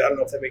friendly. I don't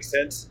know if that makes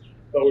sense,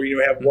 but where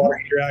you have water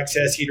heater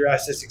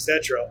access,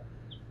 etc.,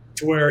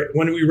 to where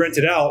when we rent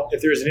it out,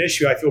 if there's an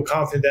issue, I feel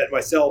confident that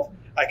myself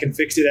I can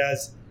fix it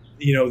as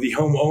the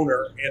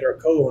homeowner and our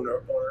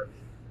co-owner.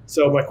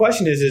 So my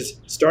question is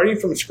starting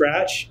from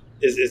scratch,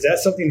 is that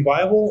something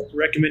viable,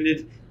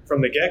 recommended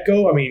from the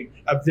get-go? I mean,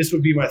 this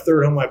would be my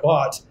third home I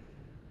bought,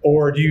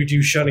 or do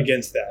you shun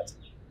against that?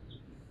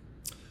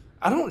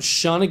 I don't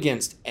shun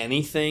against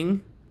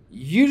anything.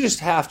 you just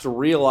have to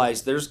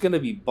realize there's going to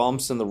be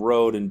bumps in the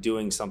road in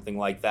doing something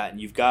like that. And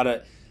you've got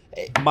to,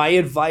 my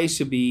advice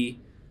would be,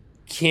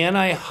 can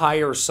I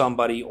hire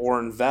somebody or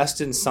invest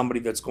in somebody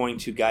that's going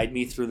to guide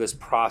me through this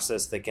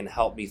process that can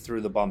help me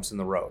through the bumps in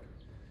the road?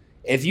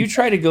 If you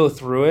try to go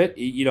through it,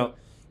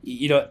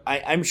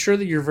 I'm sure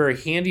that you're very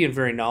handy and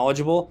very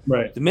knowledgeable.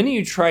 Right. The minute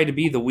you try to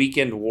be the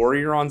weekend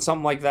warrior on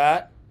something like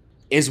that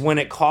is when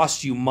it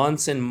costs you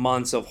months and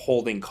months of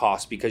holding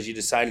costs because you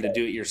decided to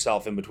do it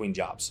yourself in between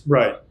jobs.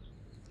 Right.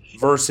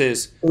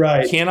 Versus,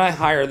 can I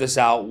hire this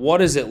out? What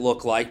does it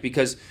look like?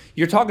 Because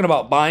you're talking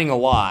about buying a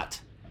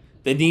lot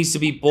that needs to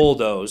be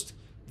bulldozed,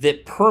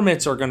 that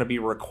permits are going to be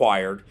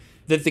required,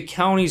 that the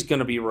county's going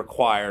to be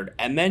required.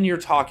 And then you're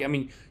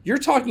talking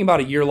about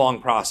a year-long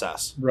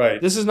process.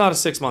 Right. This is not a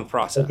 6-month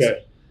process.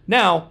 Okay.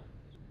 Now,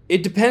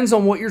 it depends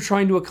on what you're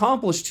trying to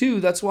accomplish too.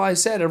 That's why I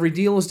said every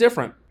deal is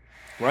different,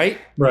 right?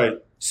 Right.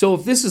 So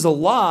if this is a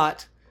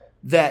lot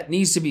that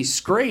needs to be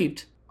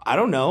scraped, I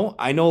don't know.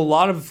 I know a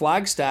lot of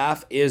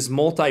Flagstaff is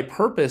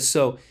multi-purpose.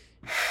 So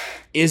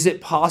is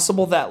it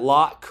possible that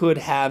lot could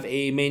have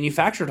a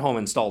manufactured home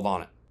installed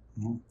on it?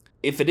 Mm-hmm.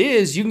 If it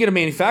is, you can get a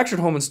manufactured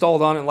home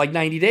installed on it in like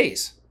 90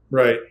 days.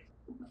 Right.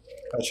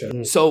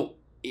 Gotcha. So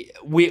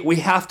we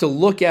have to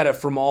look at it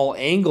from all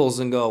angles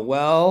and go,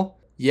 well,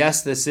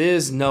 yes, this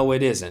is. No,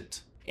 it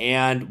isn't.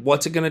 And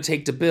what's it going to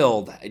take to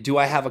build? Do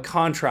I have a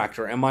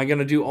contractor? Am I going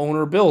to do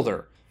owner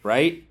builder?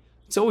 Right?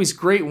 It's always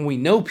great when we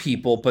know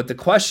people, but the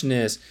question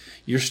is,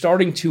 you're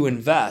starting to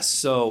invest.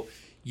 So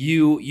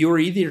you're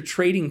either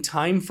trading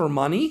time for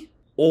money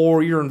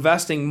or you're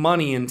investing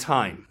money in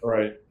time.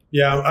 Right.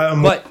 Yeah.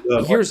 But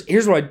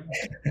here's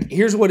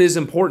what is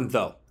important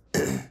though.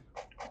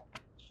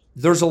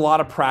 There's a lot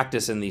of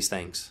practice in these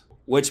things,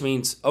 which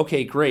means,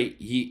 okay, great.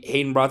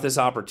 Hayden brought this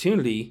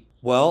opportunity.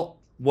 Well,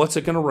 what's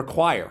it going to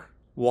require?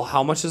 Well,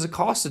 how much does it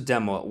cost to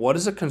demo it? What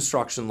does a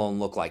construction loan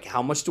look like?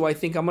 How much do I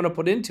think I'm going to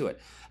put into it?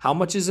 How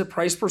much is it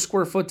price per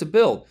square foot to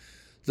build?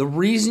 The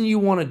reason you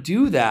want to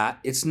do that,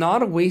 it's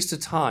not a waste of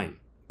time,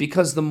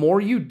 because the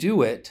more you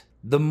do it,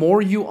 the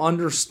more you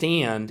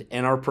understand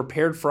and are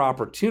prepared for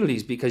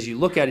opportunities, because you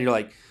look at it, you're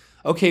like,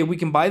 okay, we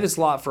can buy this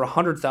lot for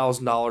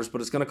 $100,000,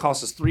 but it's going to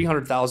cost us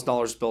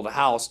 $300,000 to build a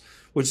house,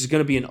 which is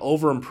going to be an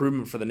over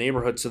improvement for the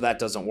neighborhood. So that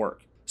doesn't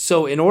work.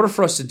 So in order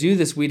for us to do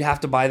this, we'd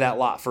have to buy that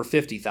lot for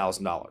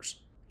 $50,000.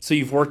 So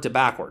you've worked it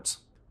backwards.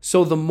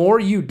 So the more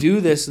you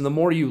do this and the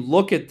more you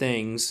look at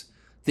things,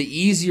 the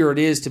easier it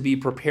is to be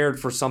prepared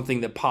for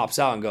something that pops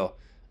out and go,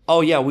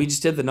 oh yeah, we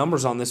just did the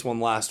numbers on this one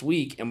last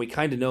week and we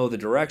kind of know the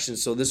direction,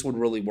 so this would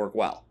really work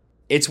well.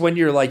 It's when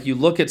you're like, you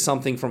look at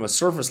something from a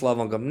surface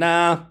level and go,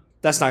 nah,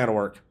 that's not going to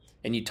work.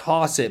 And you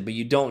toss it, but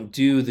you don't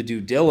do the due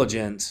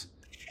diligence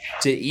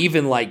to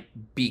even like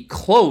be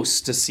close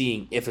to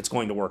seeing if it's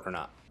going to work or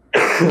not.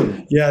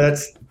 Yeah,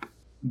 that's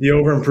the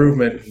over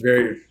improvement.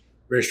 Very,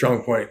 very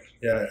strong point.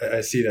 Yeah,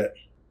 I see that.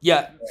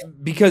 Yeah,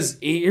 because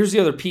here's the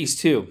other piece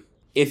too.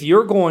 If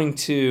you're going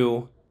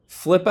to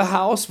flip a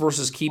house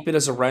versus keep it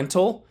as a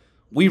rental,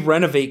 we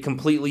renovate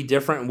completely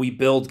different and we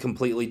build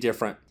completely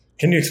different.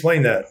 Can you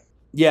explain that?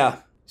 Yeah.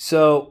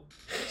 So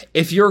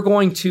if you're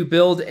going to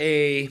build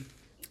a,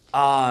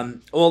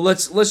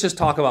 let's just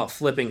talk about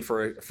flipping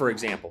for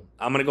example.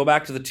 I'm going to go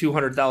back to the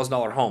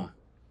 $200,000 home.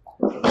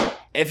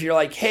 If you're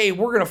like, hey,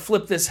 we're going to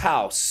flip this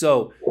house.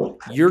 So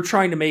you're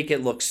trying to make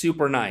it look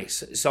super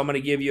nice. So I'm going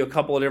to give you a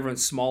couple of different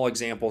small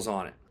examples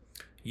on it.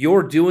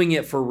 You're doing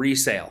it for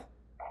resale.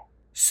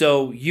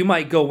 So you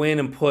might go in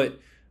and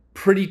put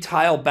pretty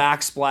tile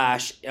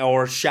backsplash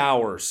or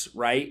showers,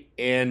 right?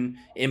 In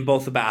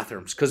both the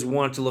bathrooms because we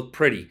want it to look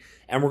pretty.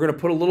 And we're going to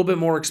put a little bit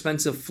more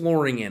expensive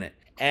flooring in it.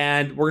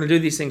 And we're going to do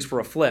these things for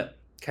a flip,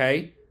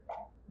 okay?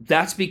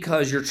 That's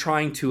because you're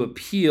trying to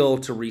appeal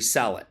to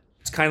resell it.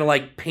 It's kind of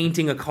like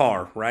painting a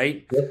car,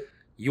 right? Yep.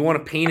 You want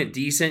to paint it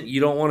decent.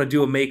 You don't want to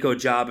do a Mako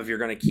job if you're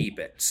going to keep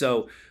it.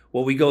 So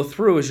what we go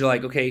through is you're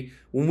like, okay,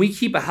 when we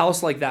keep a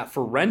house like that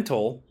for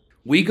rental,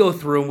 we go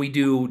through and we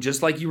do,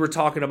 just like you were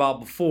talking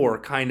about before,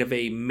 kind of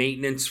a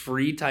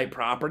maintenance-free type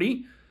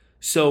property.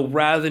 So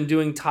rather than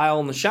doing tile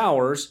in the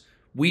showers,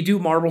 we do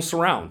marble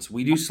surrounds.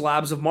 We do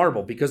slabs of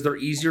marble because they're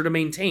easier to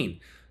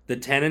maintain. The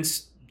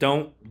tenants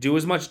don't do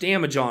as much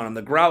damage on them.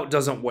 The grout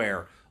doesn't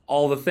wear,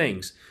 all the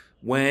things.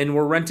 When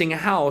we're renting a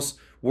house,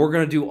 we're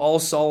going to do all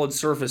solid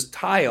surface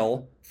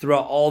tile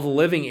throughout all the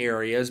living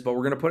areas, but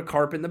we're going to put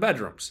carpet in the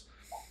bedrooms.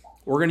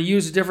 We're going to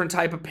use a different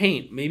type of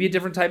paint, maybe a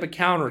different type of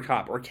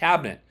countertop or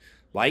cabinet.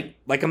 Like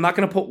I'm not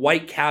going to put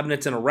white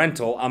cabinets in a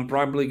rental. I'm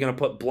probably going to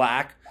put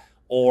black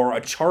or a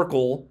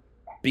charcoal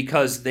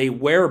because they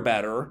wear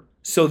better.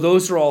 So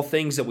those are all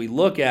things that we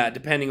look at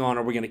depending on,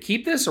 are we going to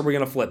keep this or are we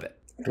going to flip it?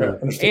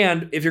 Okay.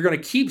 And if you're going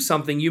to keep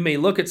something, you may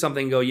look at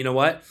something and go, you know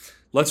what?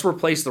 Let's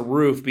replace the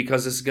roof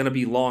because this is going to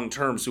be long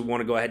term, so we want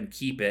to go ahead and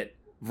keep it.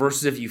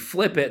 Versus if you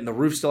flip it and the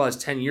roof still has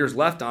 10 years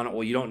left on it,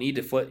 well, you don't need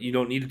to flip. You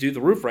don't need to do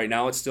the roof right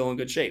now. It's still in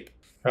good shape.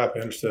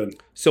 Copy, understood.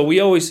 So we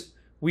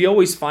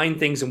always find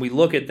things and we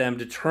look at them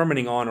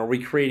determining on, are we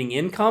creating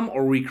income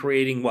or are we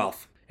creating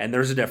wealth? And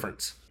there's a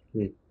difference.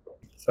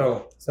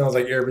 So sounds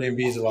like Airbnb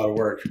is a lot of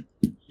work.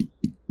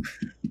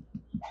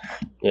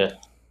 Yeah.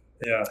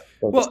 Yeah.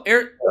 Well,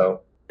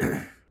 So,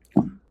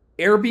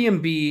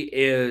 Airbnb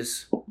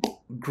is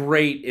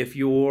great if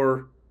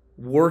you're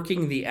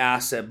working the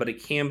asset, but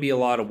it can be a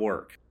lot of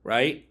work,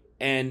 right?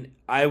 And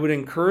I would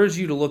encourage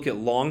you to look at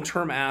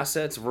long-term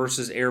assets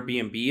versus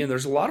Airbnb. And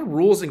there's a lot of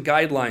rules and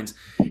guidelines.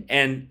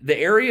 And the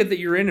area that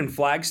you're in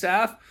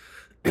Flagstaff,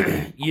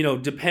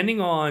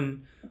 depending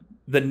on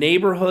the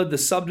neighborhood, the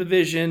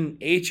subdivision,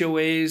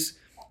 HOAs,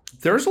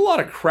 there's a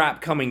lot of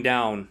crap coming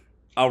down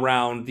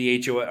around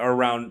the HOA,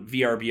 around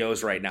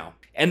VRBOs right now.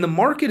 And the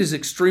market is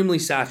extremely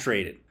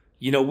saturated.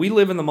 We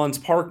live in the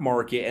Munns Park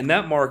market, and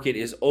that market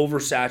is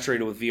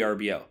oversaturated with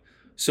VRBO.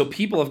 So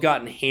people have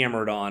gotten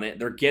hammered on it.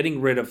 They're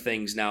getting rid of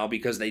things now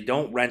because they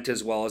don't rent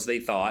as well as they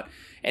thought.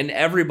 And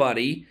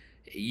everybody,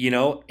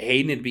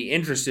 Hayden would be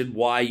interested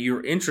why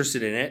you're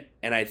interested in it.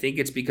 And I think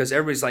it's because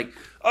everybody's like,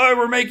 oh,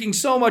 we're making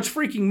so much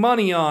freaking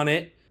money on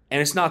it.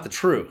 And it's not the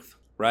truth,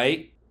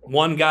 right?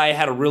 One guy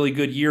had a really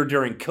good year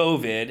during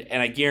COVID,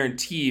 and I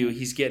guarantee you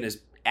he's getting his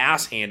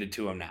ass handed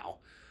to him now,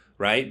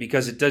 right?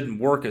 Because it didn't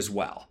work as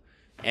well.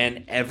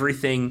 And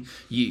everything,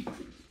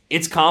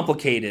 it's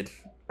complicated.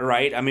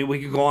 Right? I mean,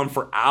 we could go on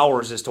for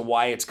hours as to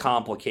why it's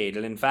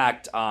complicated. In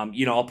fact,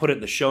 I'll put it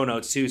in the show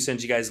notes too,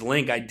 send you guys the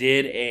link. I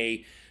did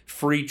a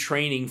free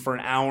training for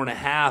an hour and a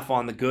half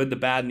on the good, the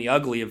bad, and the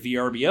ugly of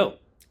VRBO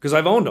because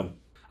I've owned them.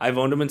 I've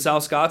owned them in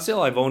South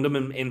Scottsdale. I've owned them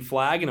in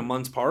Flag and in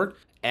Munns Park.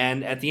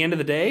 And at the end of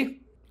the day,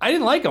 I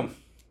didn't like them.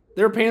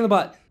 They were a pain in the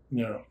butt.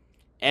 No.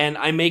 And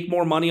I make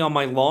more money on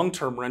my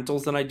long-term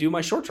rentals than I do my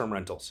short-term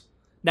rentals.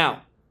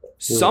 Now,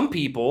 some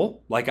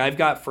people, like I've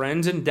got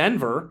friends in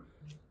Denver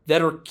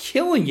that are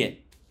killing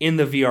it in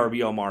the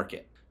VRBO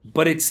market.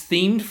 But it's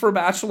themed for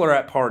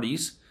bachelorette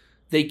parties.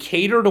 They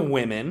cater to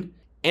women,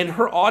 and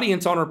her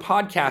audience on her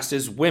podcast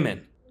is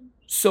women.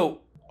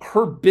 So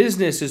her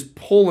business is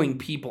pulling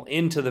people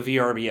into the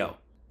VRBO.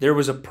 There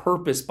was a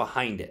purpose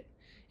behind it.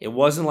 It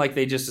wasn't like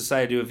they just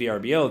decided to do a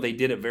VRBO. They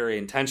did it very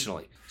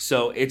intentionally.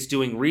 So it's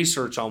doing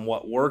research on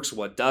what works,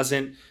 what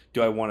doesn't.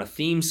 Do I want to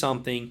theme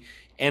something?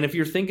 And if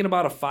you're thinking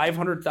about a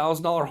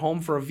 $500,000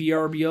 home for a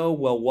VRBO,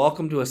 well,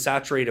 welcome to a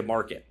saturated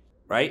market,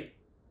 right?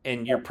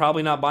 And you're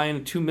probably not buying a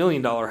 $2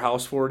 million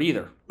house for it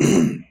either.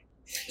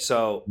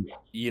 So,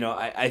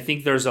 I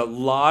think there's a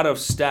lot of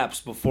steps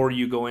before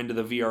you go into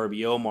the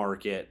VRBO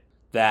market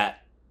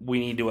that we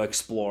need to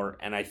explore.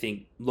 And I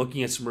think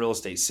looking at some real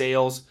estate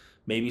sales,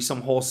 maybe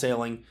some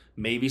wholesaling,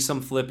 maybe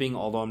some flipping,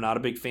 although I'm not a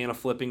big fan of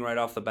flipping right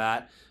off the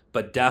bat,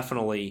 but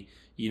definitely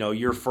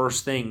your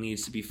first thing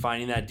needs to be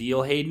finding that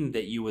deal, Hayden,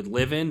 that you would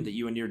live in, that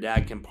you and your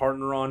dad can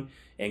partner on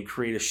and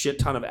create a shit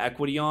ton of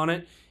equity on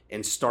it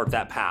and start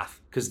that path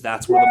because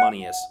that's where the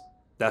money is.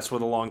 That's where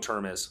the long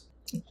term is.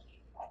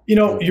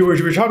 You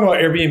were talking about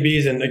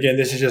Airbnbs, and again,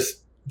 this is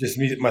just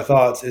me, my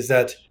thoughts, is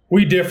that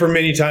we differ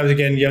many times,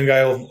 again, young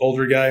guy,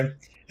 older guy,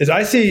 is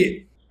I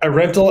see a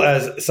rental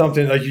as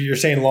something like you're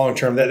saying long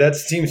term. That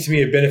seems to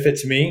me a benefit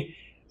to me.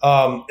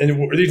 And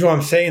the reason why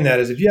I'm saying that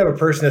is if you have a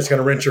person that's going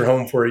to rent your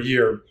home for a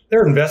year,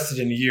 they're invested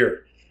in a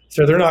year.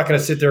 So they're not going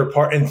to sit there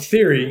in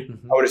theory,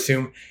 I would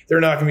assume,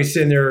 they're not going to be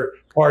sitting there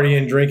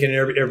partying, drinking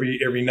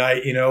every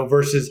night,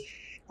 versus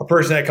a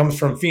person that comes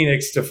from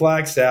Phoenix to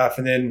Flagstaff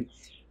and then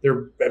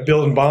they're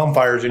building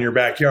bonfires in your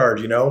backyard,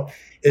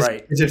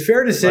 Right. Is it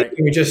fair to say,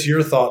 just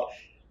your thought,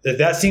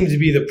 that seems to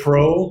be the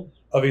pro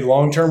of a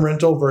long-term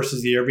rental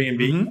versus the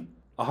Airbnb?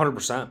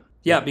 100%.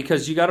 Yeah,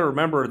 because you got to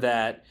remember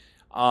that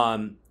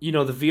the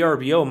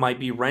VRBO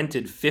might be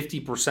rented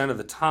 50% of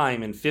the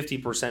time and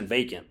 50%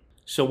 vacant.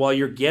 So while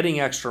you're getting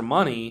extra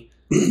money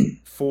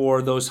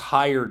for those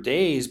higher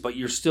days, but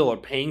you're still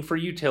paying for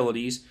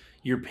utilities,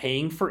 you're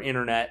paying for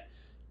internet,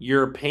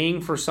 you're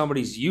paying for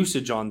somebody's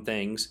usage on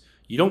things.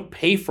 You don't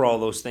pay for all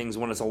those things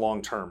when it's a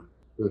long term.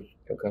 Okay.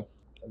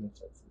 That makes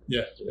sense.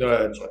 Yeah, go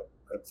ahead.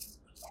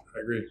 I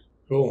agree.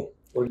 Cool.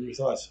 What are your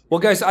thoughts? Well,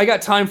 guys, I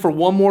got time for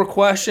one more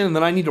question, and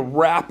then I need to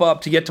wrap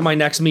up to get to my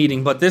next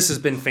meeting. But this has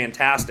been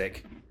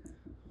fantastic.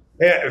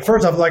 Yeah.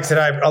 First off, like I said,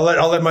 I'll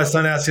let my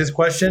son ask his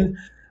question.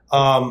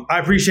 I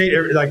appreciate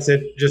it. Like I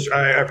said,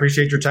 I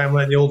appreciate your time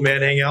letting the old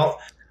man hang out.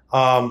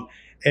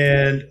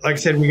 And like I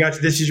said,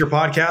 this is your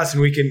podcast,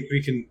 and we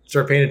can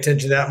start paying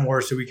attention to that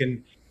more, so we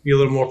can be a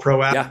little more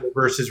proactive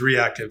versus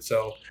reactive.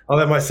 So I'll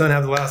let my son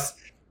have the last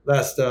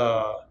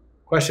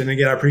question.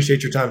 Again, I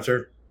appreciate your time,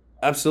 sir.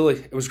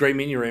 Absolutely. It was great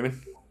meeting you,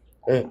 Raymond.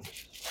 Yeah.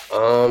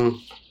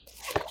 Well,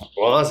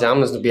 honestly, I'm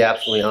just going to be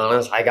absolutely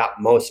honest. I got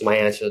most of my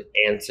answers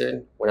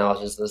answered when I was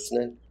just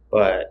listening.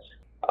 But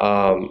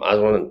I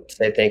just want to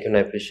say thank you, and I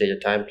appreciate your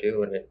time,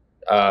 too. And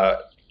there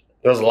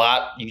was a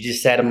lot you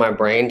just said in my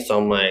brain, so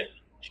I'm like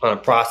trying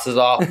to process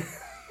off,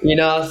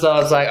 So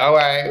it's like, all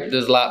right,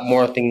 there's a lot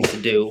more things to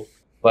do.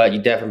 But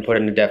you definitely put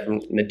it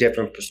in a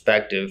different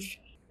perspective.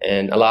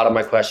 And a lot of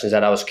my questions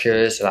that I was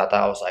curious, and I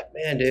thought, I was like,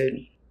 man,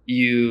 dude,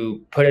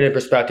 you put it in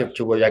perspective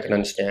to where I can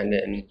understand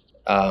it. And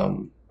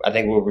I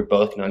think where we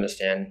both can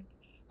understand.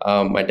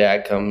 My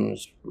dad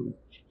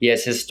he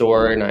has his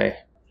story, and I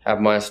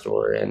have my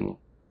story. And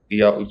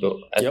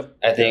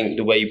I think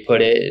the way you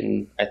put it,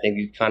 and I think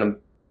you kind of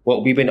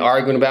what we've been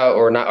arguing about,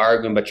 or not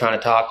arguing, but trying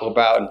to talk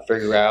about and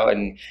figure out,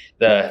 and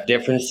the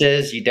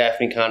differences, you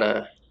definitely kind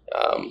of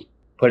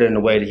put it in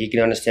a way that he can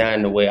understand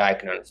and the way I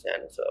can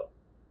understand it. So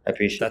I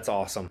appreciate That's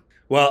awesome.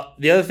 Well,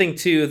 the other thing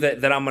too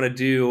that I'm going to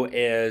do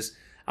is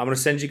I'm going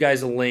to send you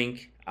guys a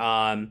link.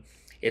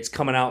 It's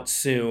coming out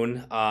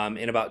soon,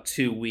 in about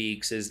 2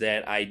 weeks, is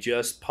that I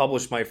just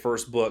published my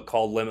first book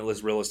called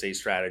Limitless Real Estate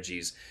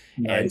Strategies.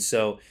 Nice. And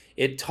so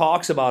it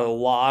talks about a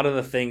lot of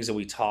the things that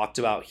we talked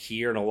about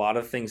here and a lot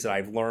of the things that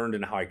I've learned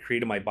and how I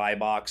created my buy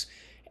box.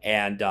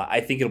 And I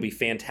think it'll be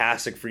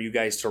fantastic for you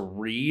guys to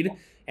read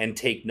and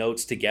take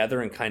notes together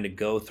and kind of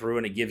go through.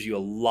 And it gives you a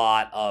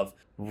lot of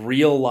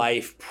real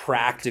life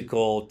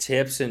practical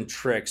tips and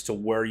tricks to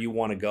where you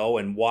want to go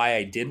and why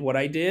I did what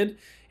I did.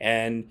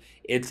 And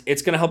it's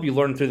going to help you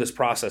learn through this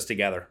process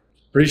together.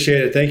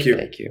 Appreciate it. Thank you.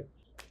 Thank you.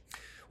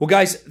 Well,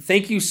 guys,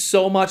 thank you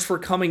so much for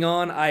coming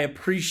on. I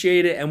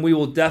appreciate it. And we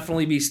will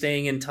definitely be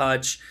staying in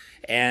touch.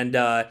 And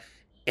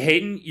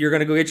Hayden, you're going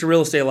to go get your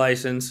real estate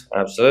license.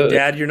 Absolutely.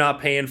 Dad, you're not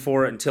paying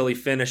for it until he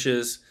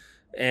finishes.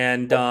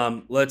 And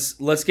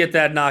let's get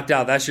that knocked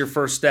out. That's your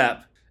first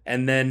step.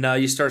 And then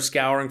you start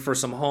scouring for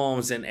some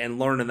homes and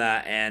learning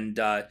that. And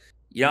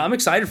I'm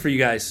excited for you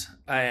guys.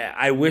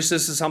 I wish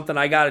this is something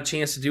I got a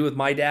chance to do with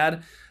my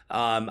dad.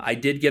 I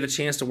did get a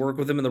chance to work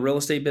with him in the real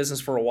estate business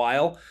for a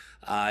while,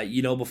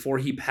 before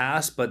he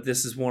passed. But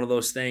this is one of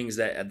those things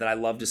that I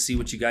love to see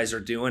what you guys are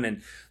doing.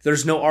 And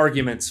there's no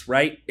arguments,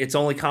 right? It's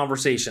only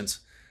conversations.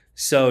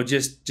 So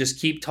just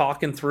keep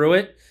talking through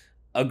it,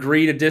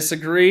 agree to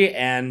disagree,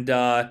 and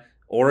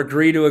or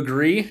agree to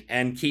agree,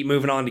 and keep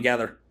moving on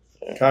together.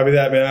 Copy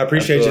that, man. I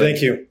appreciate you.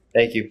 Thank you.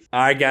 Thank you.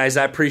 All right, guys.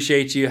 I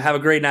appreciate you. Have a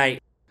great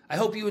night. I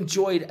hope you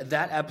enjoyed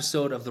that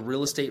episode of the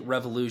Real Estate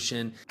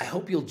Revolution. I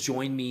hope you'll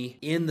join me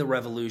in the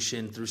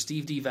revolution through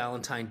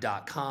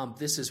stevedvalentine.com.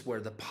 This is where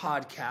the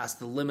podcast,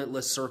 the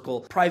Limitless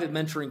Circle, private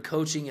mentoring,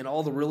 coaching, and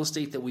all the real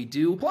estate that we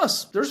do.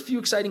 Plus, there's a few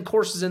exciting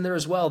courses in there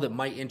as well that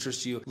might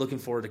interest you. Looking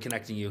forward to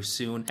connecting you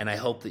soon. And I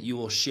hope that you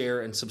will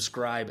share and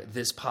subscribe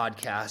this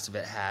podcast if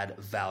it had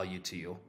value to you.